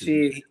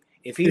 Shit.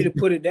 If he'd have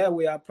put it that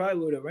way, I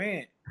probably would have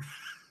ran.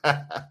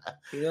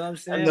 You know what I'm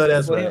saying? I know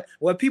that's right.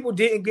 What people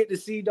didn't get to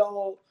see,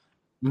 dog,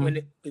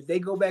 if they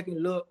go back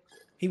and look,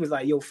 he was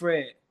like, yo,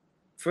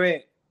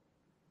 Fred.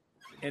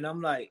 And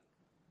I'm like,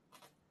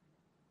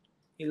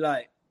 he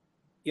like,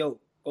 yo,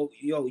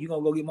 you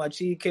gonna go get my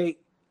cheesecake?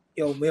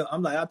 Yo, man,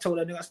 I'm like, I told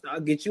that nigga,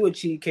 I'll get you a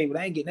cheesecake, but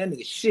I ain't getting that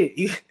nigga shit.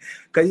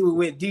 Because he was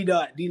with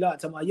D-Dot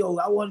talking about, yo,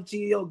 I want a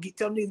cheese,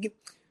 tell niggas, get.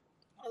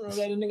 I don't know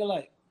that nigga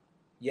like,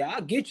 yeah,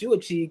 I'll get you a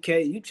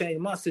cheesecake. You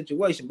changed my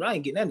situation, but I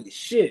ain't getting that nigga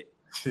shit.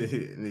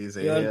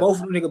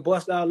 Both of them niggas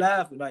bust out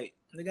laughing. Like,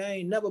 nigga, I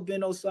ain't never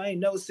been no, so I ain't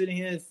never sitting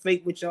here and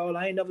fake with y'all.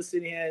 I ain't never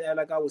sitting here and act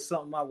like I was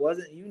something I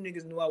wasn't. You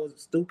niggas knew I was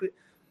stupid.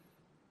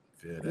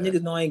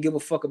 Niggas know I ain't give a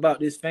fuck about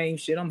this fame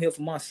shit. I'm here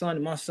for my son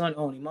and my son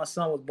only. My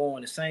son was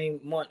born the same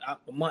month, a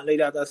month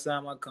later after I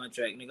signed my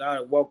contract. Nigga,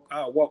 I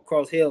walk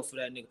across hell for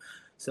that nigga.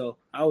 So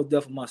I was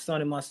there for my son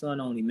and my son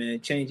only,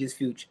 man. Change his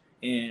future.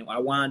 And I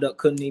wound up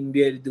couldn't even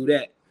be able to do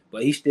that.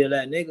 But he still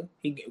that nigga.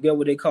 He get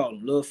what they call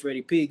him, Lil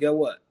Freddy P. Get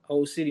what?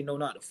 Whole city know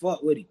not to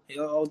fuck with him.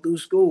 All through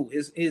school.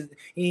 He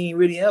ain't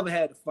really ever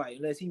had to fight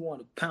unless he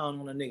wanted to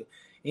pound on a nigga.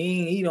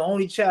 He the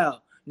only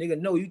child. Nigga,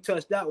 no, you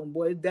touched that one,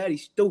 boy. His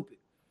daddy's stupid.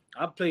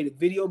 I play the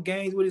video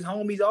games with his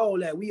homies, all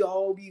that. We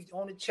all be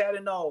on the chat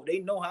and all. They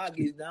know how I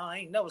get down. I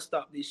ain't never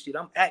stopped this shit.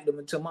 I'm active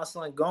until my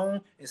son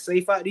gone and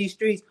safe out these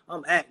streets.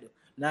 I'm active.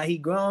 Now he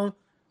grown.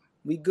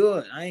 We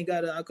good. I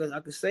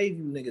could save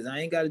you niggas. I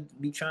ain't gotta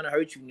be trying to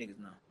hurt you niggas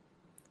now.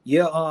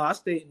 Yeah, I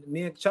stay.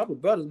 Me and Chopper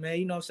brothers, man.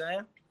 You know what I'm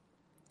saying?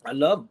 I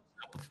love him.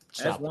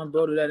 That's one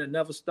brother that'll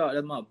never stop.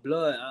 That's my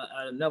blood.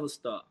 I'll never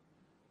stop.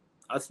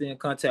 I stay in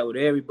contact with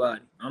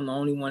everybody. I'm the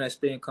only one that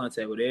stay in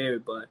contact with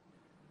everybody.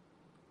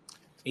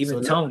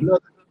 Even Tony.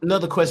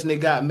 Another question they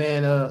got,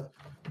 man.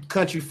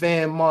 Country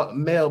fan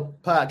male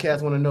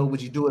podcast want to know,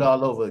 would you do it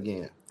all over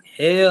again?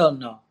 Hell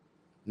no.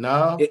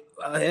 No.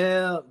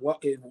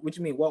 What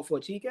you mean? Walk for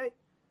a cheesecake?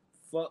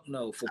 Fuck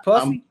no. For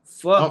pussy?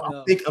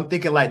 No. I'm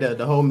thinking like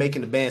the whole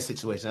making the band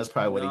situation. That's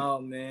probably what. No,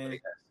 man.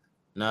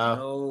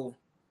 No.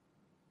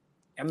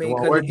 I mean,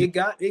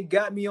 because it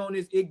got me on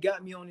this. It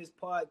got me on this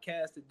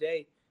podcast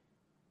today.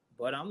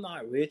 But I'm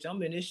not rich.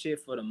 I'm in this shit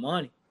for the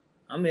money.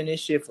 I'm in this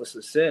shit for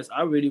success.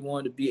 I really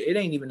wanted to be. It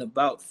ain't even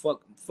about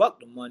fuck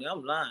the money.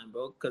 I'm lying,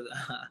 bro. Because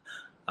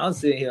I'm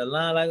sitting here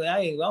lying like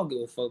I don't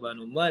give a fuck about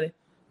no money.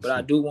 But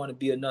I do want to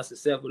be enough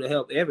successful to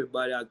help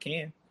everybody I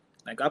can.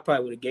 Like I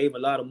probably would have gave a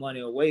lot of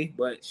money away,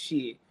 but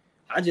shit,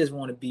 I just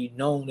want to be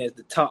known as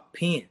the top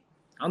pen.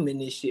 I'm in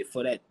this shit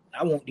for that.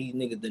 I want these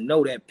niggas to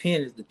know that pen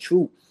is the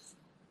truth.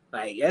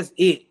 Like that's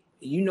it.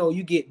 You know,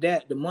 you get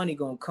that, the money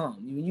gonna come.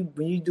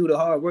 When you do the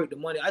hard work, the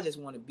money. I just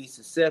want to be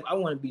successful. I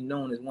want to be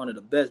known as one of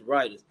the best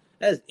writers.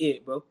 That's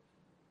it, bro.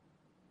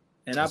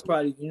 And I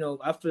probably,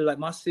 I feel like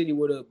my city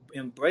would have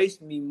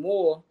embraced me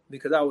more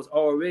because I was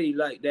already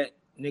like that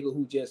nigga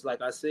who just,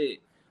 like I said,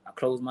 I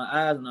close my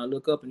eyes and I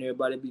look up and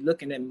everybody be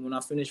looking at me when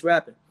I finish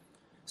rapping.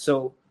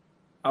 So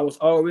I was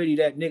already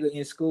that nigga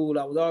in school.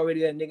 I was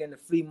already that nigga in the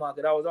flea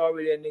market. I was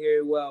already that nigga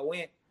everywhere I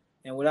went.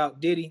 And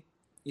without Diddy,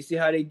 you see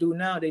how they do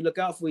now? They look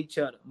out for each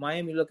other.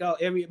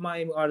 Every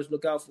Miami artist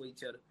look out for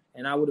each other.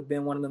 And I would have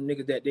been one of them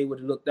niggas that they would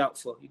have looked out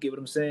for. You get what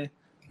I'm saying?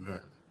 Right.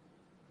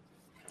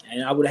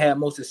 And I would have had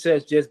more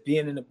success just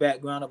being in the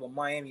background of a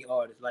Miami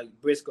artist like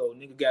Briscoe.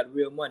 Nigga got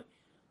real money.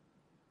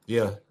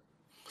 Yeah.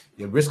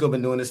 Yeah, Briscoe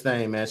been doing this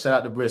thing, man. Shout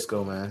out to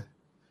Briscoe, man.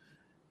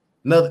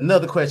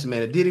 Another question,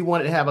 man. If Diddy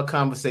wanted to have a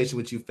conversation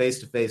with you face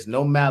to face,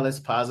 no malice,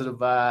 positive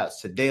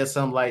vibes, today or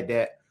something like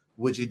that,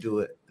 would you do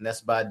it? And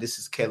that's by This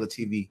Is Kayla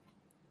TV.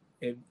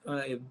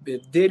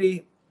 If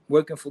Diddy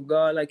working for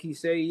God like he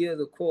say he is,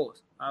 of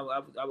course, I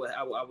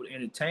would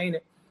entertain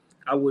it.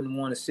 I wouldn't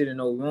want to sit in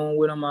no room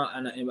with him,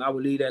 and I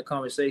would leave that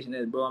conversation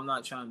as, bro, I'm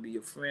not trying to be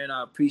your friend.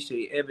 I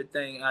appreciate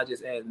everything. I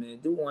just ask, man,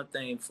 do one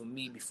thing for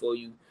me before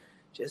you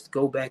just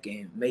go back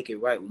and make it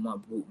right with my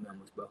group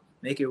members, bro.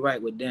 Make it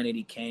right with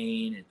Danny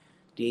Kane and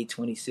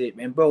D26,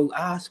 man, bro.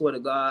 I swear to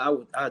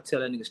God, I'd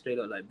tell that nigga straight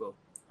up, like, bro,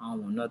 I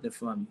don't want nothing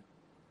from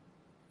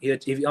you.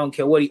 If you don't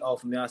care what he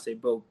offered me, I say,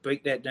 bro,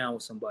 break that down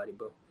with somebody,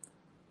 bro.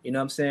 You know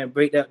what I'm saying?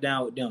 Break that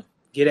down with them.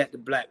 Get at the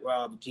Black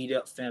Rob, G'd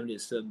up family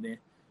and stuff, man.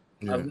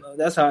 Yeah.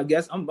 That's how I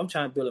guess I'm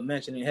trying to build a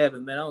mansion in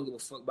heaven, man. I don't give a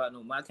fuck about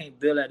no money. I can't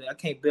build that. I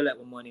can't build that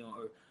with money on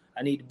earth.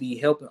 I need to be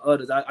helping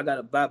others. I got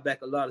to buy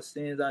back a lot of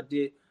sins I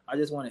did. I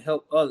just want to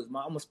help others. I'm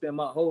going to spend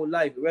my whole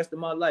life, the rest of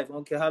my life, I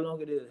don't care how long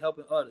it is,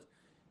 helping others.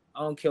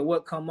 I don't care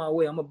what come my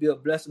way. I'm going to be a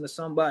blessing to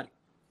somebody.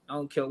 I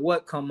don't care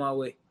what come my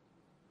way.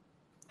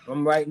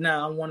 Right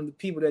now, I'm one of the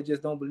people that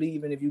just don't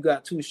believe in if you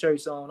got two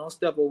shirts on. Don't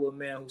step over a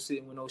man who's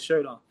sitting with no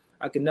shirt on.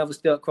 I can never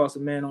step across a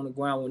man on the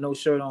ground with no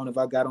shirt on if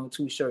I got on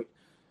two shirts.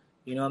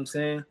 You know what I'm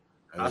saying?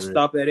 I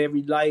stop at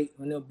every light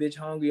when the bitch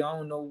hungry. I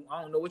don't know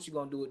what you're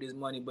gonna do with this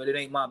money, but it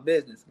ain't my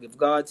business. If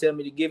God tell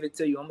me to give it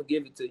to you, I'm gonna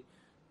give it to you.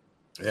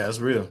 Yeah, that's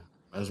real.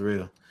 That's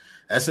real.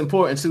 That's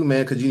important too,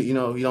 man, because you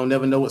don't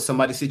never know what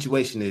somebody's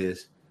situation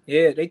is.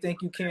 Yeah, they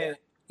think you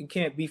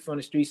can't be from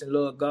the streets and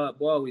love God.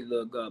 Boy, I always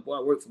love God. Boy,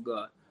 I work for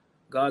God.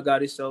 God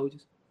got his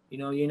soldiers. You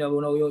know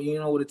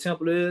what a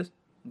temple is?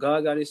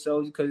 God got his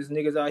soldiers because his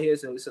niggas out here,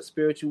 so it's a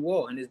spiritual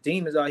war. And there's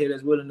demons out here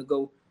that's willing to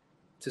go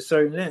to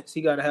certain lengths.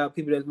 He got to have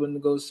people that's willing to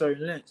go to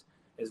certain lengths.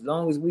 As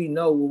long as we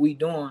know what we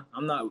doing,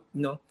 I'm not,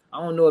 I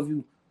don't know if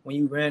when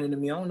you ran into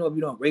me, I don't know if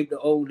you don't rape the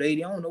old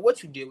lady. I don't know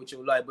what you did with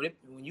your life, but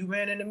when you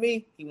ran into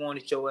me, he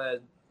wanted your ass,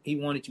 he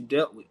wanted you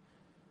dealt with.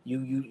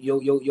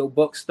 Your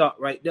buck stopped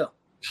right there.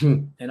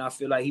 And I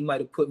feel like he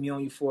might have put me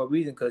on you for a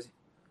reason because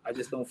I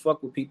just don't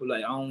fuck with people.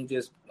 Like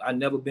I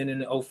never been in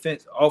the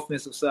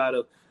offensive side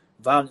of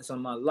violence in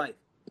my life.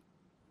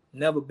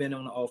 Never been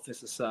on the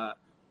offensive side.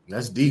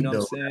 That's deep, you know though.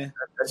 What I'm saying?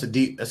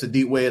 That's a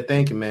deep way of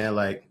thinking, man.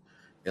 Like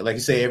you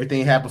say,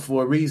 everything happened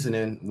for a reason.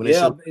 And when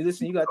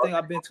listen, you gotta think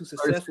I've been too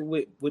successful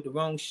with the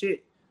wrong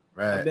shit.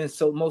 Right. I've been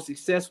most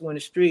successful in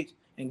the streets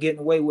and getting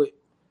away with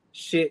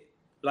shit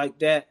like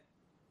that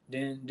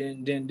than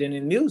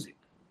in music.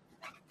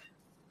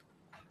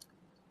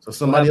 So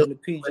somebody else.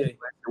 PJ.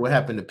 What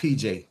happened to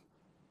PJ?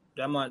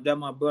 That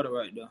my brother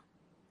right there.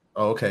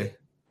 Oh, okay.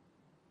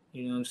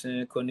 You know what I'm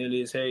saying?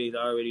 Cornelius Hayes, I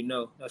already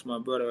know. That's my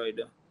brother right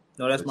there.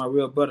 No, that's my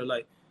real brother.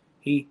 Like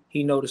he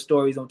know the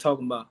stories I'm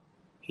talking about.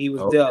 He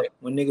was there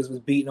when niggas was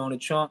beating on the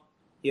trunk.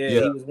 Yeah,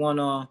 he was one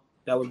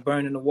that was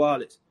burning the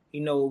wallets. He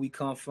know where we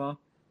come from.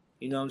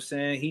 You know what I'm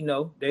saying? He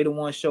know. They the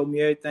one show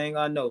me everything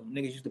I know.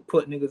 Niggas used to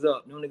put niggas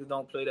up. No niggas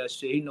don't play that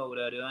shit. He know what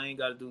that is. I ain't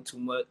gotta do too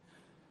much.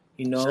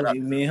 Me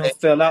and him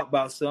fell out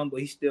about something, but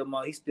he's still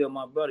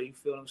my brother. You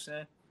feel what I'm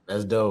saying?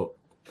 That's dope.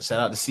 Shout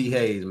out to C.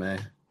 Hayes,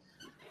 man.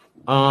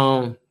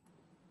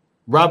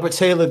 Robert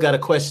Taylor got a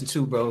question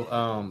too,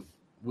 bro.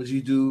 Would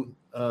you do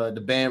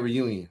the band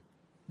reunion?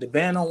 The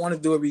band don't want to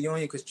do a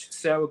reunion because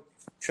Sarah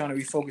trying to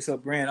refocus her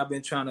brand. I've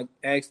been trying to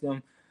ask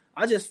them.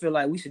 I just feel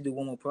like we should do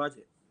one more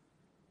project.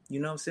 You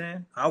know what I'm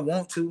saying? I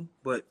want to,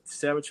 but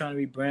Sarah trying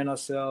to rebrand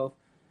herself,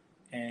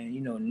 and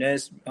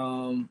Ness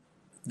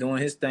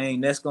doing his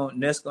thing. Ness will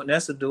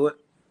do it.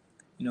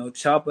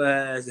 Chopper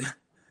has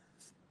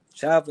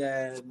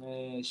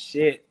man,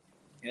 shit.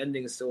 That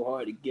nigga's so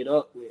hard to get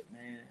up with,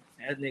 man.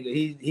 That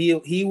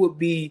nigga, he would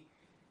be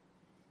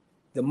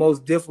the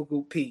most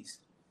difficult piece.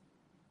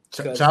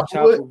 Because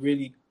Chopper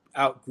really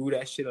outgrew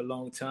that shit a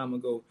long time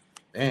ago.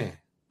 Damn.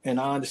 And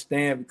I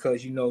understand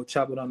because,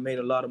 Chopper done made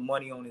a lot of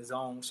money on his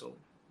own. So,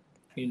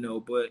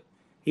 but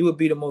he would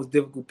be the most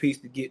difficult piece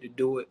to get to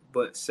do it.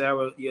 But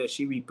Sarah,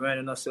 she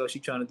rebranding herself. She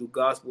trying to do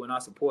gospel, and I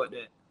support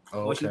that.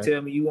 Once you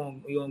tell me you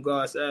on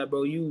God's side,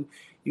 bro, you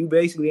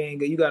basically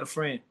you got a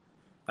friend.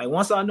 Like,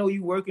 once I know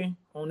you working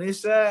on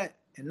this side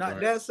and not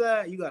that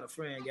side, you got a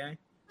friend, gang.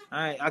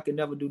 I can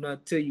never do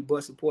nothing to you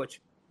but support you.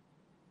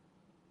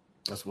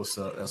 That's what's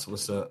up. That's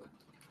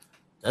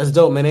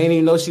dope, man. I didn't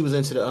even know she was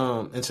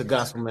into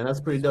gospel, man. That's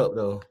pretty dope,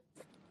 though.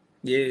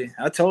 Yeah,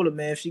 I told her,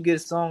 man, if she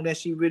gets a song that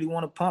she really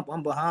want to pump,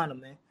 I'm behind her,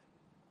 man.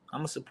 I'm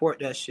gonna support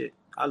that shit.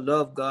 I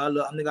love God.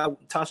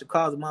 Tasha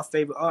Cobbs is my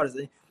favorite artist.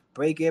 They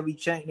break every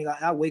chain,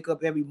 nigga. I wake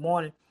up every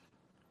morning,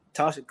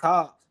 Tasha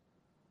Cobbs.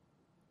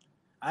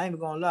 I ain't even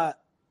gonna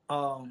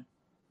lie.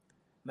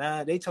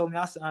 Man, they told me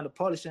I signed a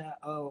publishing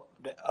a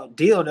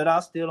deal that I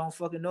still don't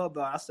fucking know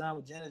about. I signed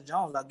with Janet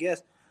Jones, I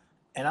guess.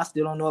 And I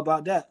still don't know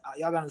about that.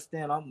 Y'all gotta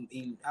understand, I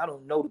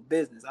don't know the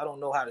business. I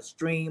don't know how to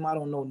stream. I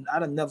don't know. I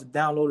done never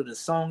downloaded a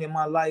song in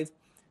my life.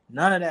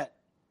 None of that.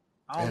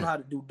 I don't know how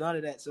to do none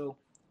of that. So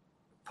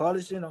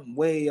publishing, I'm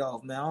way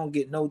off, man. I don't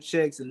get no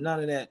checks and none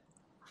of that.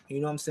 You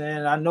know what I'm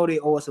saying? I know they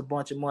owe us a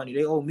bunch of money.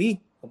 They owe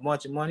me a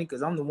bunch of money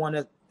because I'm the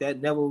one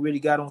that never really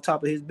got on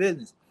top of his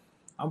business.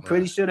 I'm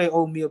pretty sure they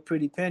owe me a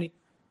pretty penny,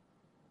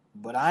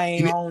 but I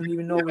don't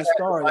even know where it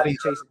started. I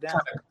chase it down.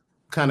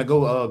 Kind of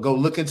go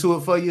look into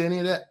it for you, any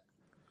of that?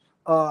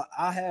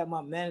 I have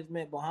my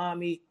management behind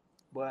me,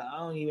 but I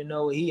don't even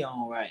know what he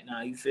on right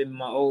now. You feel me?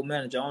 My old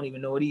manager, I don't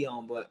even know what he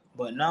on.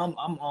 But now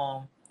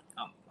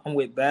I'm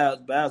with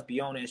Babs. Babs be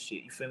on that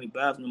shit. You feel me?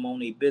 Babs and them on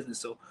their business.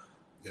 So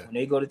when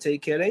they go to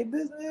take care of their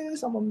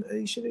business, I'm gonna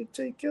make sure they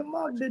take care of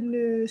my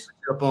business.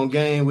 Up on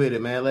game with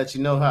it, man. Let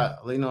you know how.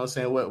 You know what I'm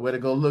saying? Where to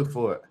go look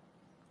for it.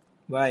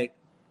 Right.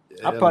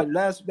 I probably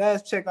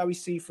last check I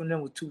received from them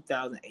was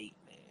 2008,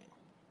 man.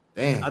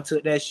 Damn. I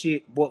took that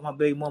shit, bought my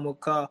baby mama a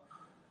car,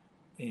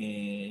 and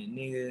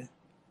nigga,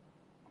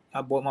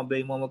 I bought my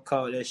baby mama a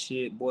car, that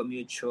shit, bought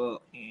me a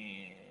truck,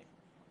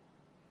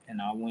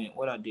 and I went,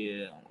 what I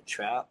did,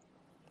 trap,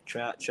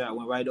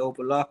 went right to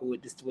Opalaka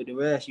with the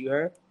rest, you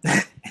heard?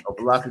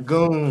 Opalaka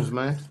goons,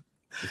 man.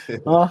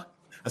 Huh?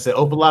 I said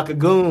Opalaka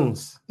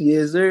goons.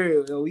 Yes,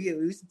 sir. We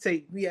used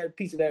to we had a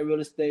piece of that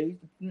real estate,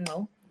 you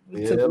know.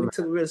 We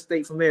took real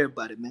estate from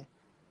everybody, man.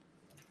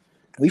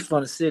 We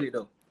from the city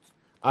though.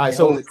 All right,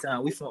 so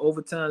Overtown. We from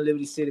Overtown,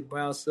 Liberty City,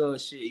 Brown Soul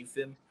shit. You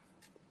feel me?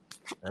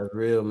 That's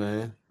real,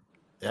 man.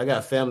 Yeah, I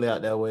got family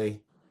out that way.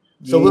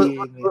 So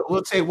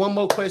we'll take one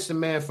more question,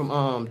 man,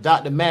 from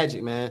Dr.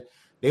 Magic, man.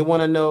 They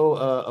want to know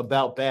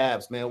about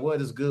Babs, man.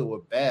 What is good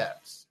with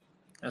Babs?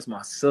 That's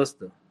my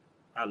sister.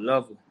 I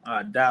love her.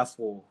 I die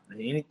for her.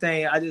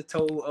 Anything I just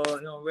told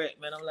Rhett,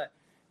 man, I'm like,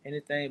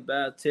 anything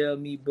Babs tell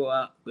me,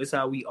 bro, that's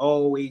how we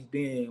always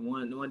been.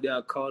 One day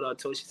I called her, I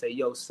told her, she said,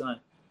 yo, son,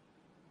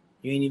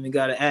 you ain't even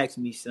gotta ask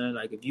me, son.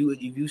 Like if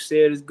you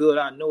said it's good,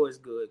 I know it's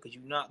good. Cause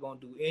you're not gonna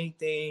do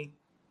anything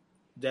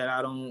that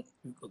I don't,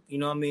 you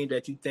know what I mean,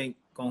 that you think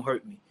gonna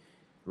hurt me.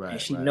 Right.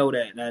 And she know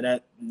that. Now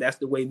that's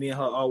the way me and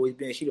her always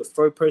been. She the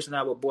first person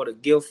I would bought a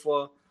gift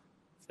for.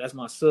 That's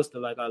my sister.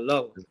 Like I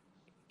love her.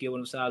 Get what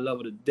I'm saying? I love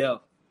her to death.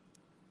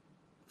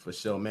 For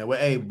sure, man. Well,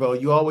 hey, bro,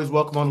 you always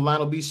welcome on the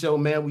Lionel B Show,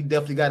 man. We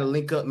definitely got to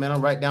link up, man.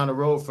 I'm right down the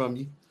road from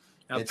you.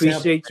 I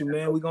appreciate you,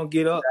 man. We're going to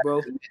get up,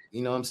 bro.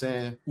 You know what I'm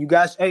saying? You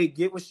guys, hey,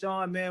 get with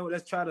Sean, man.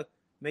 Let's try to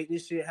make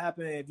this shit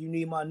happen. If you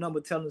need my number,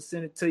 tell him to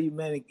send it to you,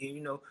 man. And,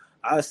 you know,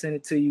 I'll send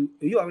it to you.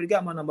 You already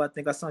got my number. I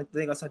think I sent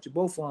you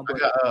both for him.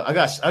 But I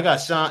got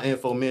Sean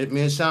info, man.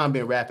 Me and Sean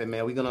been rapping,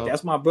 man.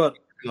 That's my brother.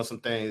 Some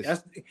things.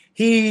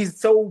 He's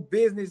so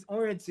business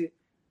oriented.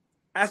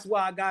 That's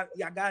why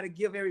I gotta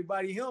give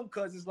everybody him,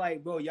 because it's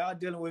like, bro, y'all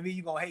dealing with me,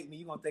 you gonna hate me,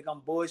 you gonna think I'm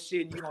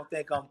bullshitting, you gonna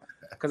think I'm,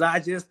 because I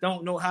just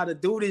don't know how to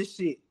do this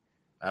shit.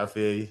 I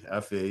feel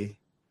you.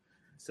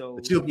 So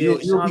you'll be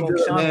good,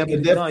 man. Get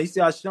it done. You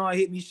see how Sean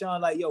hit me?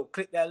 Sean like, yo,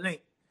 click that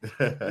link. You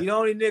the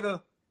only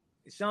nigga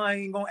Sean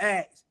ain't gonna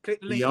ask. Click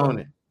the link. He on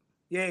it.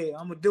 Yeah,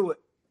 I'm gonna do it.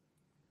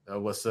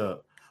 What's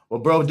up? Well,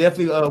 bro,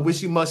 definitely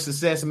wish you much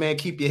success, man.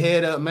 Keep your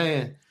head up,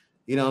 man.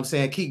 You know what I'm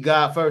saying? Keep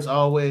God first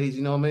always,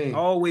 you know what I mean?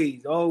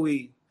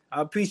 Always.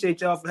 I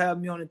appreciate y'all for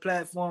having me on the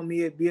platform,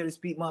 be able to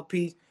speak my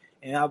piece.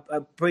 And I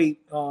pray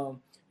that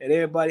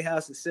everybody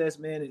has success,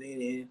 man.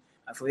 And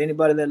for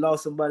anybody that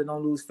lost somebody,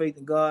 don't lose faith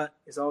in God.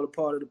 It's all a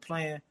part of the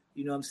plan,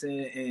 you know what I'm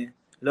saying? And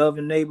love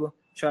your neighbor.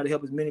 Try to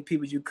help as many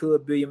people as you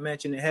could build your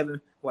mansion in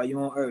heaven while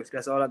you're on earth.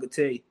 That's all I could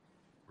tell you.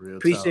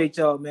 Appreciate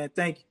y'all, man.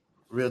 Thank you.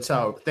 Real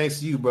talk. Thanks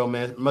to you, bro,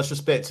 man. Much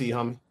respect to you,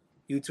 homie.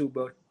 You too,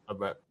 bro. All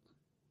right.